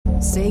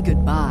Say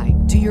goodbye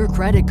to your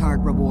credit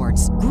card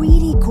rewards.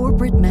 Greedy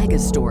corporate mega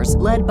stores,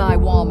 led by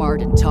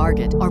Walmart and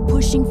Target, are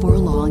pushing for a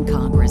law in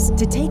Congress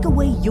to take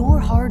away your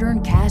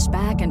hard-earned cash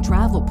back and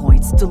travel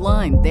points to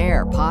line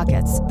their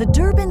pockets. The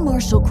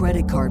Durbin-Marshall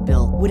credit card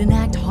bill would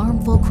enact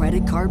harmful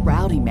credit card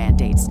routing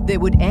mandates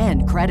that would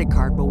end credit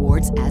card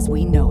rewards as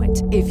we know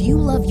it. If you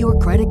love your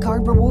credit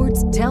card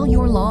rewards, tell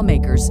your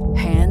lawmakers,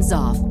 hands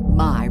off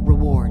my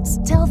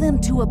rewards. Tell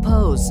them to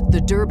oppose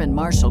the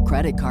Durbin-Marshall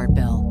credit card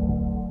bill.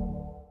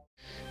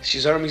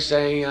 She's heard me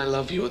say I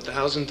love you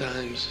 1,000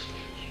 times.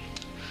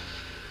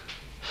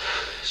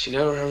 She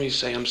never heard me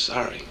say I'm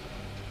sorry.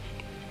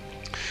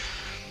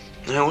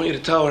 And I want you to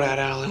tell her that,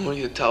 Al. I want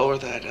you to tell her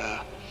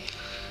that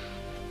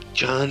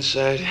John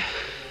said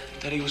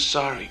that he was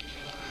sorry.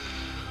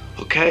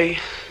 Okay?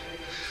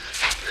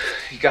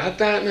 You got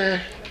that,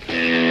 man?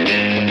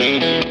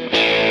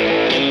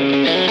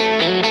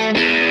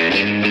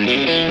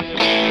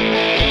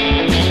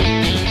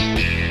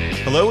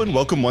 Hello and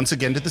welcome once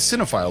again to The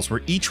Cinephiles,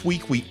 where each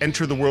week we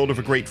enter the world of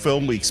a great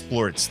film. We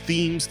explore its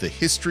themes, the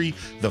history,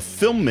 the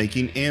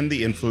filmmaking, and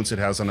the influence it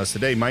has on us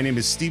today. My name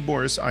is Steve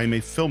Morris. I am a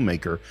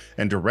filmmaker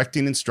and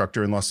directing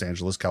instructor in Los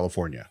Angeles,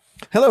 California.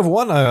 Hello,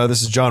 everyone.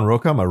 This is John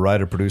Rocha. I'm a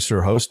writer,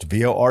 producer, host,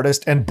 VO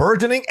artist, and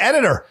burgeoning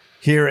editor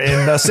here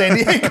in San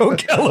Diego,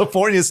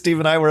 California. Steve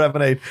and I were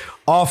having a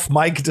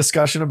off-camera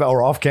discussion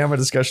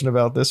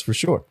about this for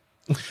sure.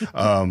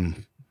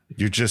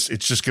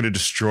 It's just going to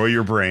destroy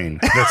your brain.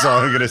 That's all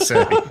I'm going to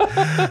say.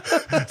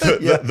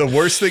 The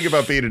worst thing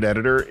about being an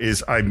editor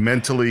is I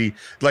mentally,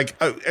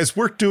 as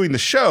we're doing the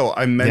show,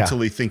 I'm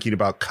mentally thinking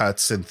about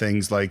cuts and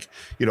things like,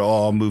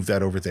 I'll move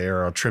that over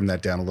there. I'll trim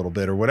that down a little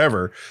bit or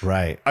whatever.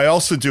 Right. I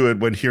also do it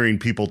when hearing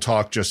people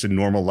talk just in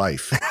normal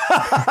life.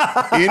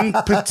 In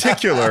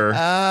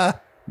particular,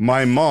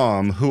 my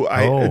mom, who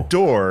I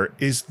adore,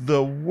 is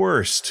the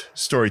worst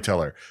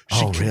storyteller.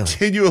 She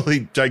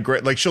continually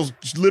digress. Like, she'll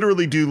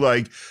literally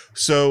do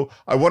so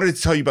I wanted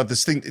to tell you about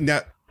this thing. Now,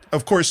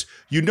 of course,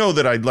 you know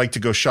that I'd like to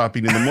go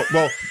shopping in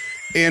the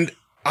and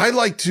I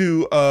like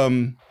to,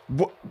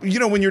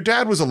 when your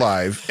dad was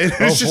alive, and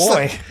it's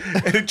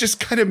and it just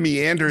kind of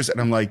meanders, and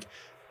I'm like,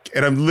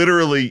 and I'm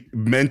literally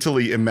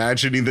mentally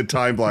imagining the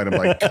timeline. I'm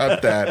like,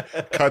 cut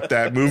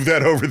that, move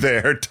that over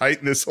there,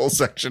 tighten this whole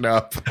section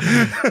up.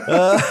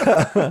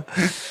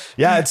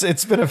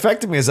 It's been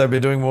affecting me as I've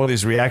been doing more of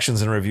these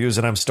reactions and reviews,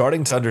 and I'm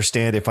starting to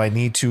understand if I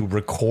need to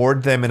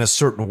record them in a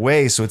certain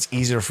way so it's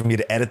easier for me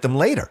to edit them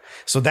later.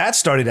 So that's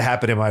starting to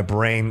happen in my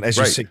brain as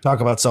you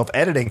talk about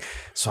self-editing.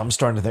 So I'm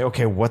starting to think,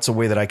 okay, what's a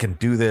way that I can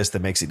do this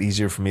that makes it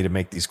easier for me to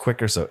make these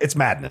quicker? So it's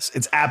madness.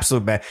 It's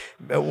absolute mad.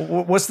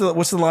 What's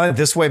the line?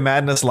 This way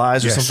madness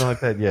lies, or something like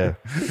that.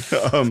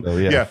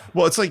 Yeah.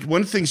 Well, it's like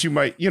one of the things you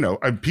might,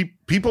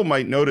 people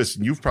might notice,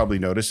 and you've probably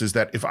noticed, is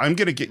that if I'm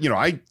going to get,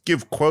 I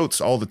give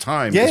quotes all the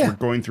time as we're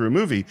going through a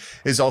movie,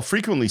 is I'll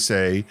frequently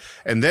say,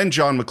 and then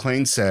John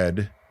McClane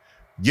said,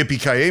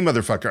 yippee-ki-yay,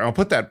 motherfucker. I'll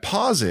put that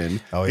pause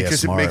in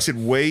because it makes it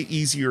way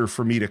easier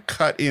for me to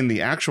cut in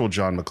the actual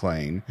John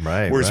McClane.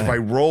 Right. Whereas if I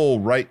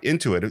roll right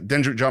into it,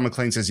 then John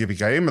McClane says,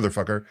 yippee-ki-yay,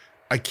 motherfucker,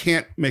 I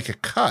can't make a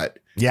cut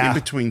in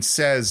between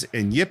says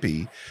and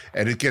yippee,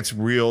 and it gets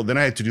real. Then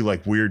I have to do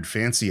weird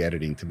fancy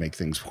editing to make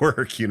things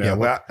work, Yeah,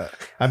 well,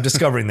 I'm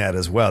discovering that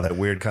as well, that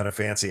weird kind of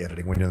fancy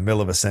editing when you're in the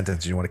middle of a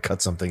sentence and you want to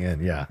cut something in.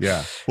 Yeah.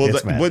 Well,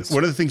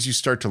 one of the things you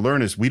start to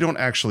learn is we don't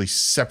actually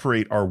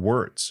separate our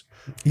words.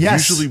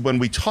 Yes. Usually when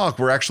we talk,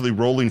 we're actually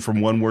rolling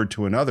from one word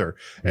to another.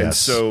 And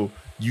so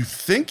you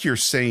think you're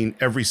saying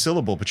every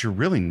syllable, but you're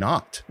really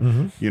not.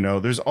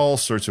 Mm-hmm. There's all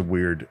sorts of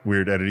weird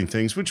editing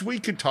things, which we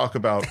could talk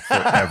about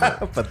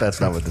forever. But that's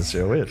not what this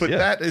show is. But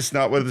that is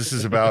not what this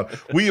is about.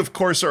 We, of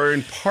course, are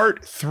in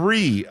part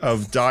 3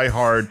 of Die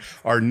Hard,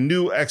 our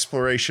new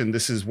exploration.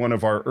 This is one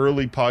of our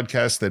early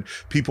podcasts that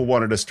people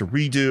wanted us to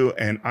redo.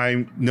 And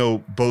I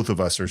know both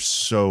of us are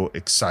so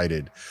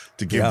excited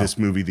to give this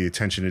movie the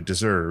attention it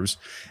deserves.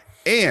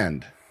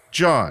 And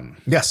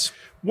John. Yes.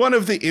 One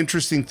of the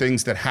interesting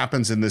things that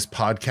happens in this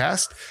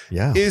podcast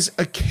is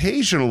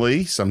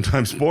occasionally,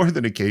 sometimes more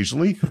than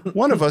occasionally,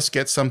 one of us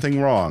gets something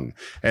wrong.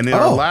 And in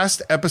our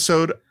last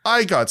episode,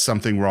 I got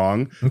something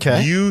wrong.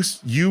 Okay. You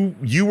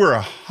were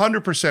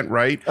 100%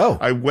 right. Oh.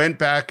 I went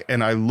back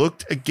and I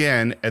looked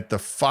again at the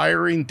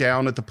firing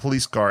down at the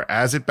police car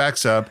as it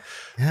backs up.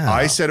 Yeah.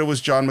 I said it was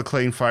John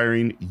McClane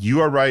firing.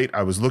 You are right.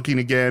 I was looking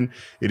again.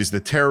 It is the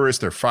terrorists.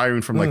 They're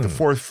firing from the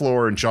 4th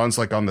floor, and John's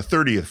on the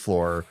 30th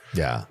floor.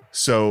 Yeah.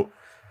 So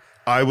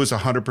I was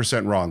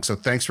 100% wrong. So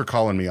thanks for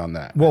calling me on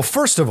that. Well,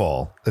 first of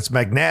all, it's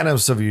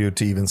magnanimous of you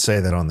to even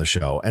say that on the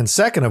show. And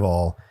second of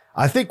all,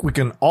 I think we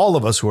can, all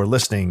of us who are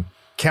listening,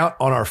 count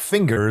on our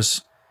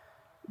fingers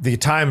the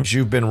times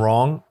you've been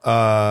wrong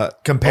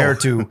compared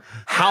to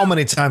how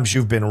many times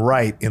you've been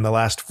right in the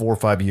last 4 or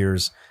 5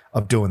 years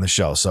of doing the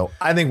show. So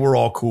I think we're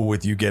all cool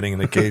with you getting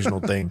an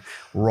occasional thing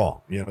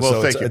wrong. Well,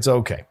 so thank you. It's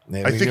okay.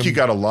 I think you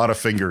got a lot of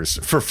fingers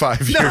for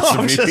 5 years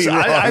of me being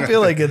wrong. I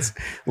feel like it's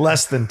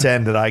less than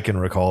 10 that I can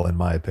recall, in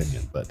my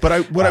opinion. But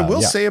I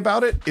will say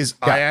about it is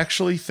I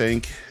actually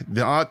think,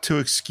 not to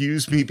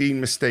excuse me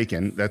being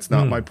mistaken, that's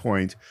not my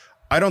point.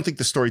 I don't think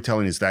the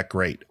storytelling is that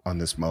great on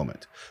this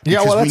moment.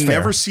 Because we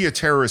never see a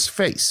terrorist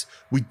face.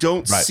 We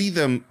don't see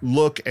them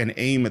look and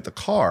aim at the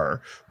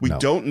car. We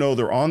don't know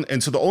they're on.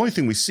 And so the only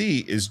thing we see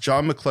is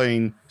John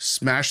McClane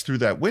smash through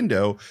that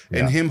window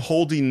and him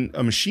holding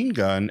a machine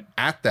gun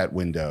at that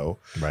window.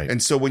 Right.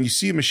 And so when you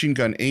see a machine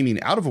gun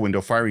aiming out of a window,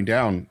 firing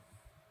down,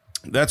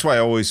 that's why I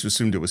always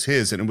assumed it was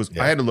his. And it was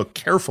I had to look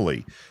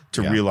carefully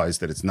to realize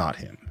that it's not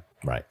him.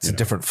 Right. It's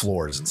different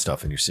floors and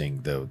stuff, and you're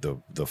seeing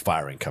the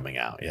firing coming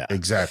out. Yeah.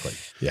 Exactly.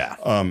 Yeah.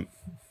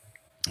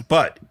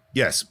 But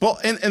yes. Well,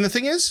 and the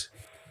thing is,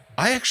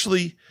 I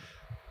think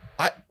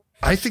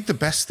the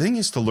best thing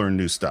is to learn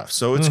new stuff.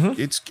 So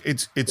it's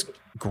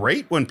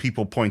great when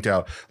people point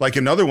out, like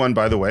another one,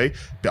 by the way,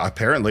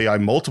 apparently I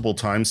multiple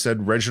times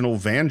said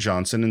Reginald Van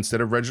Johnson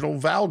instead of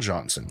Reginald Val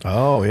Johnson.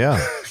 Oh,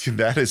 yeah.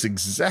 That is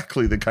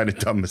exactly the kind of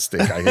dumb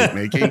mistake I hate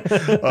making.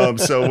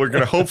 So we're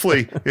going to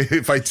hopefully,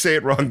 if I say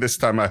it wrong this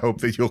time, I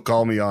hope that you'll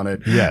call me on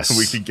it. Yes. And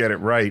we can get it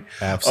right.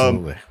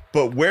 Absolutely.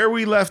 But where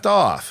we left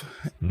off,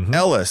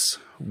 Ellis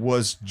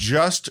was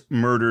just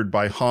murdered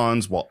by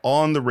Hans while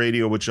on the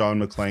radio with John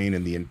McClane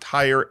and the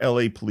entire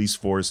LA police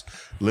force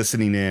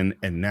listening in.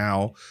 And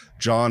now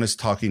John is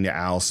talking to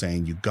Al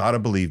saying, you got to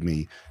believe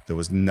me, there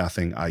was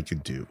nothing I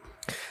could do.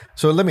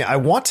 So I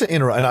want to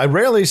interrupt, and I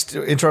rarely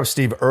interrupt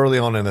Steve early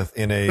on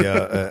in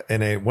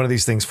a one of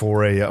these things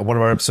for one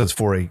of our episodes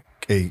for a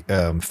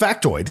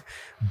factoid.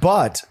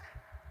 But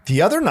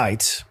the other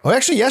night,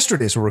 actually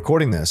yesterday, as we're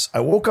recording this,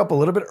 I woke up a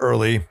little bit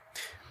early,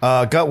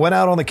 went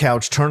out on the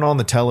couch, turned on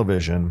the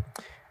television,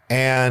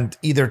 and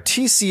either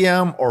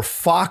TCM or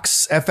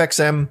Fox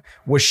FXM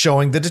was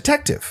showing The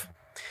Detective,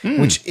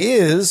 which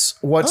is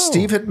what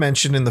Steve had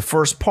mentioned in the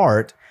first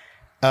part,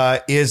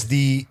 is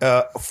the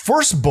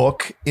first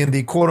book in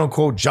the quote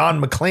unquote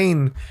John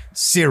McClane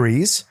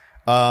series.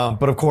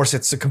 But of course,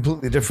 it's a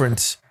completely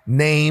different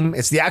name.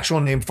 It's the actual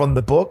name from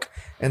the book.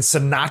 And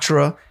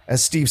Sinatra,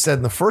 as Steve said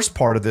in the first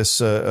part of this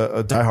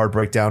Die Hard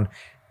breakdown,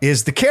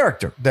 is the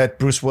character that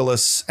Bruce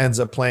Willis ends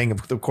up playing,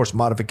 of course,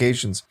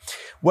 modifications.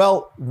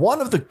 Well,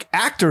 one of the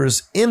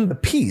actors in the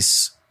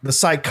piece, the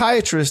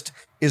psychiatrist,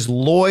 is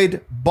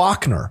Lloyd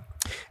Bochner,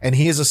 and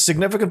he is a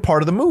significant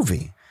part of the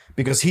movie.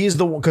 Because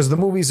the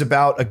movie's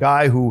about a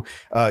guy who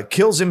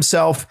kills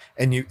himself,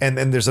 and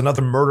there's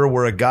another murder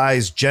where a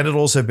guy's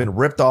genitals have been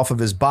ripped off of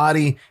his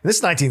body. And this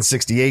is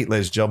 1968,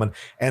 ladies and gentlemen.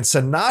 And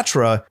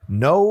Sinatra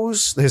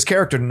his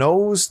character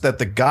knows that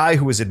the guy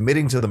who is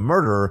admitting to the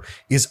murder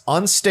is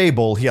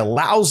unstable. He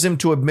allows him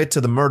to admit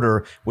to the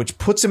murder, which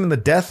puts him in the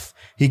death.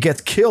 He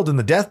gets killed in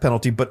the death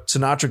penalty, but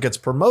Sinatra gets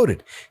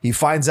promoted. He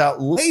finds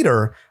out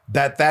later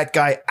that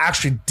guy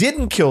actually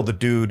didn't kill the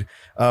dude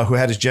who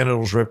had his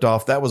genitals ripped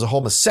off. That was a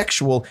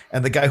homosexual,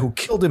 and the guy who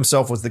killed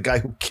himself was the guy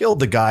who killed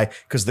the guy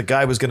because the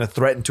guy was going to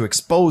threaten to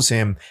expose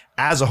him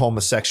as a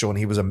homosexual, and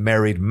he was a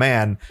married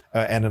man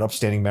and an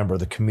upstanding member of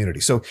the community.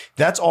 So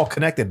that's all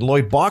connected.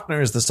 Lloyd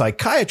Bochner is the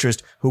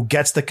psychiatrist who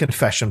gets the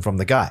confession from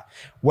the guy.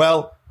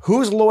 Well,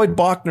 who's Lloyd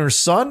Bochner's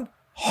son?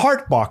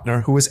 Hart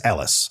Bochner, who is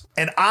Ellis.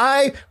 And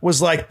I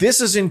was like, this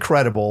is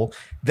incredible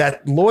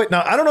that Lloyd,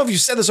 now I don't know if you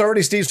said this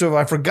already, Steve, so if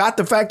I forgot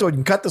the factoid, you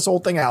can cut this whole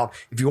thing out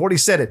if you already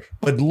said it,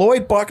 but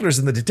Lloyd Bochner is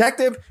in The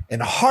Detective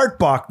and Hart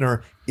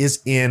Bochner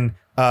is in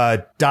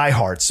Die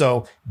Hard.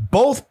 So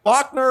both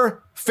Bochner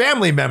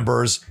family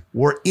members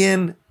were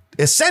in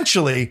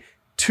essentially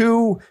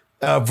two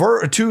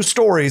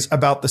stories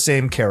about the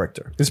same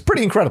character. It's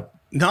pretty incredible.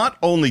 Not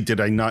only did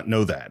I not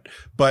know that,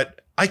 but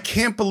I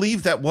can't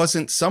believe that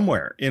wasn't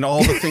somewhere in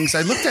all the things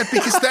I looked at,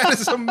 because that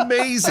is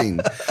amazing.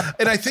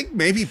 And I think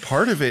maybe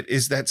part of it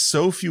is that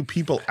so few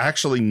people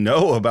actually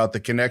know about the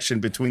connection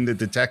between The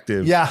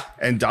Detective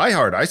and Die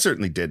Hard. I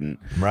certainly didn't.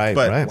 Right.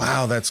 But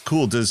wow, that's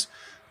cool. Does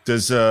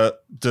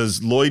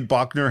Lloyd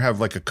Bochner have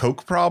like a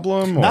coke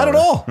problem? Not at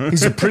all.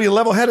 He's a pretty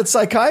level-headed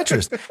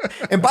psychiatrist.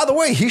 And by the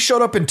way, he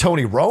showed up in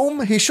Tony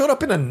Rome. He showed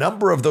up in a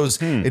number of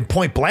those in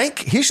Point Blank.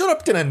 He showed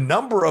up in a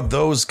number of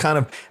those kind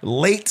of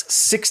late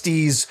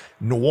 60s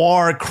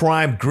noir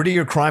crime,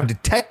 grittier crime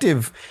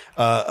detective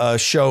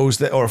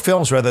shows or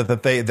films rather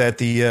that the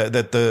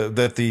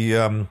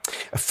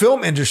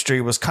film industry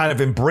was kind of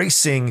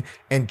embracing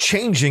and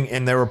changing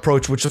in their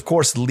approach, which of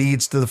course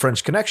leads to The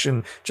French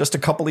Connection just a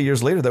couple of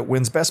years later that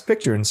wins Best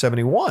Picture in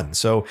 1971.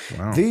 So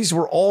these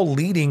were all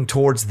leading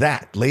towards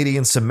that. Lady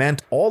in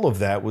Cement, all of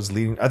that was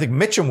leading. I think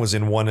Mitchum was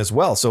in one as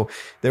well. So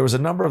there was a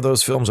number of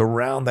those films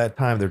around that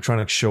time. They're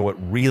trying to show what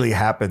really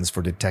happens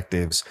for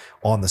detectives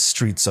on the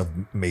streets of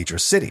major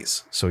cities.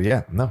 So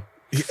yeah, no.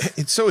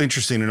 It's so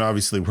interesting, and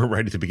obviously we're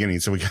right at the beginning,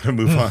 so we got to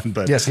move on.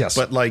 But yes.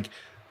 But like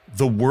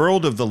the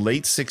world of the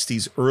late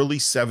 60s, early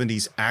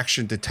 70s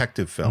action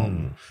detective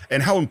film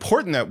and how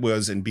important that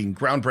was in being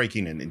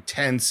groundbreaking and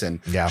intense and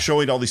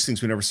showing all these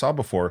things we never saw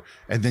before.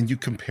 And then you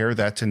compare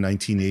that to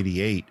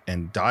 1988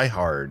 and Die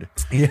Hard,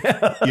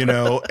 you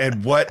know,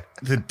 and what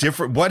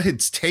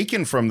it's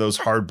taken from those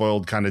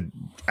hard-boiled kind of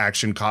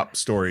action cop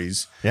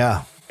stories.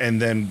 Yeah. And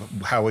then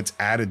how it's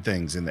added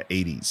things in the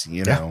 80s,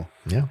 you know?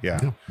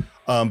 Yeah.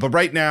 But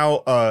right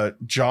now,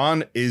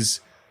 John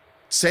is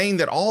saying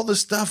that all the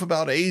stuff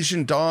about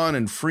Asian Dawn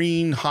and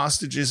freeing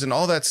hostages and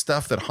all that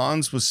stuff that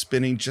Hans was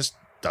spinning just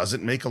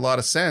doesn't make a lot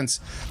of sense.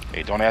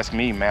 Hey, don't ask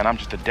me, man. I'm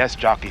just a desk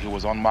jockey who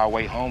was on my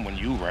way home when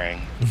you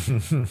rang.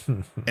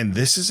 And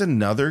this is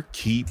another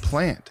key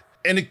plant.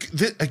 And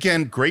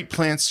again, great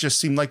plants just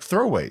seem like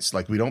throwaways.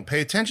 Like we don't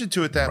pay attention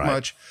to it that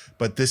much,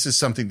 but this is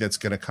something that's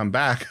going to come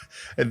back.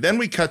 And then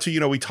we cut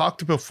to, we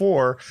talked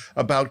before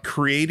about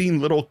creating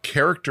little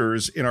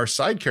characters in our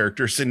side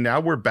characters. And now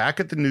we're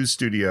back at the news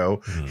studio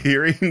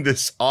hearing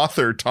this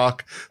author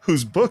talk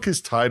whose book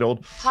is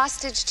titled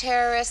Hostage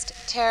Terrorist,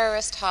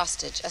 Terrorist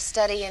Hostage, a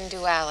study in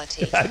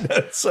duality.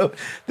 So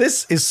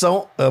this is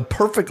so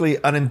perfectly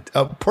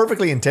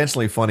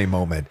intentionally funny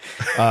moment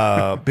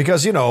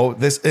because,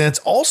 this, and it's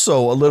also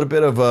a little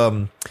bit of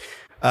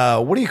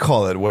what do you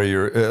call it? Where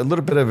you're a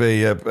little bit of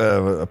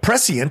a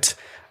prescient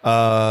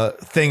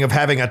thing of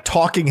having a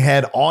talking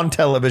head on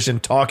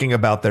television talking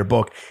about their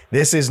book.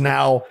 This is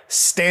now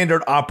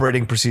standard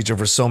operating procedure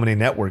for so many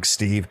networks,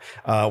 Steve.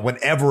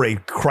 Whenever a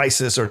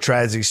crisis or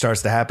tragedy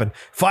starts to happen,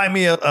 find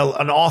me an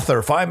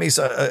author, find me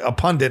a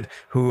pundit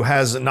who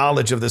has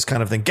knowledge of this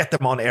kind of thing, get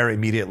them on air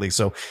immediately.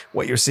 So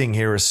what you're seeing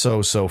here is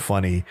so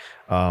funny.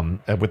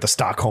 With the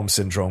Stockholm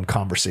Syndrome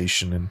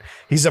conversation, and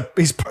he's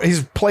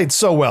played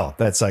so well,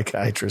 that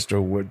psychiatrist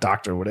or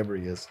doctor, whatever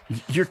he is.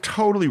 You're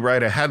totally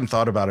right. I hadn't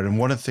thought about it, and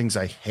one of the things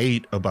I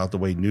hate about the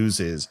way news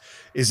is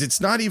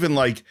it's not even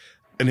like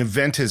an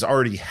event has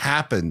already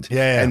happened,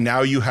 and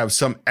now you have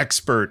some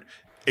expert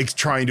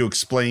trying to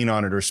explain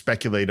on it or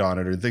speculate on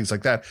it or things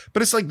like that.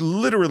 But it's like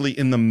literally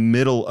in the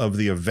middle of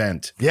the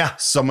event. Yeah.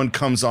 Someone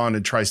comes on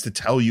and tries to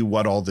tell you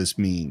what all this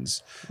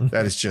means.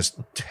 That is just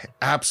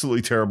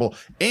absolutely terrible.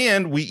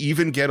 And we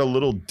even get a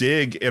little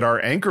dig at our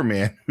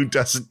anchorman who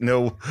doesn't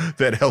know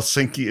that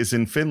Helsinki is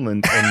in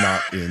Finland and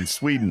not in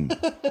Sweden.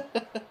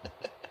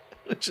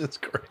 Which is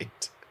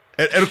great.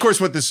 And of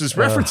course, what this is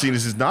referencing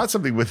is not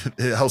something with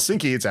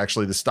Helsinki. It's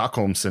actually the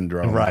Stockholm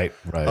Syndrome. Right.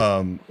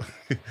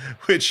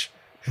 Which...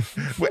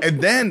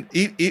 And then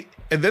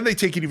they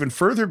take it even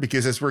further,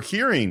 because as we're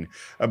hearing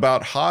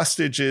about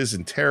hostages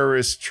and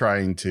terrorists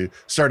starting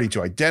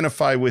to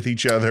identify with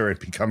each other and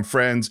become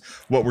friends,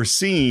 what we're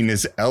seeing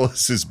is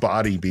Ellis's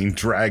body being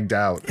dragged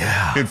out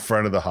in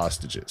front of the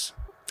hostages.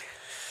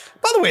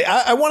 By the way,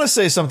 I want to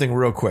say something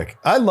real quick.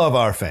 I love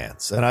our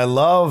fans, and I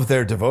love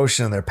their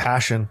devotion and their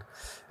passion.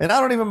 And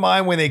I don't even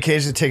mind when they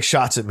occasionally take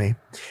shots at me.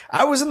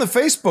 I was in the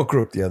Facebook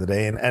group the other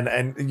day,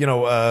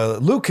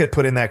 and Luke had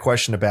put in that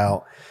question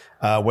about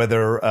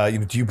whether,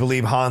 do you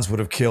believe Hans would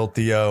have killed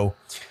Theo?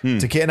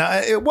 Now,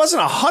 it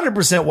wasn't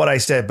 100% what I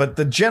said, but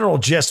the general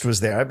gist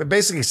was there. I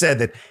basically said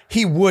that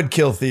he would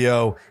kill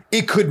Theo.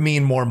 It could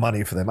mean more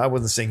money for them. I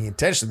wasn't saying he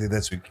intentionally did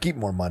that so he could keep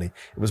more money.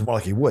 It was more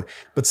like he would.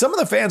 But some of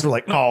the fans were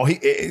like, no,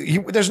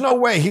 there's no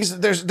way.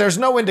 There's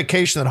no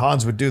indication that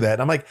Hans would do that.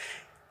 And I'm like,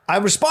 I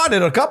responded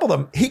to a couple of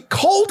them. He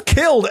cold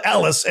killed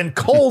Ellis and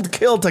cold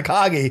killed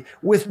Takagi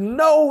with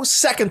no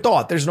second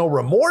thought. There's no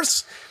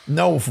remorse,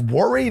 no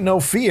worry, no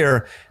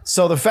fear.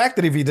 So the fact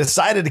that if he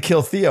decided to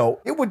kill Theo,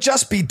 it would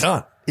just be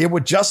done. It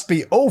would just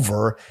be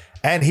over,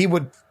 and he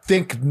wouldn't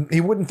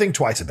think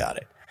twice about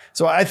it.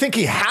 So I think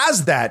he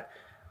has that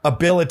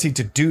ability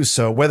to do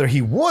so. Whether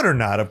he would or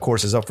not, of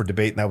course, is up for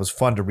debate, and that was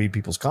fun to read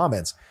people's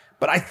comments.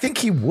 But I think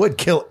he would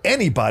kill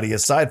anybody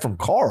aside from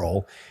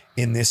Carl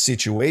in this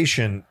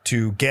situation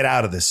to get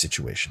out of this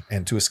situation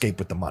and to escape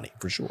with the money,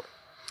 for sure.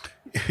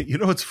 You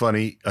know what's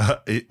funny?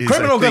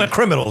 Criminal gonna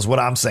criminal is what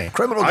I'm saying.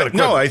 Criminal gonna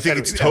criminal. No, I think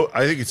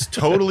it's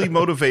totally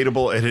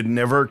motivatable. It had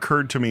never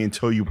occurred to me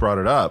until you brought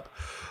it up.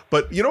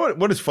 But you know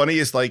what is funny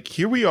is, like,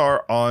 here we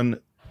are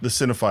on the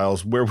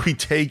Cinephiles, where we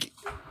take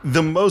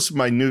the most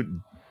minute,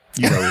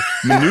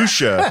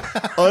 minutia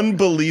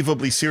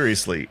unbelievably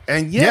seriously,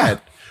 and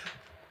yet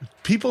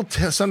people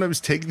sometimes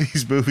take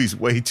these movies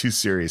way too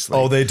seriously.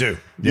 Oh, they do.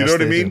 You know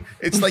what I mean?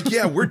 It's like,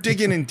 we're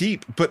digging in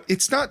deep, but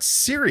it's not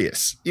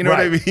serious. You know what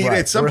I mean? Right.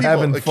 It's some we're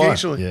people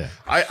occasionally. Yeah.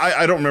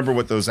 I don't remember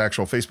what those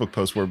actual Facebook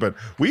posts were, but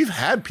we've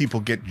had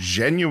people get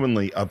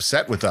genuinely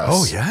upset with us.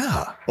 Oh,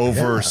 yeah.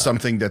 Over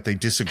something that they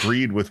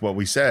disagreed with what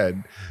we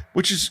said,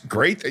 which is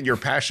great that you're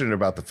passionate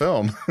about the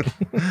film.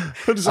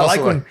 But it's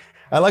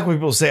I like when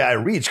people say I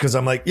reach, because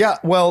I'm like,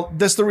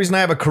 that's the reason I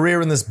have a career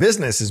in this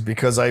business, is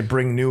because I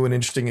bring new and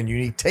interesting and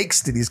unique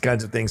takes to these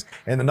kinds of things,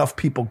 and enough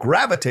people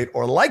gravitate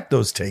or like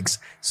those takes.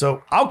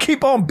 So I'll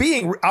keep on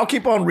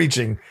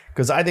reaching,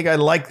 because I think I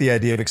like the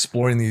idea of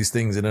exploring these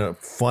things in a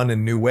fun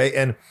and new way.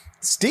 And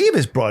Steve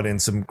has brought in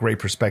some great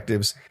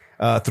perspectives.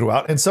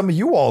 throughout. And some of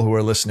you all who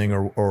are listening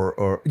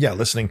or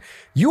listening,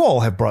 you all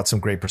have brought some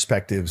great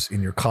perspectives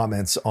in your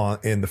comments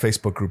in the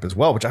Facebook group as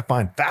well, which I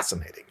find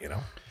fascinating,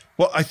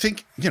 Well, I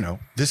think,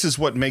 this is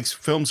what makes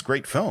films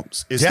great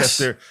films is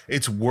that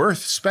it's worth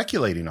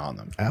speculating on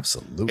them.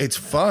 Absolutely. It's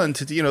fun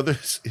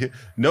to,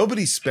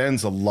 nobody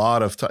spends a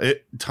lot of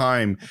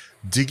time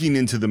digging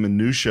into the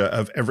minutia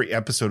of every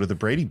episode of the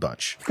Brady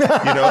Bunch.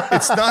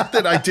 It's not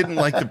that I didn't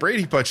like the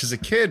Brady Bunch as a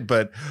kid,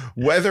 but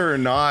whether or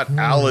not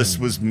Alice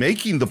was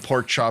making the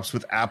pork chops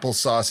with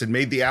applesauce and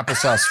made the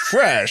applesauce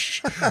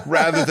fresh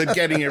rather than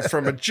getting it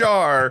from a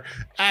jar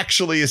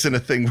actually isn't a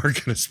thing we're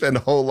going to spend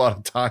a whole lot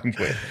of time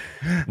with.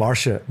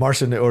 Marcia,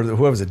 or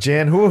whoever was it?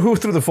 Jan? Who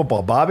threw the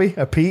football? Bobby?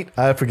 Pete?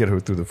 I forget who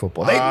threw the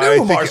football. They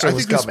knew Marcia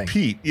was coming. It was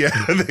Pete. Yeah,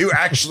 they were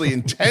actually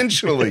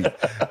intentionally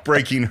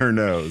breaking her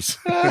nose.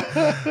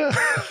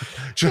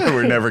 Joe,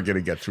 we're never going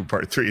to get through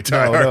part 3 of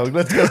Die Hard. No,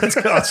 let's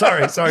go.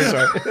 Sorry.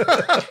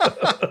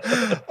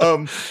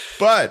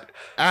 But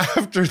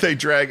after they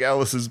drag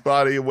Alice's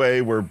body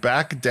away, we're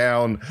back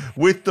down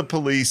with the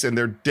police, and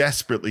they're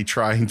desperately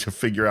trying to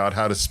figure out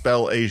how to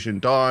spell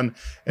Agent Dawn.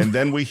 And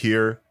then we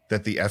hear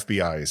that the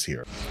FBI is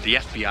here. The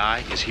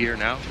FBI is here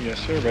now? Yes,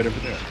 sir, right over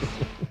there.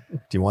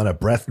 Do you want a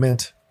breath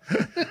mint?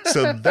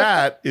 So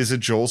that is a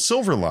Joel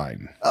Silver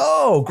line.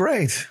 Oh,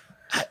 great.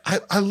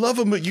 I love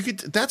a movie.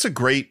 That's a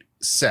great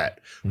set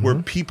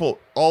where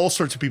all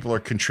sorts of people are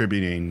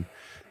contributing,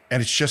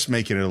 and it's just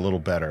making it a little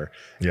better.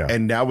 Yeah.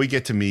 And now we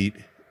get to meet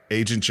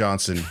Agent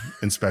Johnson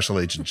and Special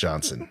Agent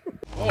Johnson.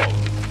 Oh,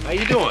 how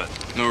you doing?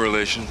 No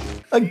relation.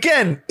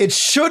 Again, it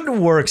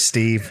shouldn't work,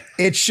 Steve.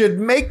 It should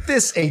make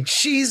this a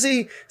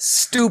cheesy,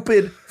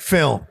 stupid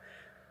film.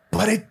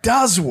 But it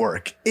does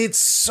work. It's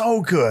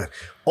so good.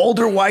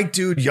 Older white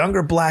dude,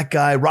 younger black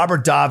guy,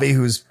 Robert Davi,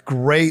 who's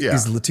great. Yeah.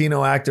 He's a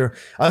Latino actor.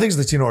 I think he's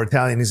Latino or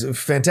Italian. He's a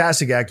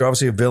fantastic actor.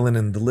 Obviously a villain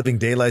in The Living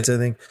Daylights, I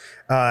think.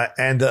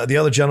 And the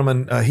other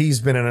gentleman, he's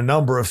been in a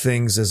number of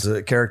things as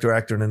a character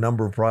actor in a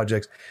number of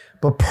projects.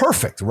 But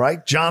perfect,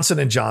 right?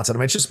 Johnson & Johnson. I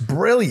mean, it's just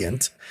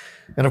brilliant.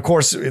 And of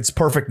course, it's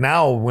perfect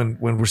now when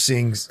we're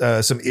seeing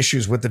some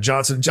issues with the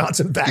Johnson &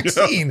 Johnson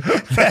vaccine.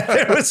 That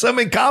there was some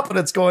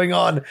incompetence going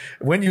on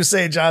when you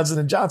say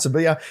Johnson & Johnson.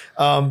 But yeah,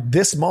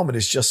 this moment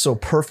is just so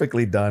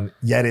perfectly done,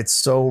 yet it's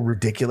so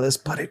ridiculous,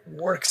 but it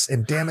works.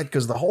 And damn it,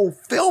 because the whole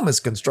film is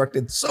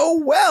constructed so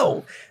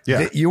well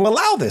that you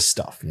allow this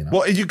stuff.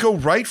 Well, and you go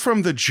right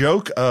from the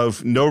joke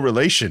of no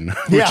relation,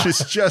 which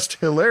is just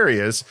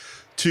hilarious,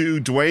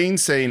 to Dwayne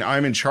saying,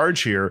 "I'm in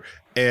charge here."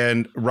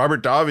 And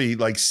Robert Davi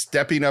like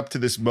stepping up to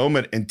this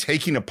moment and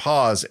taking a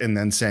pause and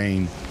then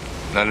saying,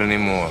 "Not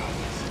anymore."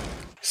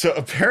 So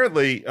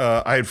apparently,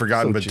 I had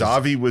forgotten, but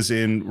Davi was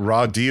in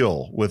Raw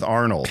Deal with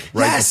Arnold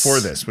before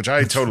this, which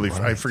I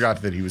I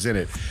forgot that he was in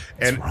it.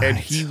 And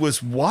he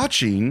was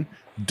watching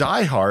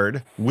Die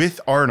Hard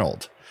with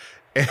Arnold.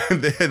 And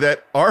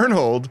that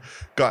Arnold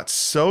got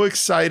so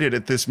excited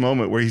at this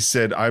moment where he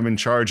said, "I'm in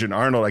charge." And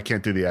Arnold, I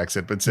can't do the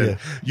accent, but said,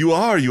 you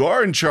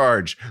are in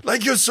charge.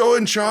 Like, you're so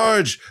in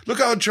charge. Look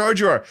how in charge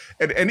you are.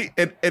 And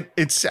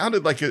it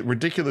sounded like a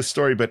ridiculous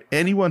story, but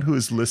anyone who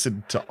has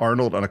listened to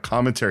Arnold on a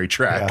commentary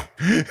track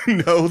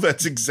know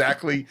that's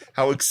exactly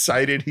how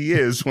excited he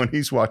is when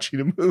he's watching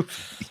a movie.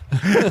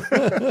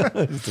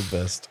 It's the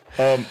best.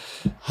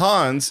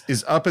 Hans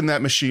is up in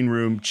that machine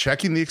room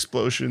checking the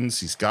explosions.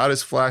 He's got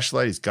his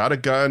flashlight. He's got a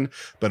gun.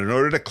 But in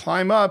order to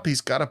climb up,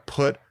 he's got to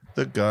put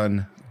the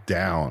gun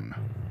down.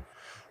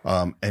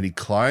 And he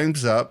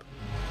climbs up,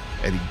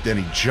 and then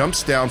he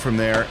jumps down from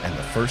there. And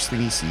the first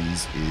thing he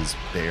sees is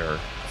bare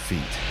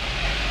feet.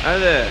 Hi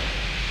there.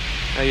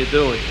 How you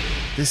doing?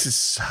 This is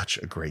such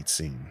a great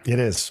scene. It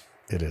is.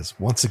 It is.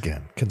 Once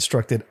again,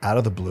 constructed out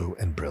of the blue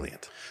and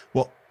brilliant.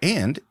 Well,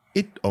 and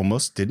it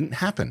almost didn't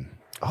happen.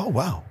 Oh,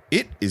 wow.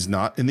 It is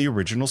not in the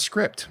original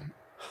script.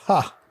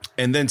 Ha.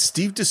 And then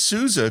Steve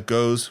D'Souza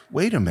goes,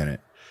 wait a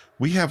minute.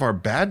 We have our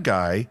bad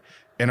guy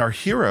and our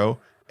hero,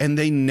 and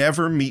they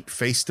never meet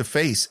face to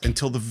face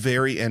until the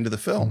very end of the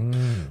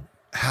film.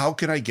 How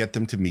can I get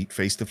them to meet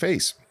face to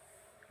face?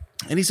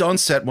 And he's on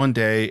set one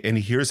day and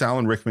he hears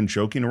Alan Rickman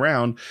joking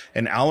around,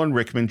 and Alan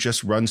Rickman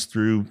just runs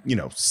through,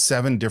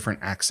 7 different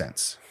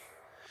accents.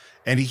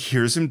 And he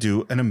hears him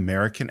do an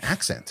American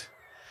accent.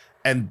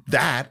 And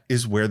that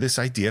is where this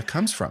idea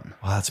comes from.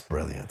 Wow, that's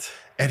brilliant.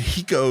 And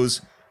he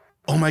goes,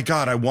 oh my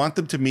God, I want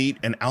them to meet.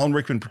 And Alan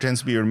Rickman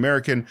pretends to be an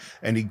American.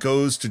 And he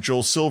goes to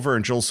Joel Silver,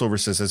 and Joel Silver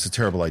says, that's a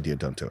terrible idea.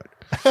 Don't do it.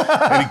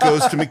 And he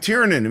goes to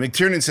McTiernan, and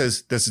McTiernan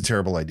says, that's a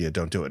terrible idea.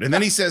 Don't do it. And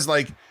then he says,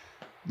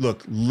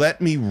 look,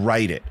 let me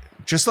write it.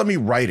 Just let me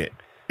write it.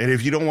 And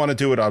if you don't want to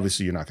do it,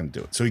 obviously you're not going to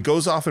do it. So he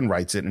goes off and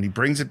writes it, and he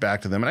brings it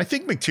back to them. And I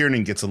think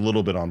McTiernan gets a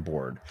little bit on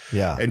board.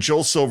 Yeah. And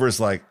Joel Silver is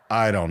like,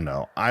 I don't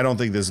know. I don't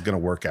think this is going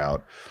to work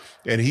out.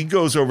 And he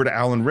goes over to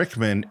Alan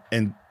Rickman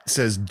and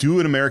says, do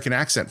an American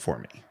accent for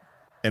me.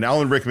 And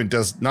Alan Rickman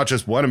does not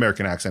just one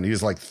American accent. He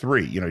does like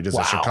 3. He does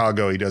in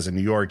Chicago, he does in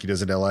New York, he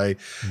does in LA.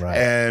 Right.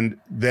 And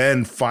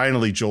then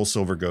finally Joel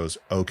Silver goes,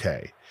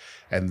 okay.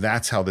 And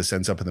that's how this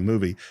ends up in the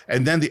movie.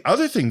 And then the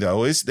other thing,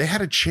 though, is they had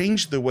to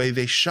change the way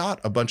they shot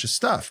a bunch of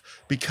stuff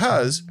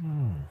because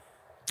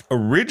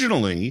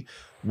originally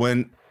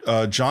when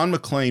John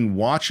McClane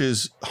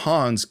watches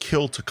Hans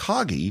kill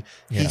Takagi,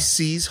 he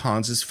sees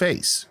Hans's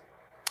face.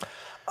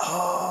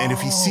 Oh. And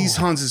if he sees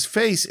Hans's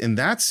face in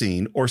that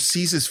scene or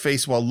sees his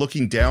face while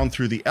looking down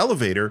through the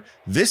elevator,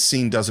 this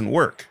scene doesn't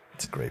work.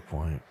 That's a great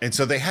point. And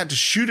so they had to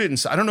shoot it. And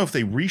so I don't know if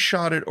they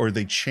reshot it or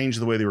they changed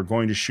the way they were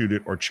going to shoot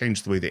it or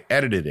changed the way they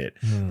edited it.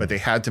 But they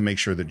had to make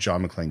sure that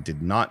John McClane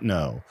did not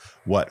know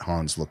what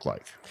Hans looked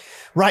like.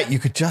 Right. You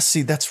could just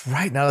see. That's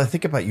right. Now that I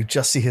think about it, you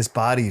just see his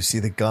body, you see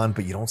the gun,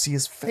 but you don't see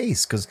his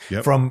face because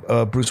from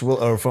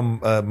from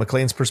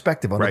McClane's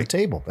perspective under the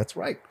table. That's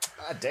right.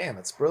 God damn,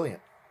 that's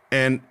brilliant.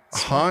 And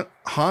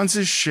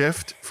Hans's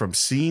shift from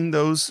seeing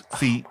those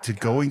feet to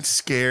going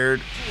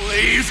scared.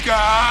 Please,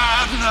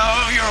 God,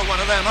 no, you're one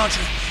of them, aren't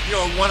you?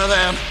 You're one of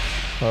them.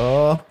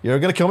 Oh, you're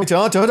going to kill me,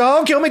 don't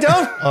kill me,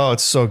 don't. Oh,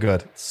 it's so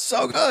good.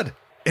 So good.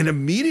 And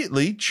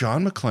immediately,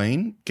 John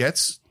McClane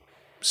gets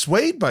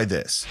swayed by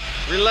this.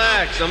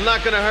 Relax, I'm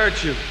not going to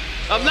hurt you.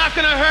 I'm not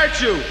going to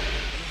hurt you.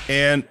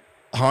 And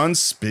Hans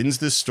spins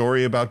this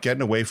story about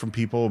getting away from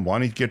people and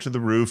wanting to get to the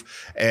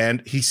roof.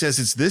 And he says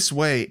it's this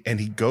way.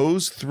 And he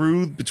goes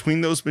through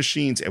between those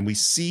machines and we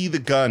see the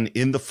gun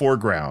in the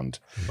foreground.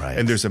 Right.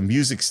 And there's a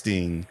music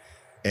sting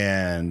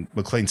and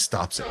McClane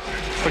stops it.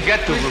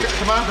 Forget the roof.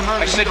 Come on.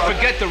 I said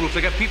forget the roof. They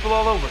got people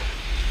all over.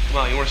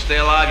 Come on, you want to stay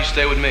alive? You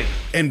stay with me.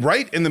 And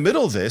right in the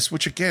middle of this,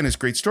 which again is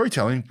great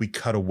storytelling, we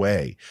cut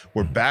away.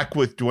 We're back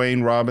with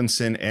Dwayne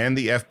Robinson and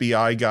the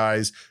FBI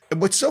guys.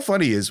 And what's so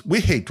funny is we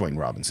hate Dwayne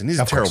Robinson. He's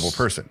a terrible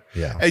person.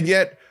 Yeah. And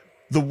yet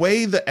the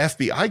way the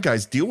FBI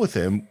guys deal with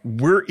him,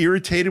 we're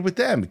irritated with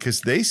them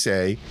because they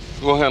say,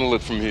 we'll handle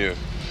it from here.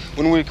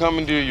 When we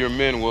commandeer your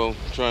men, we'll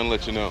try and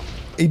let you know.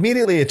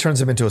 Immediately it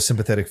turns him into a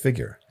sympathetic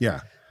figure.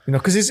 Yeah. You know,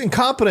 because he's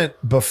incompetent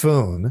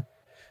buffoon,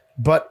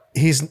 but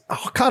he's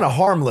kind of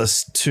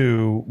harmless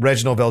to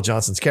Reginald Vell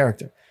Johnson's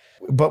character.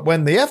 But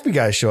when the FBI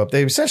guys show up,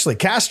 they essentially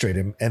castrate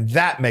him, and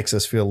that makes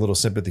us feel a little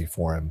sympathy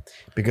for him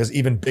because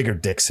even bigger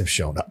dicks have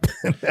shown up.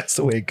 And that's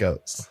the way it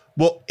goes.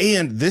 Well,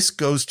 and this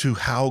goes to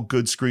how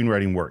good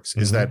screenwriting works,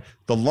 is that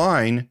the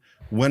line,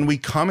 when we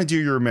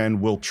commandeer your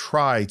men, we'll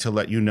try to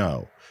let you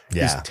know,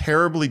 is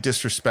terribly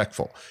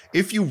disrespectful.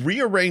 If you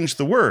rearrange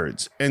the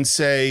words and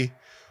say,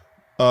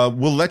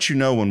 we'll let you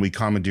know when we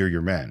commandeer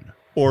your men,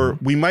 or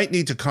we might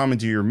need to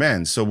commandeer your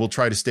men, so we'll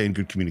try to stay in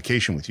good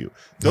communication with you.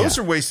 Those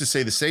are ways to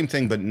say the same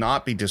thing, but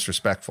not be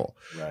disrespectful.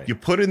 Right. You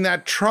put in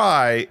that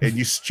try and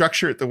you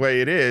structure it the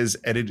way it is,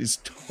 and it is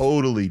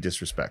totally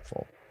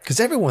disrespectful. Because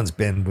everyone's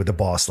been with a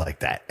boss like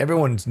that.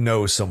 Everyone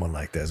knows someone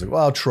like this. Like,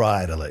 well, I'll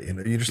try to let you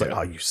know. You're just like,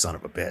 oh, you son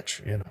of a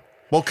bitch. You know.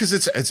 Well, because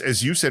it's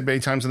as you said many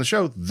times on the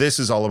show, this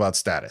is all about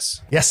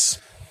status. Yes.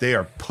 They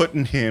are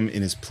putting him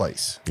in his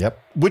place. Yep.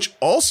 Which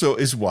also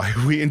is why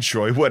we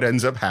enjoy what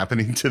ends up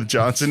happening to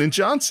Johnson &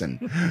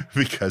 Johnson,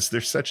 because they're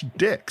such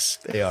dicks.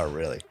 They are,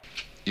 really.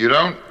 You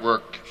don't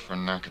work for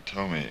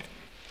Nakatomi,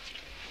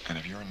 and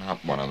if you're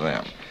not one of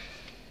them.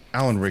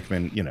 Alan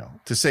Rickman, you know,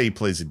 to say he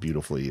plays it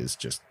beautifully is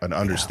just an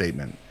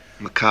understatement.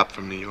 I'm a cop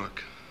from New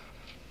York.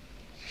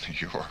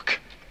 New York?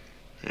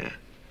 Yeah.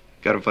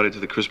 Got invited to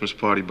the Christmas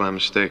party by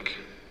mistake.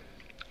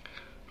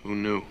 Who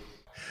knew?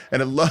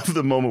 And I love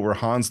the moment where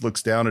Hans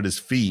looks down at his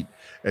feet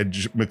and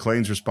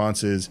McClane's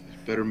response is,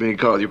 better being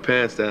caught with your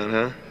pants down,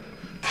 huh?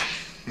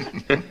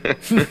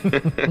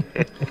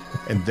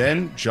 And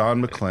then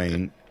John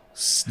McClane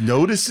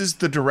notices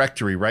the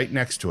directory right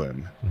next to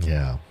him.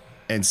 Yeah.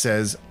 And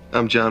says,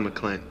 I'm John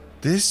McClane.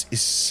 This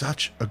is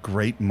such a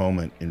great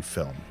moment in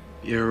film.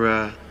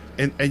 You're,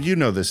 And you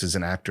know this as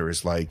an actor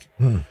is like,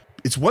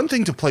 it's one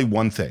thing to play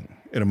one thing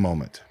in a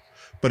moment,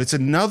 but it's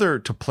another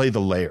to play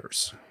the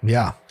layers.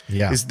 Yeah.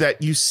 Yeah. Is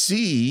that you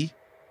see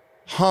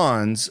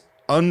Hans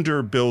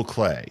under Bill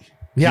Clay.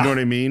 Yeah. You know what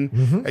I mean?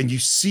 Mm-hmm. And you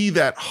see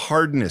that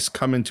hardness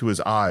come into his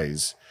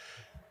eyes,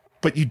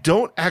 but you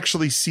don't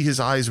actually see his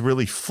eyes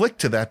really flick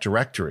to that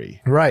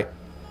directory. Right.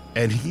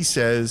 And he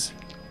says,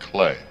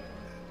 Clay.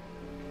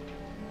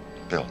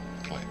 Bill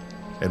Clay.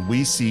 And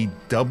we see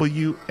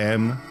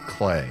W.M.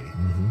 Clay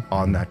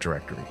on that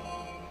directory.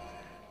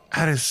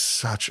 That is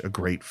such a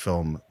great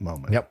film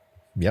moment.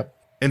 Yep.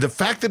 And the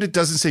fact that it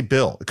doesn't say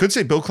Bill, it could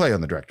say Bill Clay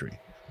on the directory,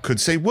 could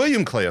say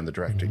William Clay on the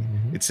directory.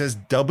 It says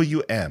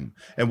W.M.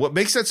 And what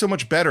makes that so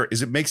much better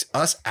is it makes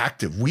us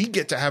active. We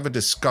get to have a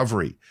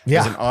discovery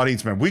as an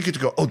audience member. We get to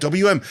go, oh,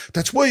 W.M.,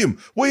 that's William.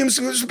 William's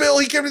Bill.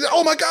 He can't be that.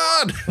 Oh my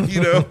God.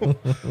 You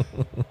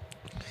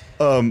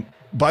know?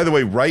 By the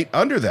way, right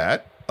under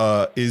that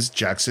is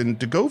Jackson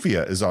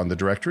DeGovia is on the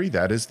directory.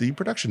 That is the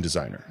production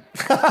designer.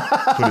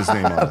 Put his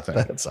name on the thing.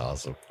 That's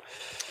awesome.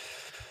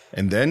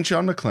 And then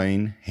John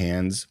McClane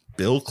hands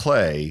Bill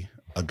Clay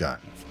a gun.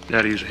 You know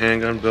how to use a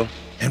handgun, Bill?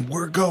 And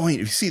we're going,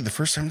 you see the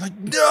first time, like,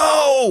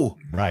 no!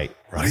 Right.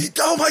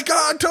 Oh my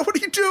God, what are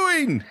you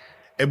doing?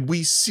 And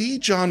we see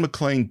John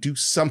McClane do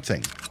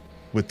something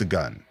with the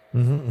gun.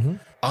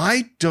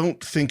 I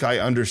don't think I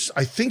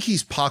think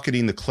he's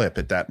pocketing the clip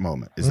at that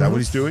moment. Is that what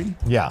he's doing?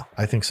 Yeah,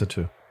 I think so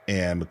too.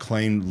 And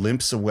McClane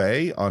limps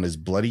away on his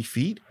bloody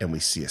feet, and we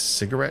see a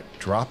cigarette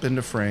drop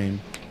into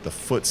frame, the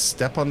foot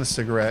step on the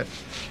cigarette,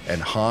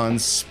 and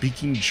Hans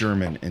speaking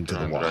German into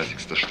the wall.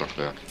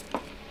 Stockwerk.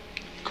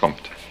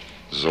 Kommt.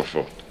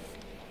 Sofort.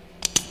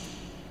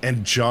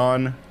 And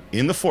John,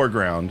 in the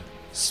foreground,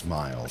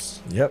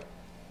 smiles. Yep.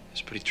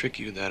 It's pretty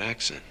tricky with that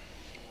accent.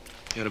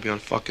 You gotta be on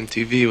fucking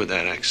TV with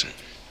that accent.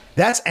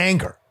 That's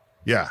anger.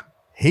 Yeah.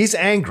 He's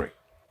angry.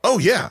 Oh,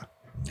 yeah.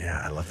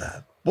 Yeah, I love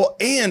that. Well,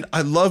 and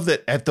I love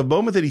that at the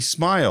moment that he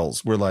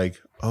smiles, we're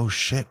like, oh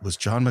shit, was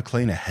John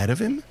McClane ahead of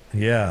him?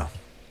 Yeah.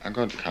 I'm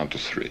going to count to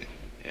 3.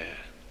 Yeah.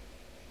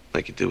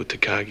 Like you did with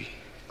Takagi.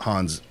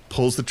 Hans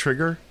pulls the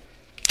trigger.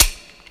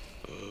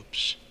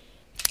 Oops.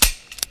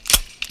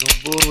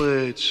 No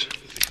bullets.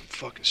 You think I'm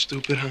fucking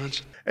stupid,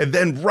 Hans? And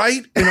then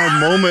right in our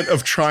moment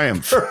of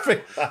triumph.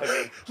 Perfect.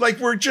 Like,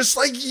 we're just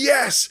like,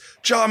 yes,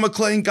 John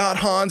McClane got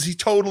Hans. He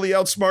totally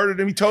outsmarted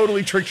him. He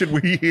totally tricked him.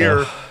 We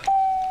hear.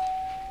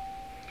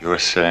 You were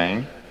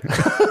saying?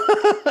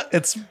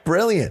 It's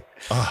brilliant.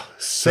 Oh,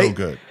 so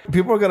good.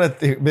 People are going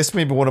to miss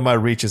me, but one of my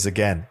reaches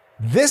again.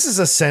 This is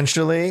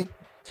essentially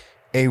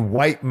a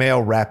white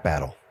male rap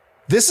battle.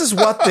 This is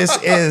what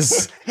this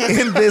is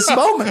in this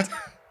moment.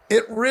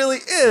 It really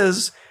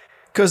is,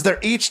 because they're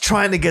each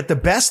trying to get the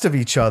best of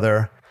each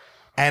other.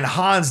 And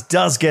Hans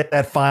does get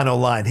that final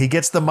line. He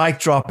gets the mic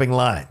dropping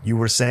line. You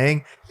were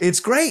saying it's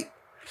great.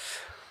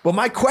 Well,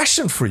 my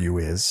question for you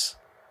is,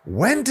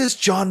 when does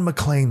John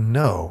McClane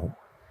know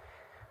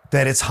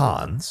that it's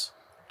Hans?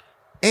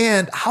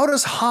 And how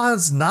does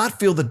Hans not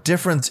feel the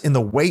difference in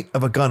the weight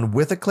of a gun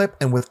with a clip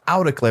and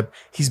without a clip?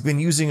 He's been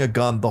using a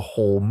gun the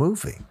whole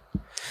movie.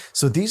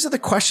 So these are the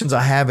questions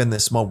I have in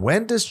this moment.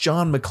 When does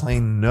John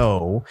McClane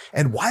know?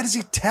 And why does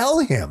he tell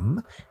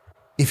him,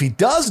 if he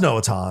does know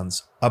it's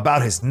Hans,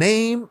 about his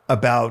name,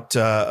 about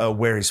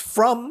where he's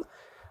from,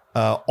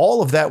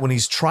 all of that, when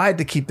he's tried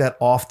to keep that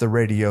off the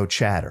radio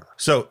chatter?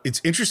 So it's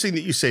interesting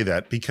that you say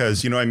that,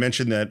 because, I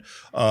mentioned that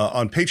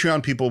on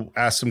Patreon, people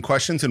asked some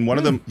questions, and one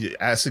of them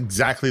asked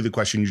exactly the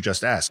question you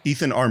just asked.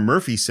 Ethan R.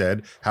 Murphy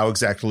said, how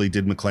exactly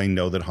did McClane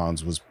know that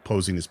Hans was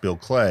posing as Bill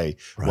Clay?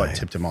 Right. What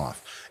tipped him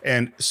off?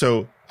 And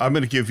so I'm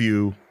going to give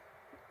you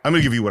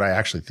what I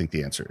actually think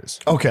the answer is.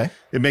 Okay.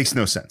 It makes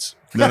no sense.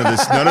 None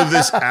of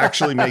this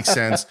actually makes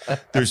sense.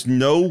 There's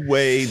no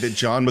way that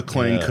John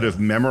McClane could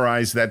have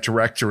memorized that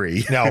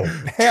directory. No.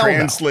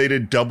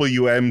 Translated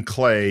WM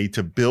Clay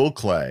to Bill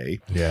Clay.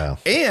 Yeah.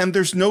 And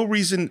there's no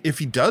reason, if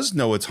he does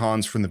know it's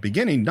Hans from the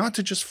beginning, not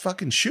to just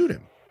fucking shoot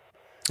him.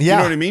 Yeah. You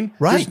know what I mean?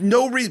 Right. There's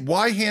no reason.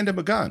 Why hand him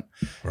a gun?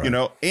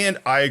 Right. And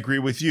I agree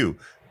with you.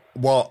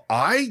 While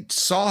I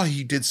saw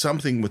he did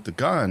something with the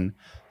gun,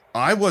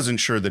 I wasn't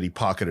sure that he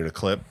pocketed a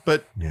clip,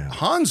 but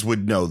Hans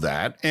would know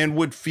that and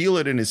would feel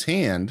it in his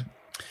hand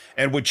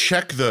and would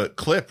check the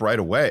clip right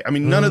away. I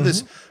mean, none of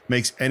this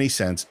makes any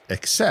sense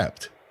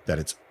except that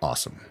it's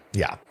awesome.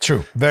 Yeah,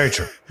 true. Very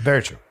true.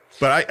 Very true.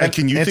 But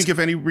can you think of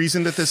any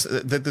reason that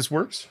this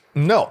works?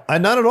 No,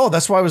 not at all.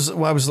 That's why I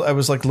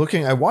was like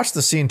looking. I watched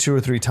the scene 2 or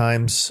 3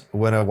 times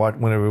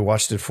whenever we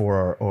watched it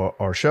for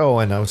our show,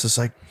 and I was just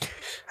like,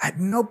 at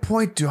no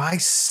point do I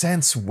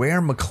sense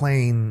where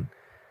McClane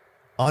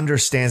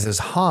understands as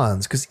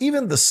Hans, because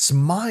even the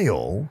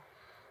smile,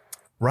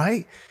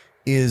 right,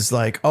 is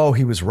like, oh,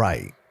 he was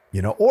right,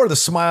 or the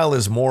smile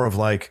is more of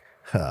like,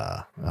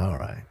 all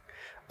right.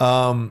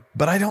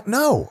 But I don't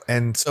know.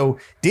 And so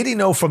did he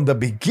know from the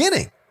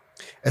beginning?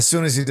 As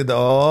soon as he did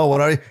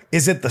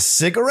is it the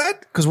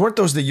cigarette? Because weren't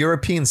those the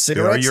European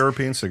cigarettes? They're a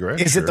European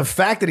cigarette. Is it the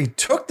fact that he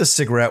took the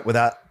cigarette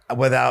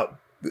without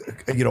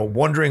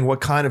wondering what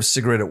kind of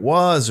cigarette it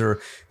was, or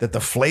that the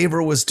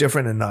flavor was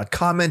different and not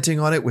commenting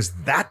on it? Was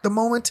that the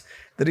moment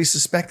that he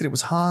suspected it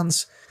was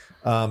Hans?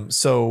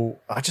 So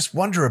I just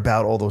wonder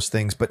about all those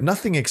things, but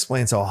nothing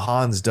explains how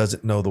Hans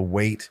doesn't know the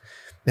weight.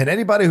 And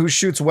anybody who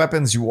shoots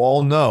weapons, you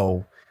all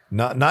know,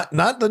 not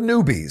the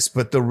newbies,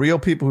 but the real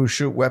people who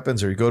shoot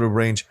weapons or you go to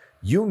range,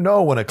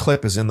 when a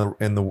clip is in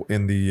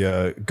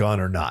the gun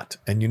or not,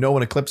 and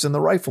when a clip's in the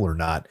rifle or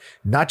not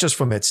just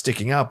from it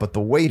sticking out, but the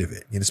weight of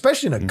it, and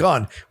especially in a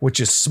gun which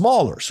is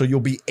smaller, so you'll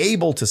be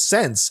able to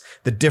sense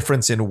the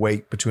difference in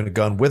weight between a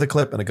gun with a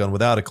clip and a gun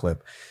without a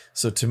clip.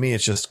 So to me,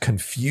 it's just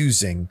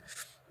confusing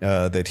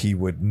that he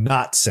would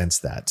not sense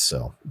that.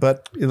 So,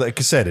 but like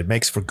I said, it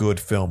makes for good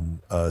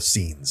film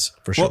scenes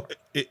for sure. Well,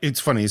 it's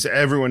funny, as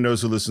everyone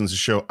knows who listens to the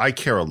show, I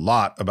care a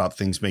lot about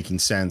things making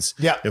sense.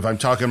 Yeah. If I'm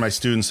talking to my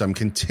students, I'm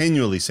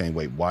continually saying,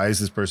 wait, why is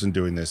this person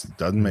doing this? It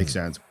doesn't make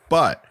sense.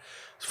 But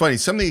it's funny,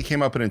 something that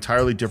came up an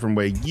entirely different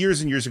way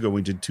years and years ago when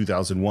we did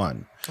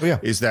 2001. Oh, yeah.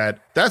 Is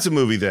that's a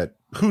movie that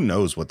who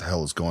knows what the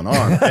hell is going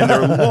on. And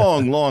there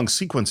are long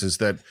sequences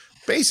that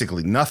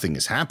basically nothing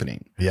is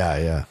happening.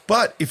 Yeah.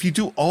 But if you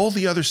do all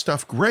the other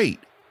stuff great,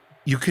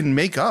 you can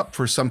make up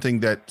for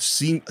something that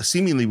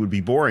seemingly would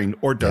be boring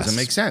or doesn't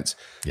make sense.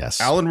 Yes.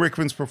 Alan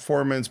Rickman's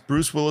performance,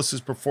 Bruce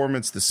Willis's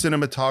performance, the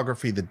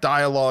cinematography, the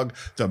dialogue,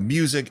 the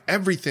music,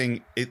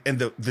 everything, and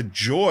the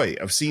joy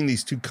of seeing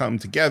these two come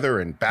together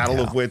and battle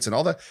of wits and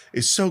all that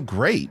is so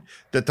great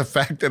that the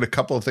fact that a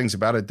couple of things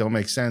about it don't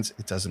make sense,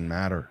 it doesn't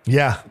matter.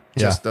 Yeah. It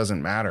just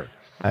doesn't matter.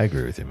 I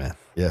agree with you, man.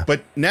 Yeah.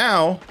 But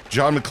now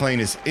John McClane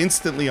is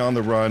instantly on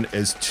the run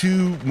as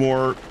two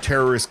more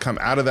terrorists come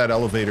out of that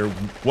elevator.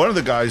 One of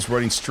the guys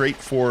running straight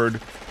forward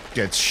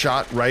gets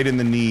shot right in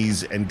the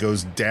knees and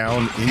goes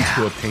down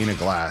into a pane of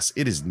glass.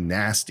 It is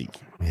nasty.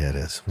 Yeah, it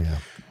is. Yeah.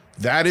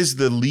 That is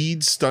the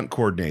lead stunt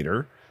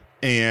coordinator,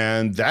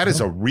 and that is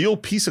a real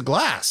piece of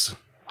glass.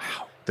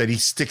 Wow. That he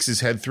sticks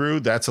his head through.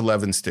 That's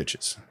 11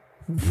 stitches.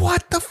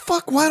 What the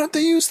fuck? Why don't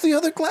they use the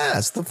other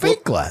glass, the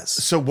fake glass?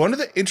 So one of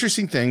the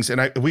interesting things, and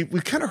we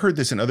kind of heard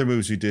this in other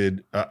movies we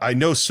did. I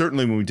know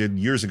certainly when we did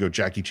years ago,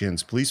 Jackie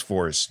Chan's Police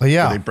Force,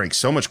 where they break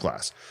so much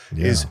glass,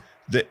 is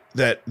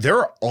that there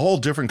are all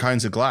different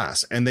kinds of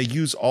glass, and they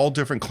use all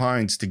different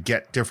kinds to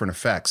get different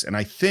effects. And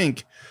I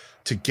think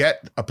to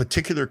get a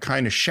particular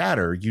kind of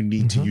shatter, you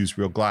need to use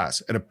real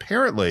glass. And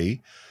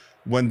apparently,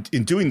 when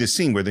in doing this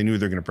scene where they knew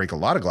they're going to break a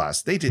lot of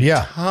glass, they did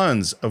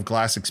tons of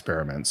glass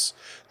experiments.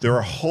 There are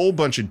a whole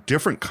bunch of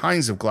different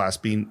kinds of glass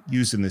being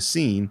used in this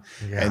scene.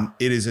 And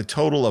it is a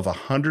total of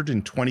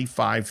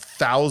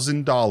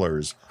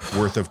 $125,000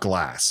 worth of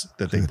glass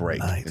that they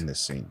break in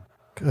this scene.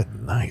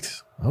 Good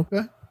night.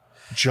 Okay.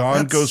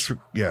 John goes for,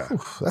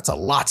 that's a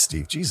lot,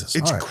 Steve. Jesus.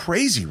 It's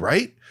crazy,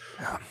 right?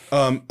 Yeah.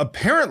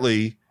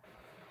 Apparently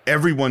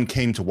everyone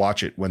came to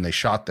watch it when they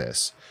shot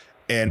this,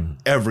 and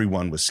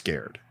everyone was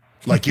scared.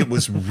 Like, it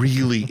was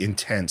really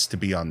intense to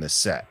be on this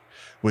set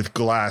with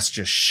glass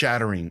just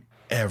shattering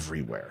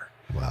everywhere.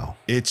 Wow.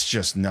 It's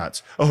just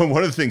nuts. Oh, and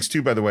one of the things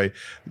too, by the way,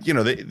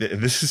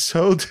 this is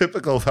so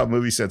typical of how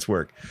movie sets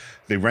work.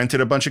 They rented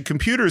a bunch of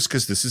computers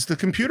because this is the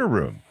computer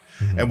room.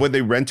 And when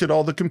they rented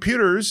all the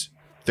computers,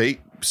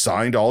 they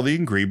signed all the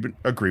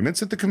agreements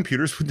that the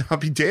computers would not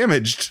be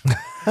damaged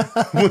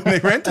when they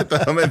rented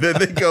them. And then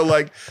they go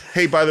like,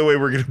 hey, by the way,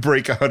 we're going to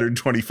break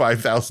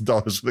 $125,000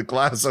 worth of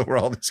glass over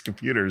all these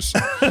computers.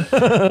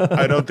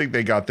 I don't think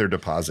they got their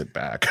deposit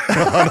back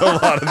on a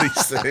lot of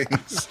these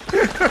things.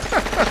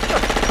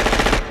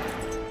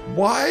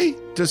 Why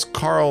does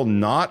Carl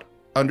not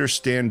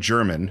understand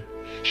German?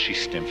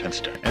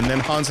 And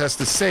then Hans has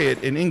to say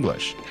it in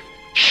English.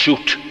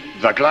 Shoot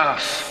the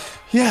glass.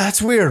 Yeah,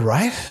 that's weird,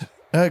 right?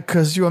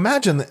 Because you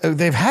imagine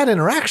they've had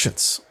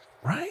interactions,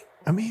 right?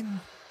 I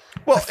mean,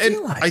 well,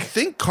 I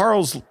think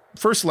Carl's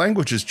first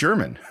language is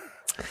German.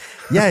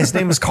 Yeah, his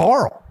name is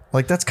Carl.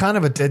 Like, that's kind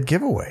of a dead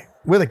giveaway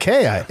with a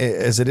K,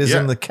 as it is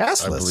in the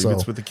cast list. I believe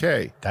it's with a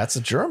K. That's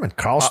a German.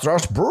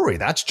 Karlstrasse Brewery.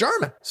 That's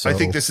German. So I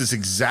think this is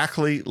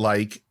exactly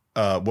like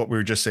what we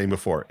were just saying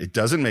before. It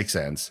doesn't make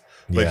sense,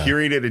 but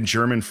hearing it in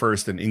German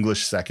first and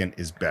English second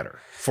is better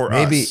for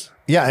us.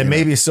 Yeah, and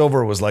maybe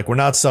Silver was like, we're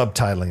not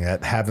subtitling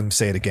it. Have him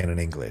say it again in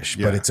English.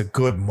 But it's a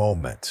good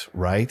moment,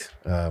 right?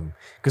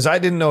 Because I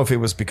didn't know if it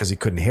was because he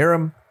couldn't hear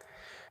him,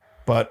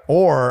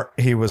 or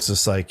he was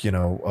just like,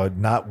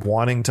 not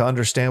wanting to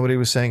understand what he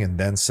was saying and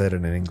then said it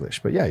in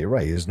English. But yeah, you're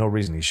right. There's no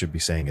reason he should be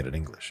saying it in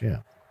English.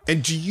 Yeah.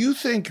 And do you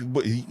think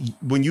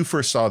when you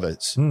first saw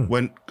this,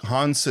 when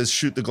Hans says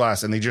shoot the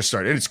glass and they just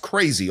start, and it's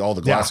crazy, all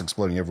the glass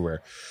exploding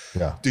everywhere.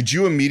 Yeah. Did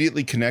you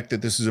immediately connect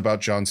that this is about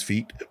John's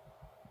feet?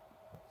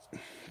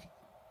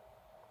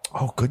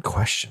 Oh, good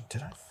question.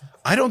 Did I?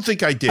 I don't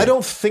think I did. I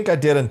don't think I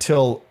did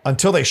until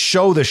they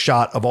show the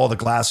shot of all the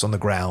glass on the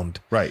ground.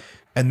 Right.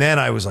 And then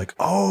I was like,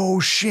 oh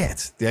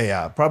shit.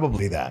 Yeah,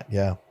 probably that.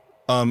 Yeah.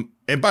 And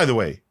by the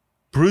way,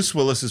 Bruce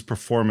Willis's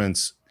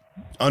performance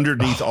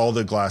underneath all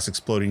the glass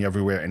exploding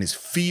everywhere and his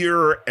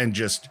fear and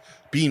just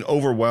being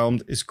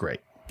overwhelmed is great.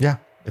 Yeah.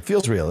 It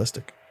feels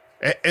realistic.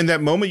 And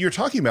that moment you're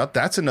talking about,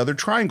 that's another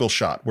triangle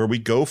shot where we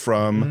go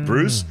from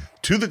Bruce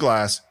to the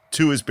glass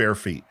to his bare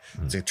feet.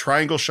 It's a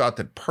triangle shot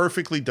that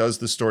perfectly does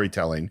the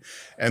storytelling.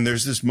 And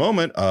there's this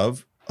moment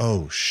of,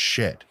 oh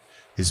shit,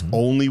 his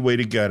only way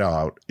to get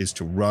out is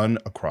to run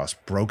across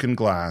broken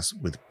glass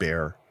with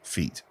bare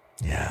feet.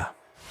 Yeah.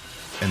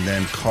 And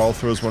then Carl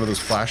throws one of those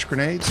flash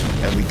grenades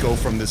and we go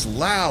from this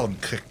loud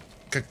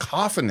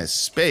cacophonous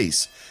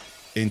space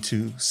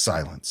into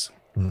silence.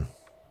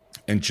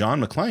 And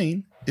John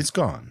McClane is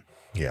gone.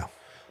 Yeah.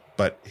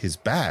 But his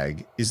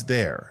bag is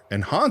there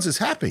and Hans is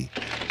happy.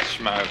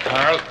 Smile,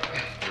 Carl.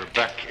 You're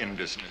back in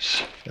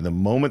business. And the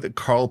moment that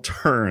Carl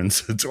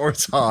turns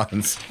towards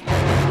Hans,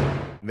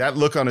 that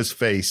look on his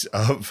face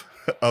of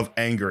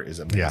anger is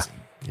amazing.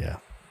 Yeah.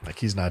 Like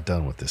he's not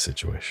done with this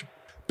situation.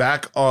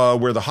 Back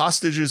where the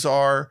hostages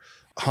are,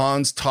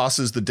 Hans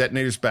tosses the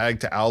detonator's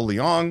bag to Al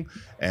Leong,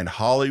 and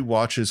Holly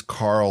watches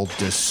Carl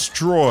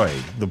destroy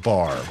the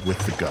bar with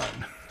the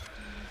gun.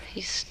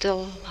 He's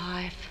still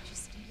alive.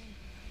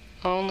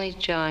 Only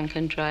John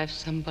can drive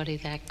somebody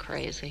that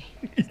crazy.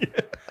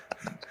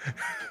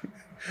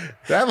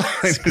 That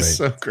line is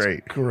so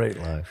great. Great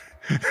line.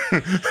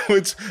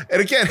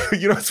 And again,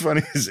 you know what's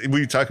funny is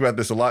we talk about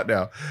this a lot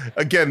now.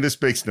 Again,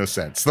 this makes no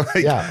sense. Like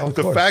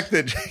the fact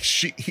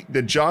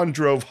that John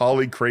drove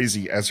Holly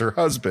crazy as her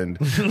husband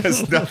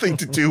has nothing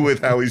to do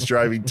with how he's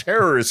driving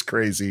terrorists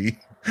crazy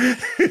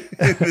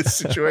in this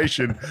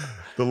situation.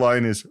 The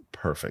line is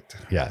perfect.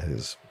 Yeah, it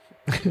is.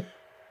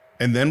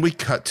 And then we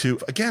cut to,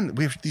 again,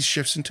 we have these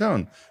shifts in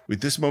tone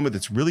with this moment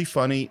that's really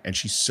funny. And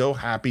she's so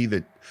happy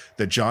that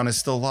John is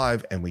still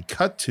alive. And we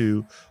cut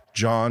to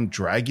John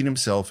dragging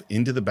himself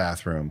into the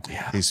bathroom,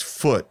 his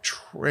foot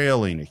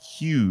trailing a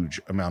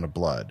huge amount of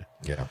blood.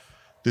 Yeah.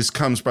 This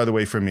comes, by the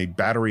way, from a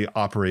battery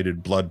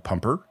operated blood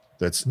pumper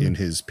that's in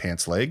his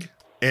pants leg.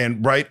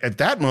 And right at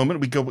that moment,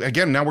 we go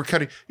again. Now we're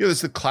cutting. You know, this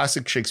is the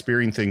classic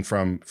Shakespearean thing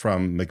from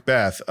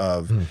Macbeth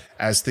of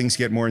as things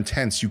get more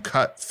intense, you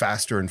cut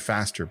faster and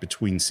faster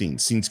between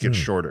scenes. Scenes get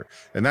shorter,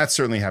 and that's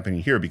certainly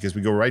happening here because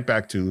we go right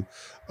back to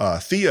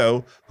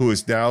Theo, who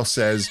is now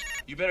says,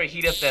 "You better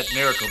heat up that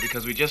miracle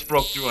because we just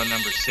broke through on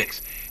number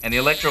 6, and the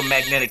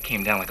electromagnetic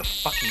came down like a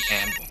fucking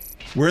anvil."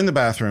 We're in the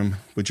bathroom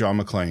with John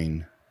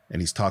McClane,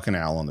 and he's talking to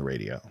Al on the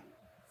radio.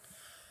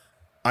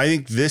 I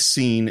think this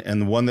scene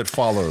and the one that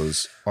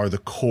follows are the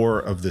core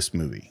of this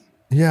movie.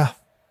 Yeah,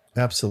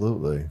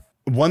 absolutely.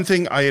 One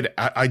thing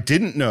I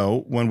didn't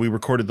know when we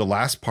recorded the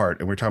last part,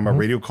 and we're talking about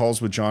radio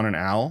calls with John and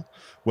Al,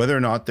 whether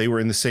or not they were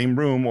in the same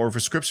room or if a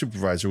script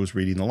supervisor was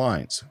reading the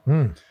lines.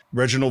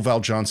 Reginald Val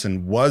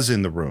Johnson was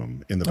in the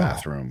room, in the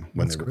bathroom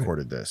when they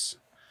recorded this,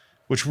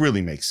 which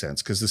really makes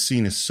sense because the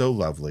scene is so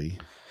lovely.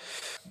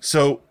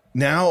 So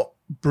now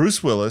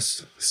Bruce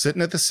Willis,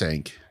 sitting at the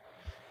sink,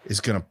 is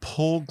going to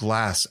pull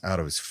glass out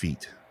of his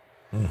feet.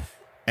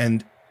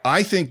 And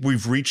I think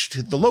we've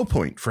reached the low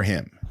point for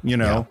him. You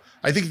know,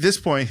 I think at this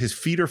point, his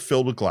feet are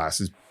filled with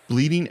glass, is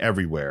bleeding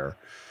everywhere.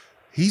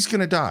 He's going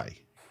to die.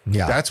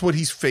 Yeah. That's what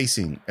he's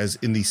facing as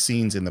in these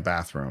scenes in the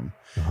bathroom.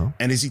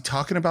 And is he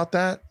talking about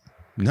that?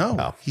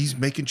 No. He's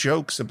making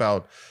jokes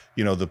about,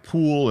 you know, the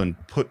pool and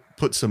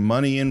put some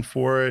money in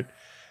for it.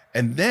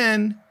 And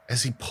then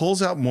as he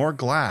pulls out more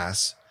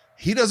glass,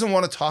 he doesn't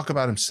want to talk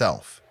about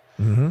himself.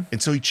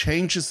 And so he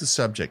changes the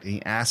subject and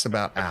he asks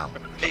about Al.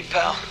 Hey,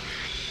 pal,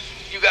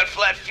 you got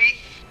flat feet?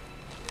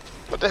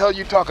 What the hell are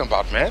you talking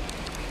about, man?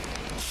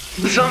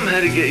 Something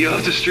had to get you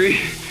off the street.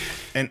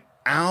 And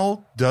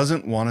Al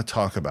doesn't want to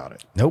talk about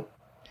it. Nope.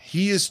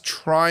 He is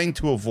trying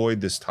to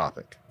avoid this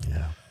topic.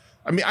 Yeah.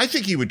 I mean, I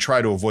think he would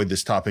try to avoid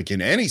this topic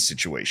in any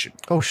situation.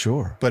 Oh,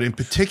 sure. But in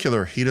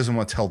particular, he doesn't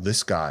want to tell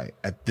this guy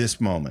at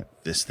this moment,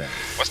 this thing.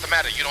 What's the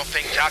matter? You don't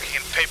think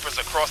jockeying papers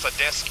across a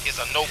desk is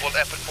a noble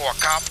effort for a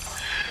cop?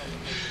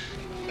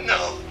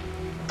 No.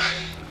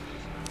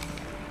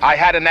 I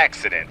had an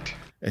accident.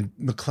 And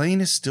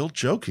McClane is still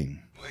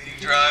joking. The way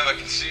you drive, I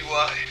can see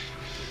why.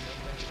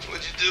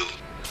 What'd you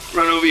do?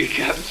 Run over your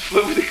captain's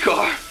foot with the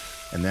car.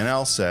 And then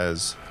Al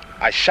says,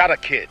 I shot a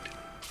kid.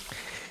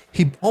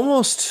 He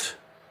almost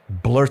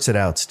blurts it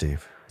out,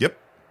 Steve. Yep.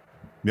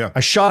 Yeah. I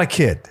shot a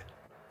kid.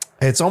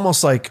 It's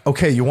almost like,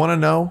 okay, you want to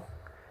know?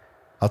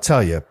 I'll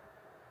tell you.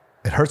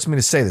 It hurts me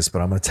to say this,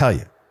 but I'm going to tell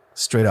you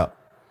straight up.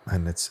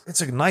 And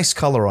it's a nice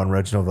color on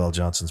Reginald Val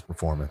Johnson's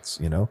performance,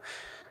 you know?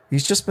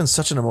 He's just been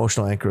such an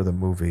emotional anchor of the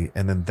movie.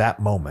 And then that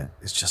moment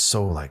is just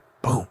so like,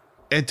 boom.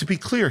 And to be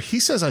clear, he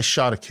says, I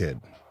shot a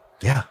kid.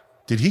 Yeah.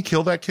 Did he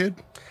kill that kid?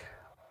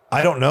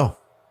 I don't know.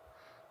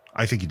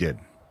 I think he did.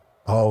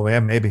 Oh,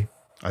 yeah, maybe.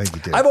 I think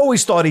he did. I've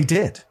always thought he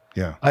did.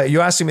 Yeah.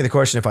 You're asking me the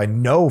question if I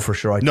know for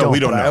sure. I don't. We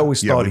don't but know. I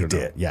always thought he don't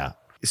did. know. Yeah.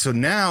 So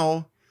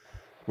now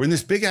we're in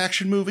this big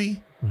action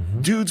movie.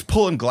 Dude's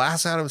pulling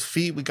glass out of his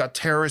feet. We got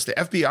terrorists, the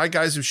FBI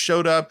guys who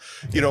showed up.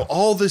 You know,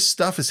 all this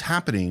stuff is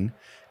happening.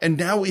 And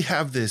now we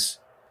have this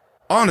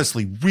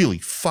honestly really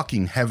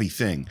fucking heavy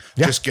thing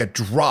just get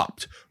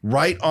dropped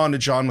right onto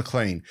John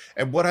McClane.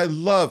 And what I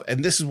love,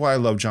 and this is why I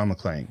love John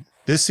McClane,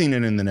 this scene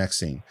and in the next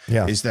scene,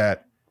 is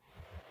that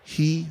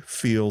he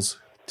feels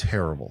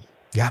terrible.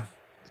 Yeah.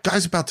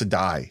 Guy's about to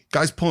die.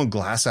 Guy's pulling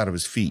glass out of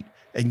his feet.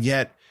 And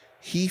yet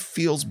he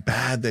feels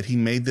bad that he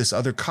made this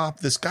other cop,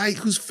 this guy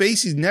whose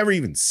face he's never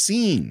even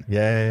seen,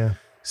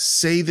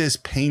 say this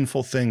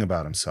painful thing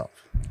about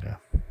himself. Yeah,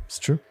 it's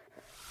true.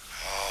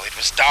 Oh, it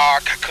was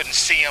dark. I couldn't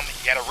see him.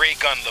 He had a ray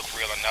gun look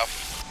real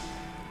enough.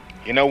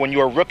 You know, when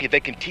you're a rookie,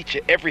 they can teach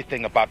you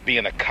everything about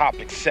being a cop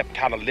except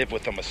how to live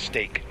with a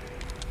mistake.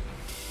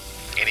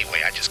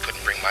 Anyway, I just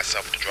couldn't bring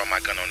myself to draw my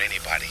gun on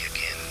anybody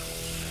again.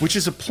 Which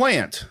is a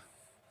plant.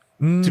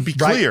 To be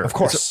clear, of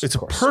course, it's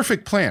a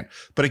perfect plant.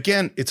 But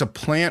again, it's a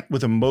plant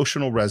with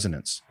emotional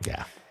resonance.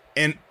 Yeah.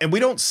 And we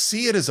don't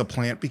see it as a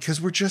plant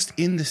because we're just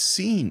in the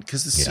scene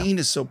because the scene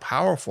is so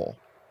powerful.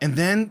 And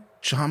then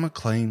John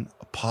McClane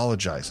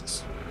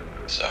apologizes.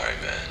 Sorry,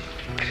 man.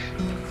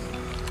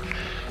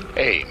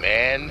 Hey,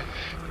 man.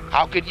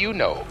 How could you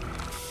know?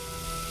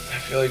 I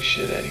feel like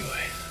shit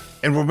anyway.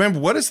 And remember,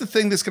 what is the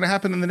thing that's going to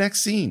happen in the next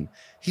scene?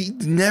 He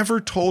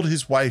never told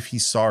his wife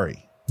he's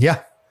sorry.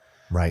 Yeah.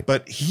 Right.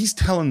 But he's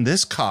telling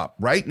this cop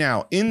right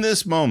now, in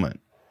this moment,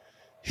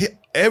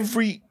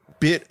 every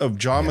bit of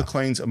John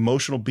McClane's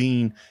emotional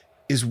being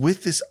is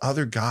with this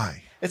other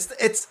guy.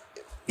 It's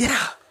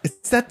Yeah,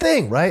 it's that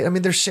thing, right? I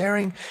mean, they're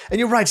sharing. And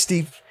you're right,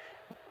 Steve.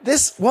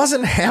 This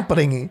wasn't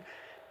happening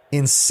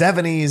in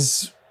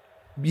 70s,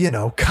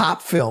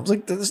 cop films.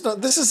 Like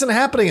this isn't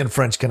happening in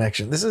French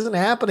Connection. This isn't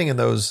happening in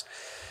those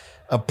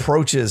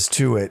approaches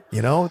to it.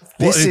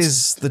 This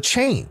is the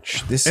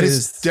change.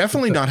 It's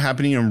definitely not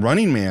happening in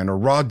Running Man or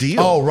Raw Deal.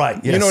 Oh, right.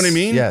 Yes. You know what I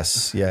mean?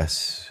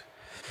 Yes.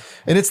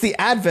 And it's the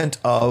advent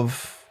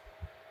of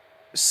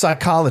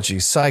psychology,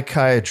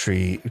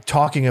 psychiatry,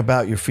 talking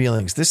about your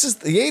feelings. The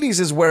 80s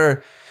is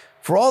where,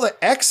 for all the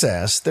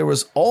excess, there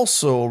was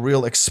also a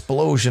real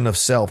explosion of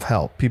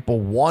self-help. People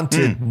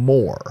wanted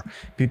more.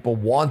 People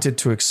wanted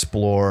to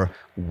explore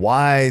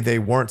why they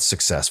weren't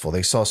successful.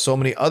 They saw so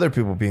many other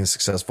people being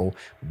successful.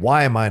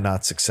 Why am I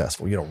not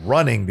successful?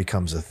 Running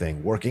becomes a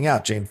thing. Working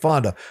out, Jane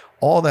Fonda,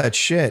 all that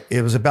shit.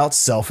 It was about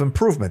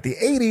self-improvement. The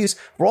 80s,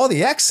 for all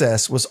the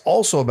excess, was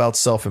also about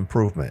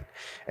self-improvement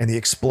and the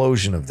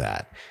explosion of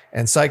that.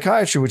 And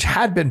psychiatry, which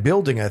had been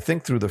building, I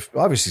think, through the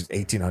obviously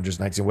 1800s,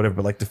 1900s, whatever,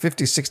 but like the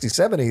 50s, 60s,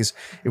 70s,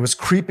 it was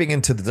creeping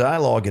into the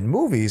dialogue in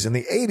movies. And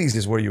the 80s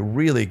is where you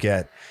really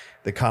get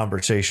the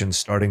conversation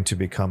starting to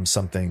become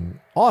something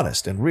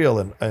honest and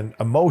real and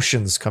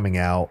emotions coming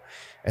out.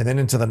 And then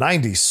into the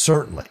 90s,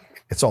 certainly.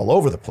 It's all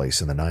over the place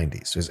in the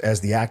 90s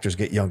as the actors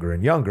get younger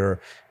and younger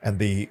and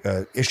the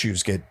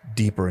issues get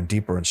deeper and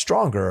deeper and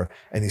stronger.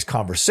 And these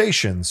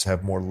conversations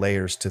have more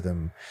layers to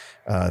them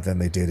than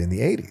they did in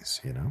the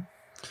 80s, You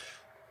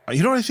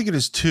know what I think it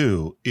is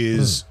too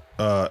is,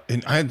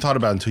 and I hadn't thought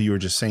about it until you were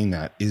just saying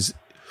that, is,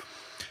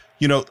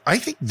 I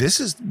think this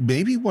is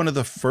maybe one of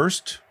the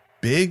first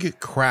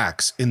big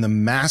cracks in the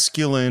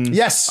masculine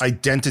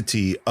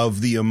identity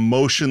of the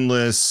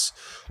emotionless,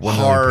 100%.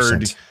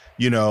 hard,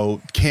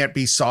 can't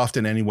be soft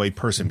in any way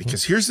person.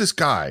 Because here's this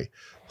guy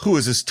who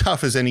is as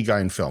tough as any guy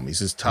in film.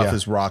 He's as tough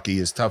as Rocky,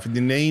 as tough.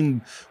 You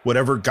name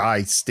whatever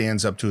guy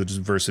stands up to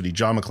adversity.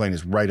 John McClane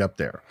is right up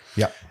there.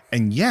 Yeah.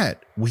 And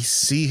yet we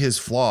see his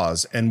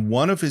flaws. And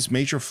one of his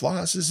major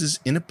flaws is his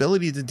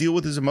inability to deal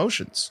with his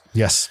emotions.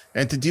 Yes.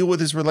 And to deal with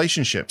his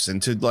relationships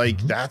and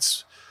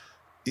to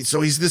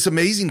so he's this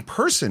amazing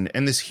person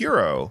and this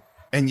hero.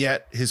 And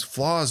yet his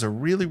flaws are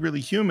really,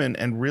 really human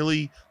and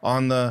really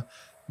on the,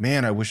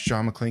 man, I wish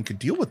John McClane could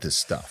deal with this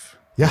stuff.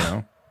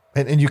 Yeah.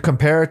 And you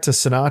compare it to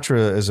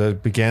Sinatra as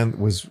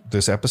was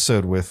this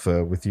episode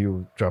with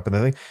you dropping the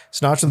thing.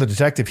 Sinatra the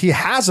detective, he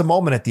has a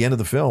moment at the end of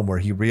the film where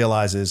he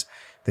realizes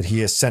that he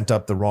has sent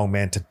up the wrong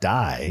man to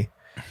die.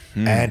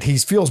 And he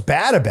feels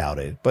bad about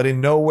it, but in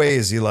no way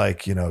is he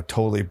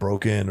totally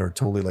broken or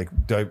totally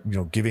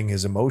giving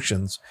his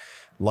emotions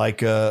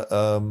like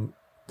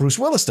Bruce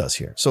Willis does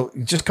here. So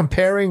just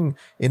comparing,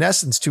 in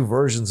essence, two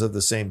versions of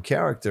the same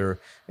character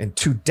in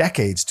 2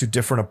 decades, 2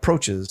 different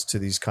approaches to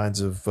these kinds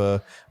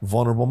of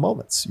vulnerable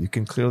moments. You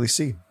can clearly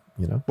see,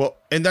 Well,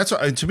 and that's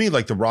to me,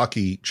 like the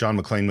Rocky John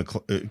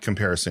McClane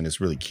comparison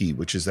is really key,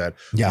 which is that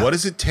what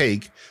does it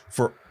take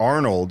for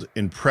Arnold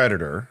in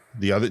Predator,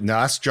 the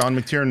last John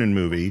McTiernan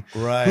movie,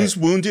 who's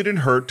wounded and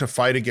hurt to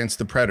fight against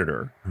the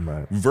Predator,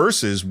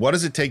 versus what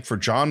does it take for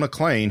John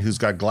McClane, who's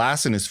got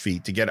glass in his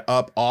feet, to get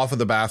up off of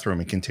the bathroom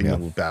and continue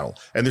the battle?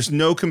 And there's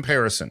no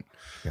comparison.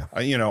 Yeah.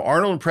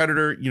 Arnold and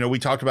Predator, we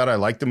talked about it. I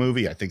like the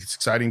movie. I think it's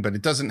exciting, but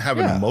it doesn't have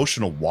an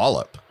emotional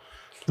wallop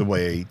the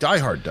way Die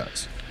Hard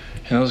does.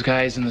 And those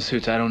guys in the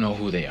suits, I don't know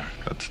who they are.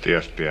 That's the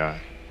FBI.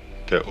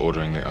 They're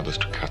ordering the others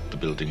to cut the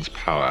building's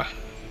power.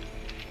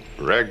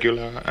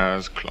 Regular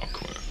as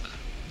clockwork.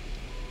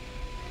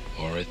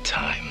 Or a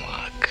time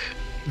lock.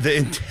 The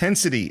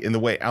intensity in the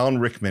way Alan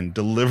Rickman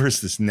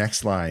delivers this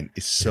next line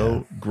is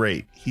so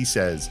great. He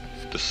says,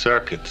 "The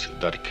circuits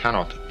that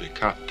cannot be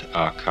cut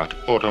are cut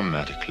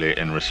automatically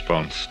in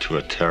response to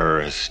a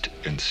terrorist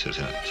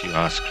incident. You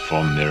asked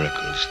for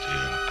miracles,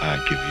 dear. I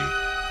give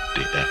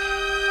you the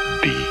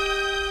FBI."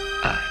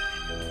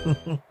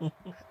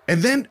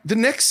 And then the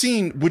next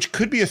scene, which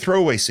could be a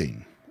throwaway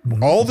scene,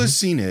 all this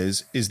scene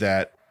is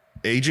that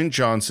Agent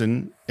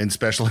Johnson and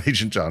Special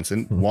Agent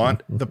Johnson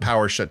want the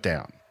power shut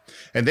down.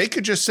 And they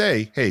could just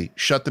say, hey,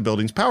 shut the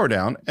building's power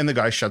down. And the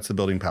guy shuts the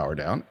building power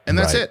down. And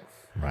that's it.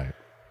 Right.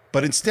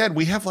 But instead,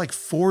 we have like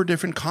 4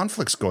 different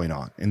conflicts going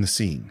on in the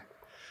scene.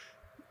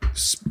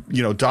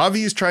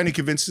 Davi is trying to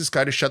convince this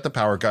guy to shut the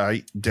power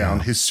guy down.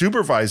 His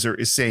supervisor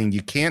is saying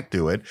you can't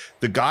do it.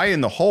 The guy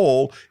in the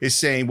hole is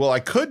saying, well, I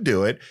could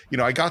do it.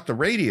 I got the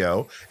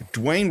radio.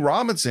 Dwayne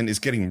Robinson is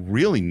getting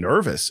really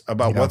nervous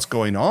about what's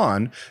going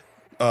on.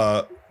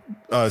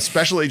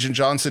 Special Agent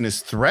Johnson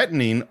is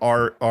threatening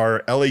our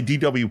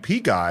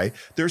LADWP guy.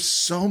 There's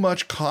so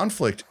much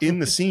conflict in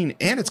the scene,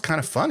 and it's kind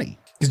of funny.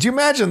 Could you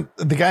imagine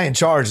the guy in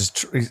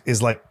charge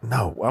is like,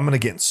 no, I'm going to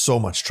get in so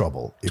much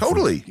trouble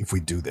if we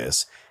do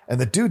this. And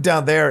the dude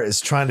down there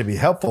is trying to be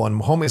helpful.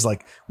 And homie's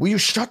like, will you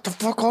shut the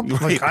fuck up?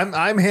 Like,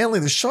 I'm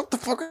handling this. Shut the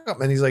fuck up.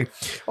 And he's like,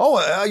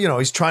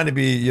 he's trying to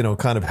be,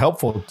 kind of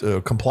helpful,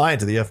 compliant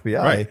to the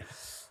FBI. Right.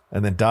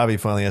 And then Davi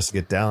finally has to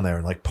get down there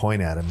and like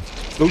point at him.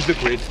 Lose the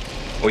grid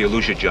or you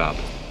lose your job.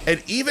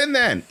 And even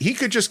then, he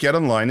could just get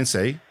online and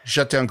say,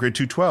 shut down grid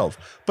 212.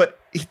 But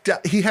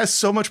he has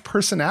so much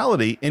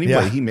personality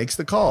anyway, he makes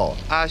the call.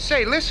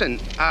 Say, listen,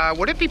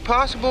 would it be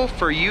possible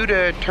for you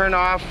to turn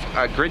off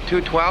grid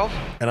 212?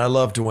 And I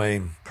love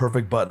Dwayne.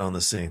 Perfect button on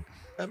the scene.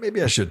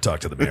 Maybe I should talk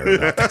to the mayor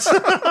about this.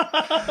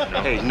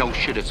 Hey, no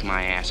shit, it's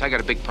my ass. I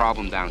got a big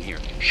problem down here.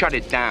 Shut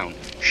it down.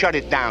 Shut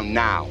it down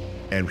now.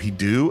 And we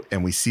do,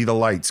 and we see the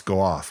lights go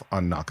off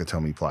on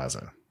Nakatomi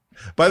Plaza.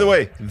 By the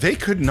way, they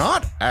could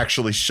not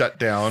actually shut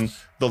down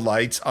the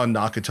lights on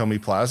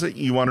Nakatomi Plaza.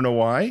 You want to know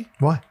why?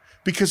 Why?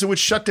 Because it would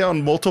shut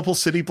down multiple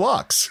city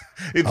blocks.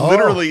 It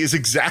literally is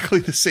exactly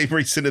the same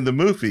reason in the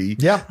movie.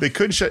 Yeah. They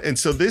couldn't shut. And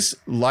so this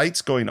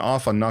lights going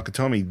off on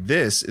Nakatomi,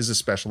 this is a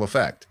special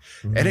effect.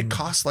 And it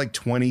costs like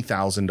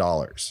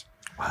 $20,000.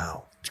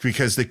 Wow.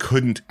 Because they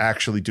couldn't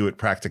actually do it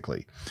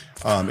practically.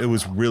 It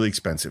was really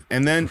expensive.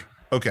 And then,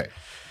 okay,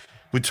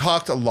 we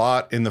talked a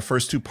lot in the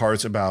first two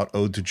parts about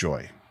Ode to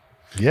Joy.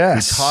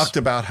 Yes. We talked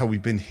about how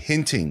we've been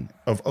hinting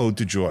of Ode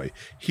to Joy,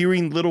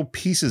 hearing little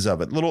pieces of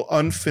it, little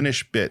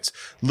unfinished bits,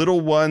 little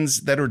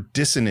ones that are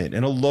dissonant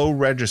in a low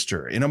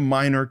register, in a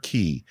minor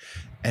key.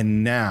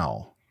 And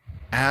now,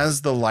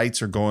 as the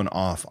lights are going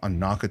off on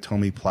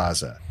Nakatomi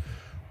Plaza,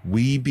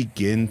 we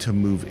begin to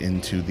move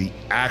into the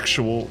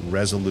actual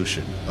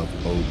resolution of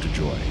Ode to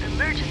Joy.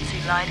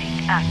 Emergency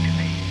lighting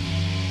activated.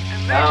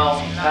 Pal,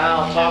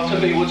 talk to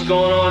me. What's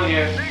going on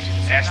here?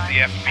 Ask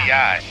the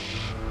FBI.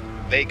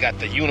 They got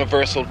the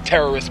Universal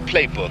Terrorist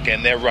Playbook,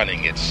 and they're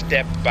running it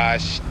step by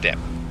step.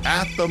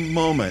 At the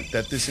moment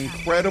that this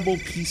incredible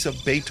piece of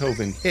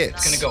Beethoven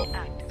hits, It's gonna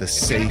go. the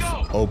safe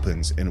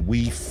opens, and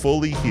we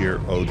fully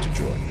hear Ode to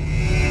Joy.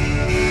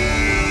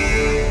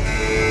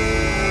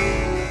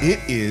 It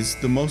is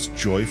the most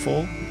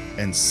joyful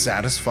and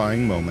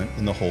satisfying moment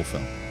in the whole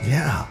film.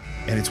 Yeah.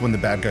 And it's when the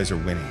bad guys are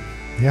winning.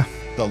 Yeah.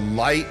 The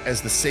light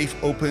as the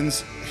safe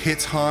opens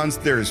hits Hans.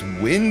 There's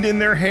wind in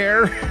their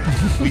hair.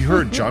 We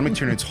heard John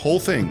McTiernan's whole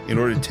thing in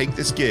order to take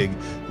this gig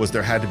was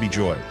there had to be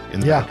joy in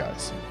the bad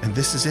guys. And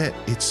this is it.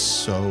 It's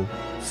so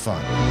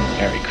fun.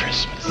 Merry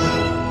Christmas.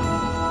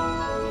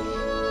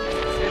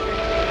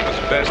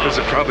 Those bastards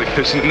are probably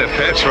pissing in their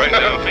pants right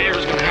now.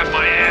 Mayor's gonna have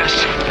my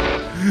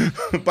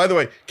ass. By the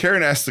way,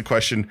 Karen asked the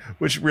question,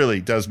 which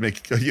really does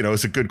make,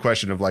 it's a good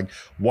question of like,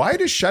 why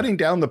does shutting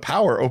down the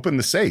power open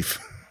the safe?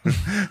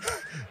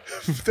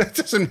 That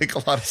doesn't make a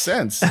lot of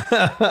sense.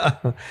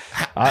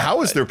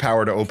 How is there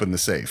power to open the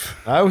safe?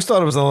 I always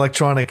thought it was an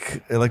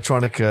electronic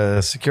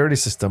security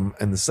system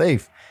in the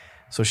safe.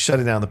 So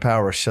shutting down the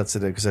power shuts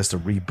it in because it has to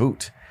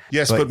reboot.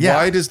 Yes, but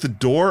why does the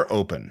door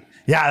open?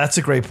 Yeah, that's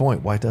a great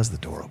point. Why does the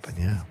door open?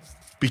 Yeah.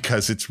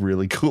 Because it's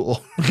really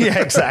cool. Yeah,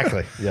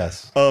 exactly.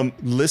 Yes.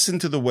 Listen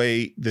to the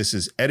way this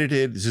is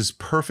edited. This is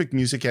perfect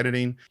music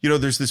editing.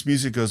 There's this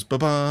music goes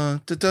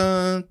ba-ba,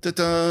 da-da,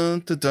 da-da,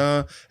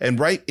 da-da. And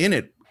right in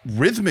it,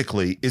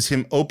 rhythmically, is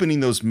him opening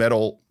those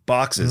metal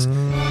boxes.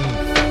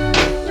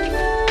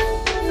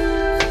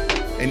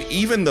 And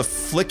even the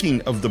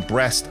flicking of the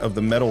breast of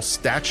the metal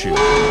statue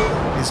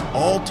is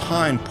all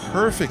timed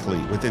perfectly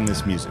within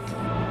this music.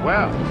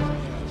 Well,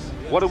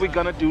 what are we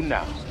gonna do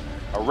now?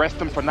 Arrest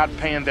them for not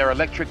paying their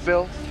electric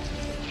bill?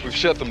 We've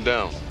shut them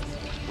down.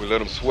 We let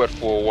them sweat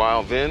for a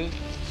while, then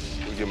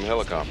we give them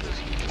helicopters.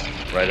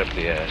 Right up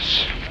the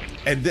ass.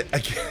 And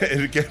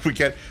again, we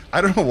get, I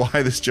don't know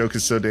why this joke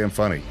is so damn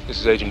funny. This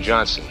is Agent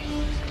Johnson.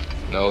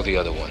 No, the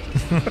other one.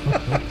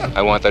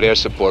 I want that air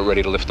support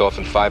ready to lift off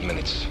in 5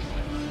 minutes.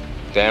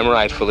 Damn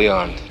right, fully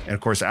armed. And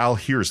of course, Al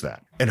hears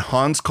that. And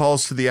Hans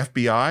calls to the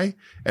FBI,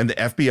 and the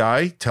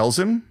FBI tells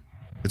him,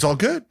 it's all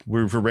good.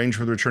 We've arranged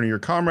for the return of your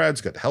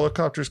comrades, got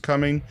helicopters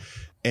coming.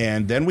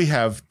 And then we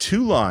have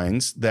two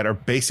lines that are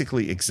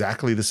basically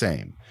exactly the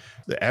same.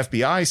 The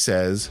FBI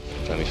says,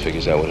 Tommy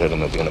figures out what hit him,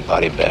 they'll be in a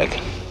body bag.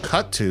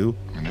 Cut to,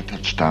 when they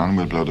touch down,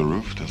 we'll blow the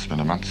roof. They'll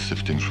spend a month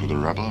sifting through the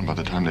rubble, and by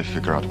the time they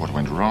figure out what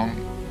went wrong,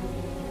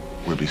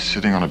 we'll be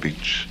sitting on a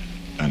beach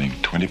earning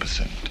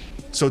 20%.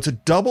 So it's a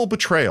double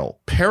betrayal,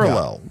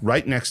 parallel,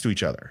 right next to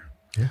each other.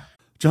 Yeah.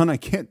 John, I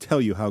can't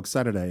tell you how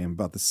excited I am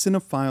about the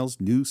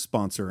Cinephiles' new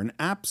sponsor, an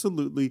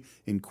absolutely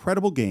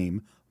incredible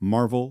game,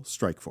 Marvel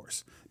Strike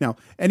Force. Now,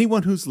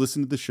 anyone who's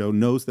listened to the show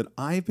knows that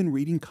I've been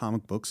reading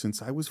comic books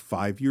since I was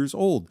 5 years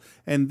old,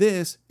 and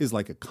this is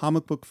like a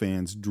comic book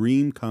fan's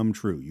dream come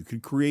true. You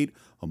could create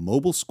a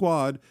mobile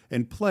squad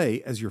and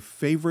play as your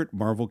favorite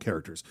Marvel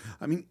characters.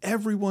 I mean,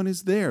 everyone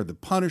is there. The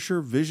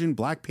Punisher, Vision,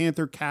 Black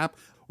Panther, Cap,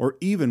 or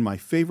even my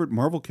favorite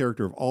Marvel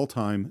character of all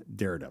time,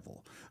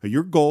 Daredevil.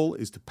 Your goal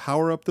is to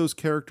power up those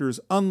characters,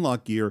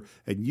 unlock gear,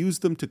 and use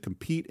them to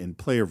compete in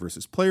player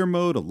versus player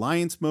mode,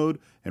 alliance mode,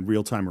 and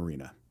real-time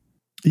arena.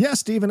 Yeah,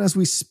 Stephen, as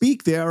we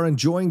speak, they are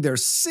enjoying their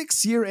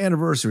 6-year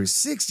anniversary.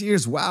 6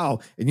 years, wow.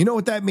 And you know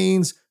what that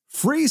means?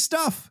 Free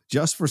stuff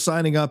just for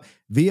signing up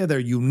via their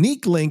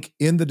unique link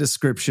in the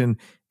description.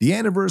 The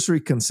anniversary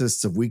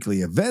consists of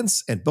weekly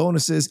events and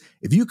bonuses.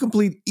 If you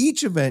complete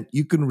each event,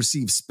 you can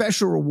receive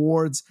special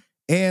rewards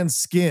and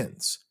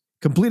skins.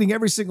 Completing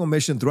every single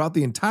mission throughout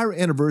the entire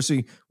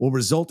anniversary will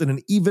result in an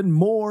even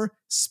more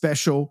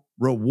special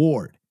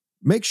reward.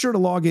 Make sure to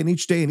log in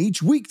each day and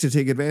each week to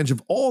take advantage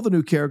of all the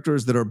new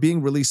characters that are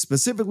being released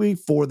specifically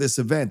for this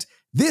event.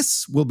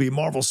 This will be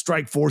Marvel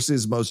Strike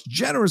Force's most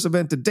generous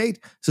event to date,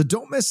 so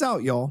don't miss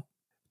out, y'all.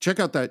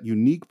 Check out that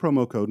unique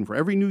promo code, and for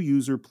every new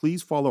user,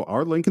 please follow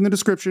our link in the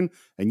description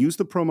and use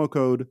the promo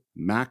code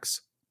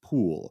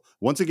MAXPOOL.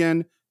 Once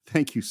again,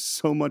 thank you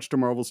so much to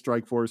Marvel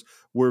Strike Force.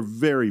 We're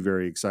very,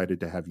 very excited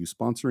to have you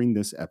sponsoring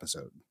this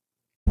episode.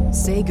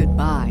 Say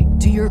goodbye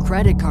to your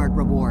credit card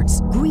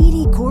rewards.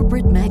 Greedy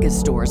corporate mega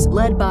stores,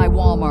 led by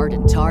Walmart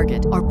and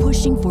Target, are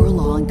pushing for a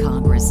law in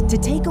Congress to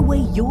take away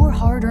your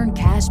hard-earned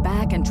cash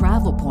back and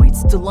travel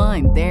points to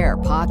line their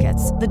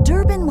pockets. The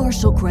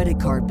Durbin-Marshall credit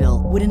card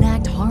bill would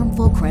enact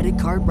harmful credit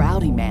card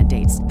routing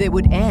mandates that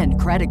would end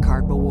credit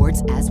card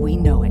rewards as we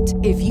know it.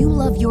 If you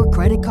love your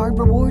credit card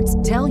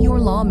rewards, tell your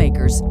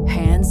lawmakers,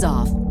 hands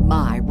off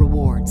my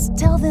rewards.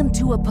 Tell them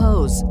to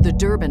oppose the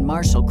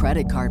Durbin-Marshall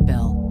credit card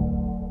bill.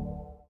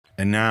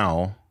 And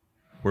now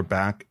we're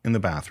back in the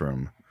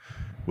bathroom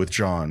with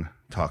John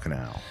talking to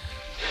Al.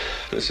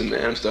 Listen,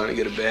 man, I'm starting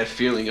to get a bad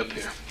feeling up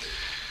here.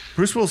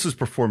 Bruce Willis's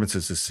performance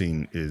as this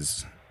scene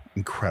is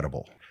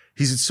incredible.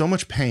 He's in so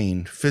much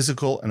pain,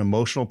 physical and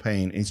emotional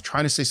pain, and he's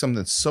trying to say something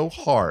that's so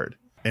hard.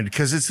 And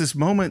because it's this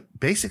moment,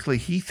 basically,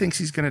 he thinks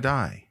he's going to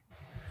die.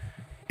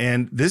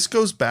 And this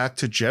goes back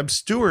to Jeb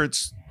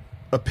Stewart's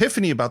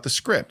epiphany about the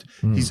script.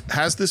 He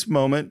has this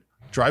moment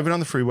driving on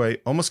the freeway,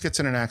 almost gets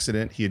in an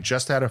accident. He had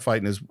just had a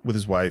fight with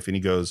his wife, and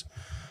he goes,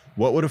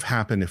 what would have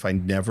happened if I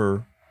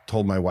never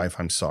told my wife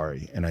I'm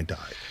sorry and I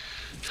died?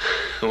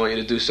 I want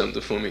you to do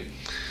something for me.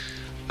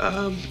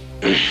 I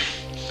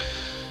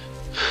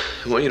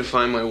want you to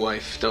find my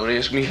wife. Don't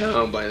ask me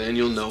how. By then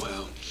you'll know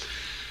how.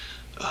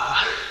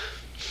 I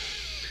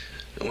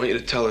want you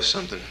to tell her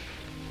something.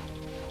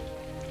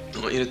 I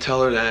want you to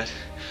tell her that.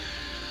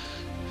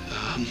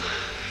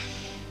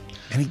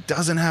 And he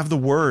doesn't have the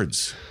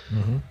words.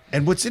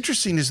 And what's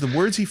interesting is the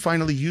words he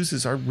finally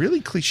uses are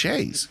really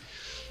cliches.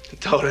 I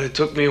told her it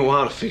took me a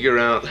while to figure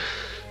out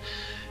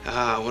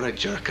what a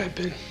jerk I've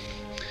been.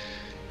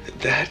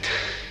 That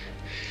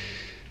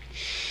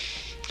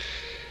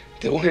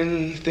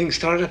when things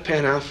started to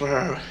pan out for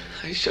her,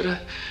 I should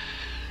have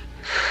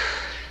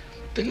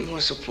been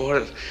more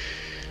supportive.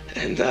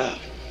 And I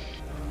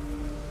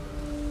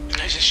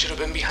just should have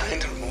been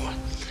behind her more.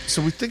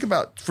 So we think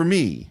about, for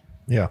me,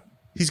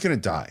 he's going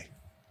to die.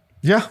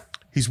 Yeah.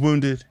 He's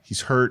wounded,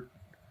 he's hurt,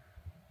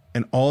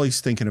 and all he's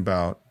thinking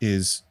about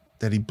is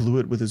that he blew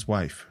it with his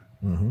wife,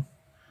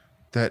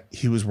 that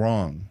he was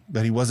wrong,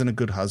 that he wasn't a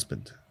good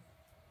husband.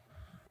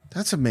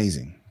 That's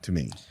amazing to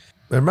me.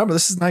 Remember,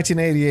 this is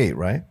 1988,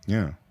 right?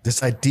 Yeah.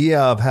 This idea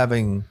of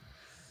having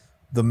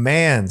the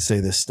man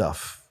say this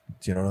stuff,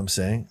 do you know what I'm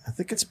saying? I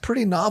think it's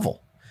pretty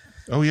novel.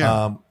 Oh,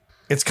 yeah.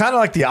 It's kind of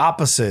like the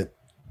opposite.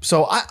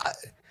 So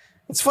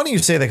it's funny you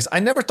say that because I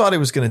never thought he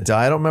was going to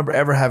die. I don't remember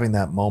ever having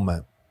that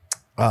moment.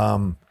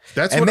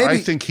 That's what I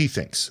think he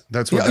thinks.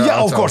 That's what.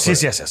 Yeah, of course.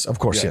 Yes. Of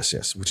course.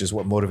 Yes. Which is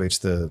what motivates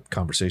the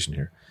conversation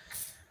here.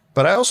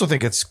 But I also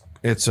think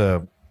it's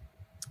a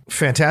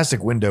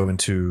fantastic window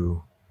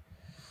into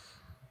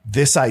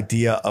this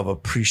idea of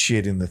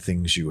appreciating the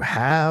things you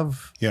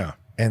have. Yeah.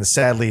 And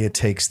sadly, it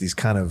takes these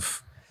kind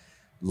of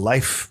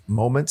life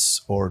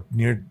moments or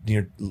near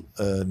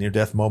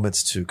death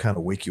moments to kind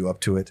of wake you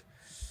up to it.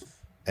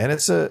 And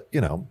it's a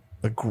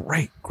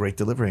great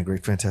delivery and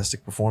great,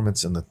 fantastic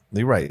performance. And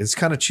you're right. It's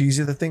kind of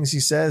cheesy, the things he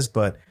says,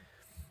 but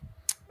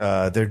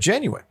they're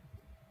genuine.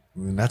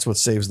 And that's what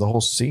saves the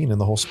whole scene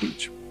and the whole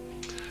speech.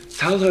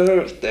 Tell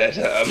her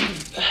that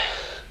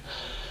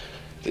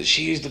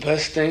she's the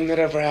best thing that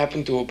ever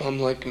happened to a bum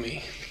like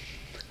me.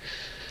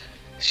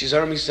 She's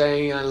heard me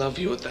say I love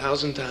you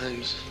 1,000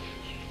 times.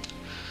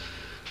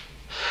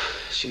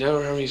 She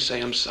never heard me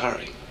say I'm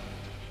sorry.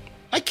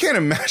 I can't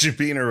imagine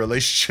being in a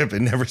relationship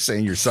and never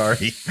saying you're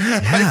sorry.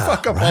 I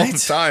fuck up all the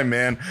time,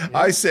 man. Yeah.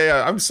 I say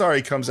I'm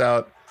sorry comes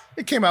out.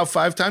 It came out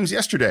 5 times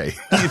yesterday.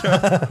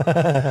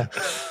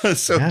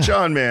 So,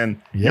 John,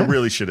 man, you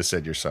really should have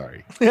said you're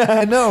sorry. Yeah,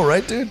 I know,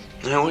 right, dude?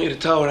 I want you to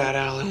tell her that,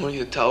 Al. I want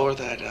you to tell her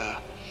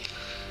that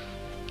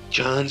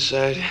John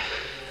said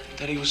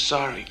that he was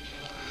sorry.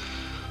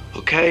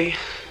 Okay?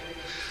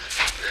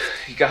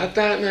 You got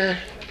that, man?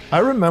 I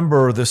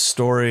remember this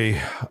story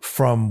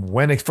from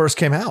when it first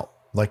came out.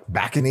 Like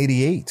back in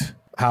 88,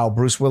 how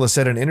Bruce Willis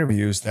said in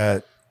interviews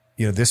that,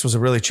 this was a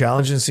really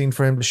challenging scene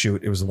for him to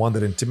shoot. It was the one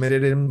that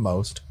intimidated him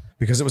most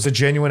because it was a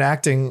genuine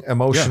acting,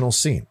 emotional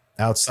scene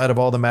outside of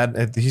all the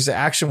mad. His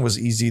action was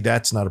easy.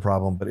 That's not a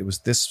problem. But it was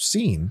this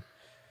scene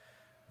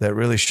that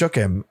really shook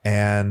him.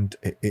 And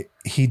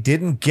he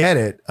didn't get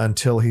it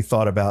until he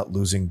thought about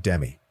losing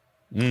Demi.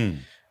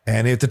 And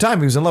at the time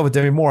he was in love with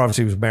Demi Moore.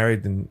 Obviously he was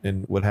married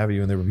and what have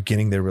you. And they were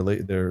beginning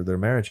their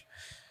marriage.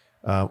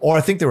 Or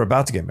I think they were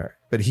about to get married,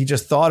 but he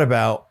just thought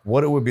about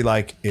what it would be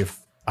like if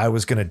I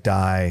was going to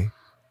die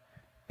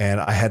and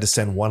I had to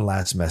send one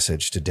last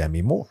message to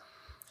Demi Moore.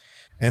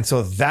 And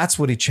so that's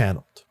what he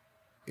channeled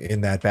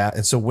in that bat.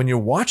 And so when you're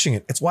watching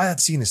it, it's why that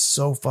scene is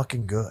so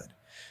fucking good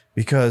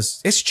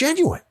because it's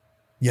genuine.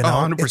 You know,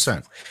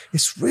 100%.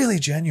 It's really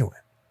genuine.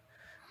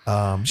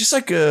 Just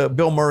like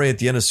Bill Murray at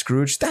the end of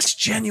Scrooge, that's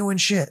genuine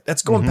shit.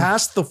 That's going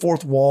past the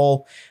fourth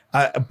wall,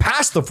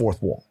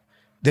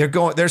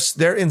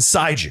 They're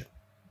inside you,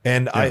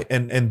 and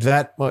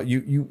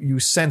you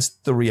sense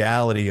the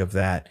reality of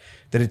that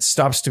it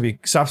stops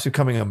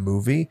becoming a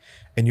movie,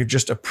 and you're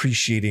just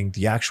appreciating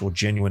the actual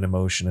genuine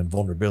emotion and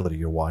vulnerability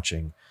you're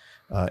watching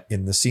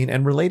in the scene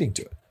and relating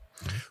to it.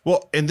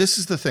 Well, and this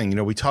is the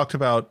thing, we talked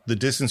about the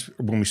distance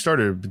when we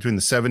started between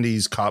the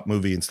 70s cop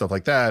movie and stuff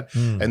like that.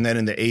 And then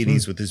in the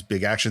 80s with these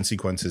big action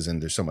sequences,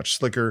 and they're so much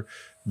slicker.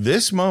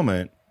 This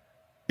moment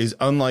is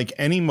unlike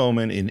any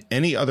moment in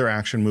any other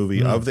action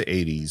movie of the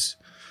 80s.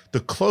 The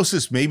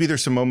closest, maybe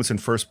there's some moments in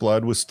First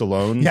Blood with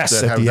Stallone that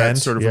have that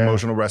sort of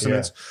emotional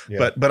resonance.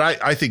 Yeah. But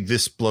I think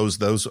this blows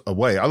those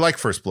away. I like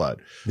First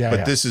Blood,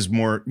 but this is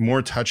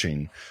more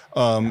touching.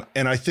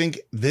 And I think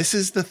this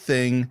is the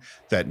thing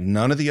that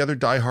none of the other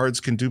diehards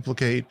can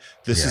duplicate.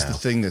 This is the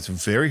thing that's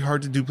very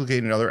hard to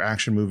duplicate in other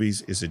action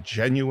movies, is a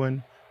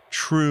genuine,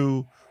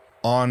 true,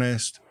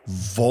 honest,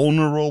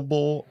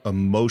 vulnerable,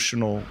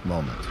 emotional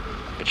moment.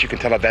 But you can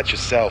tell her that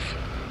yourself.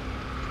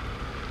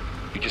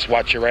 You just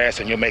watch your ass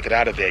and you'll make it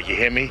out of there. You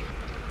hear me?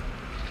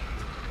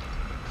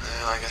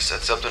 Well, I guess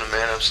that's up to the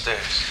man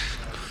upstairs.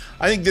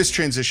 I think this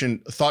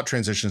thought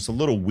transition is a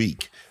little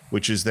weak,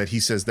 which is that he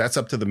says that's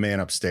up to the man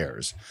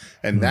upstairs.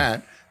 And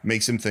that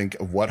makes him think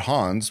of what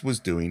Hans was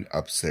doing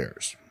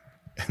upstairs.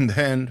 And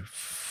then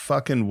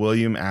fucking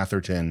William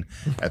Atherton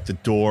at the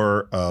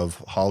door of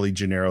Holly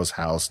Gennaro's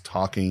house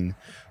talking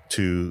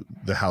to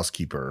the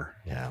housekeeper.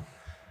 Yeah.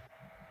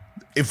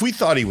 If we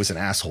thought he was an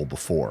asshole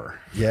before,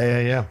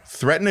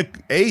 threatening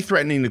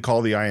to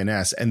call the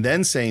INS, and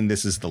then saying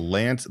this is the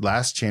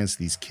last chance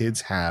these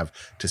kids have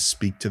to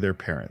speak to their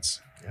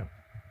parents.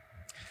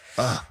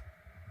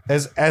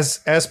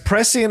 As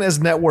prescient as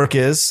Network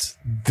is,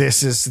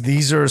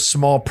 these are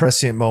small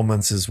prescient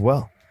moments as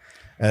well.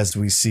 As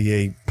we see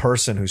a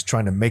person who's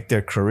trying to make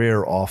their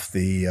career off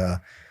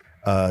the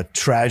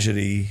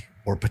tragedy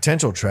or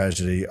potential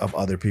tragedy of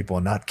other people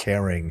and not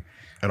caring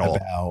at all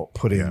about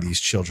putting these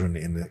children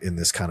in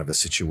this kind of a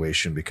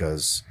situation,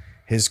 because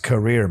his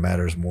career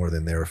matters more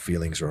than their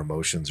feelings or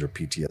emotions or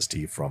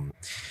PTSD from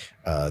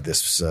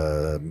this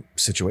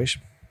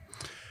situation.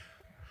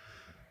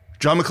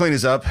 John McClane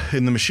is up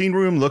in the machine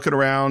room looking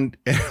around,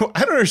 and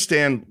I don't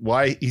understand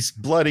why he's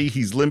bloody,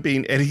 he's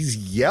limping, and he's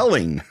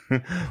yelling.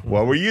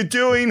 What were you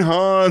doing,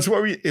 Hans?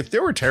 If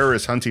there were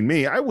terrorists hunting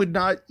me, I would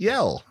not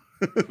yell.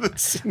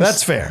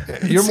 That's fair.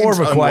 You're more of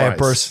a quiet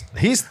person.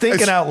 He's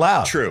thinking out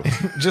loud. True.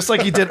 Just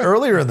like he did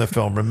earlier in the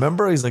film.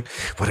 Remember? He's like,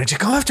 why didn't you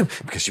go after him?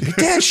 Because you'd be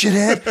dead,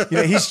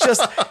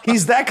 shithead.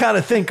 He's that kind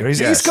of thinker.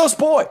 He's an East Coast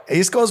boy.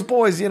 East Coast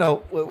boys,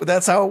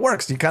 that's how it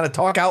works. You kind of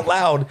talk out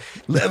loud.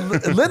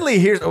 Lindley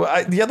here,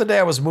 the other day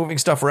I was moving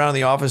stuff around in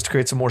the office to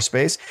create some more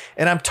space,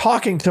 and I'm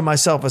talking to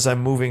myself as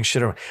I'm moving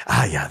shit around.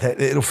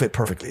 It'll fit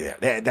perfectly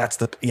there. That's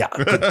that's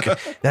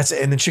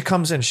it. And then she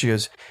comes in, she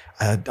goes,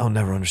 I'll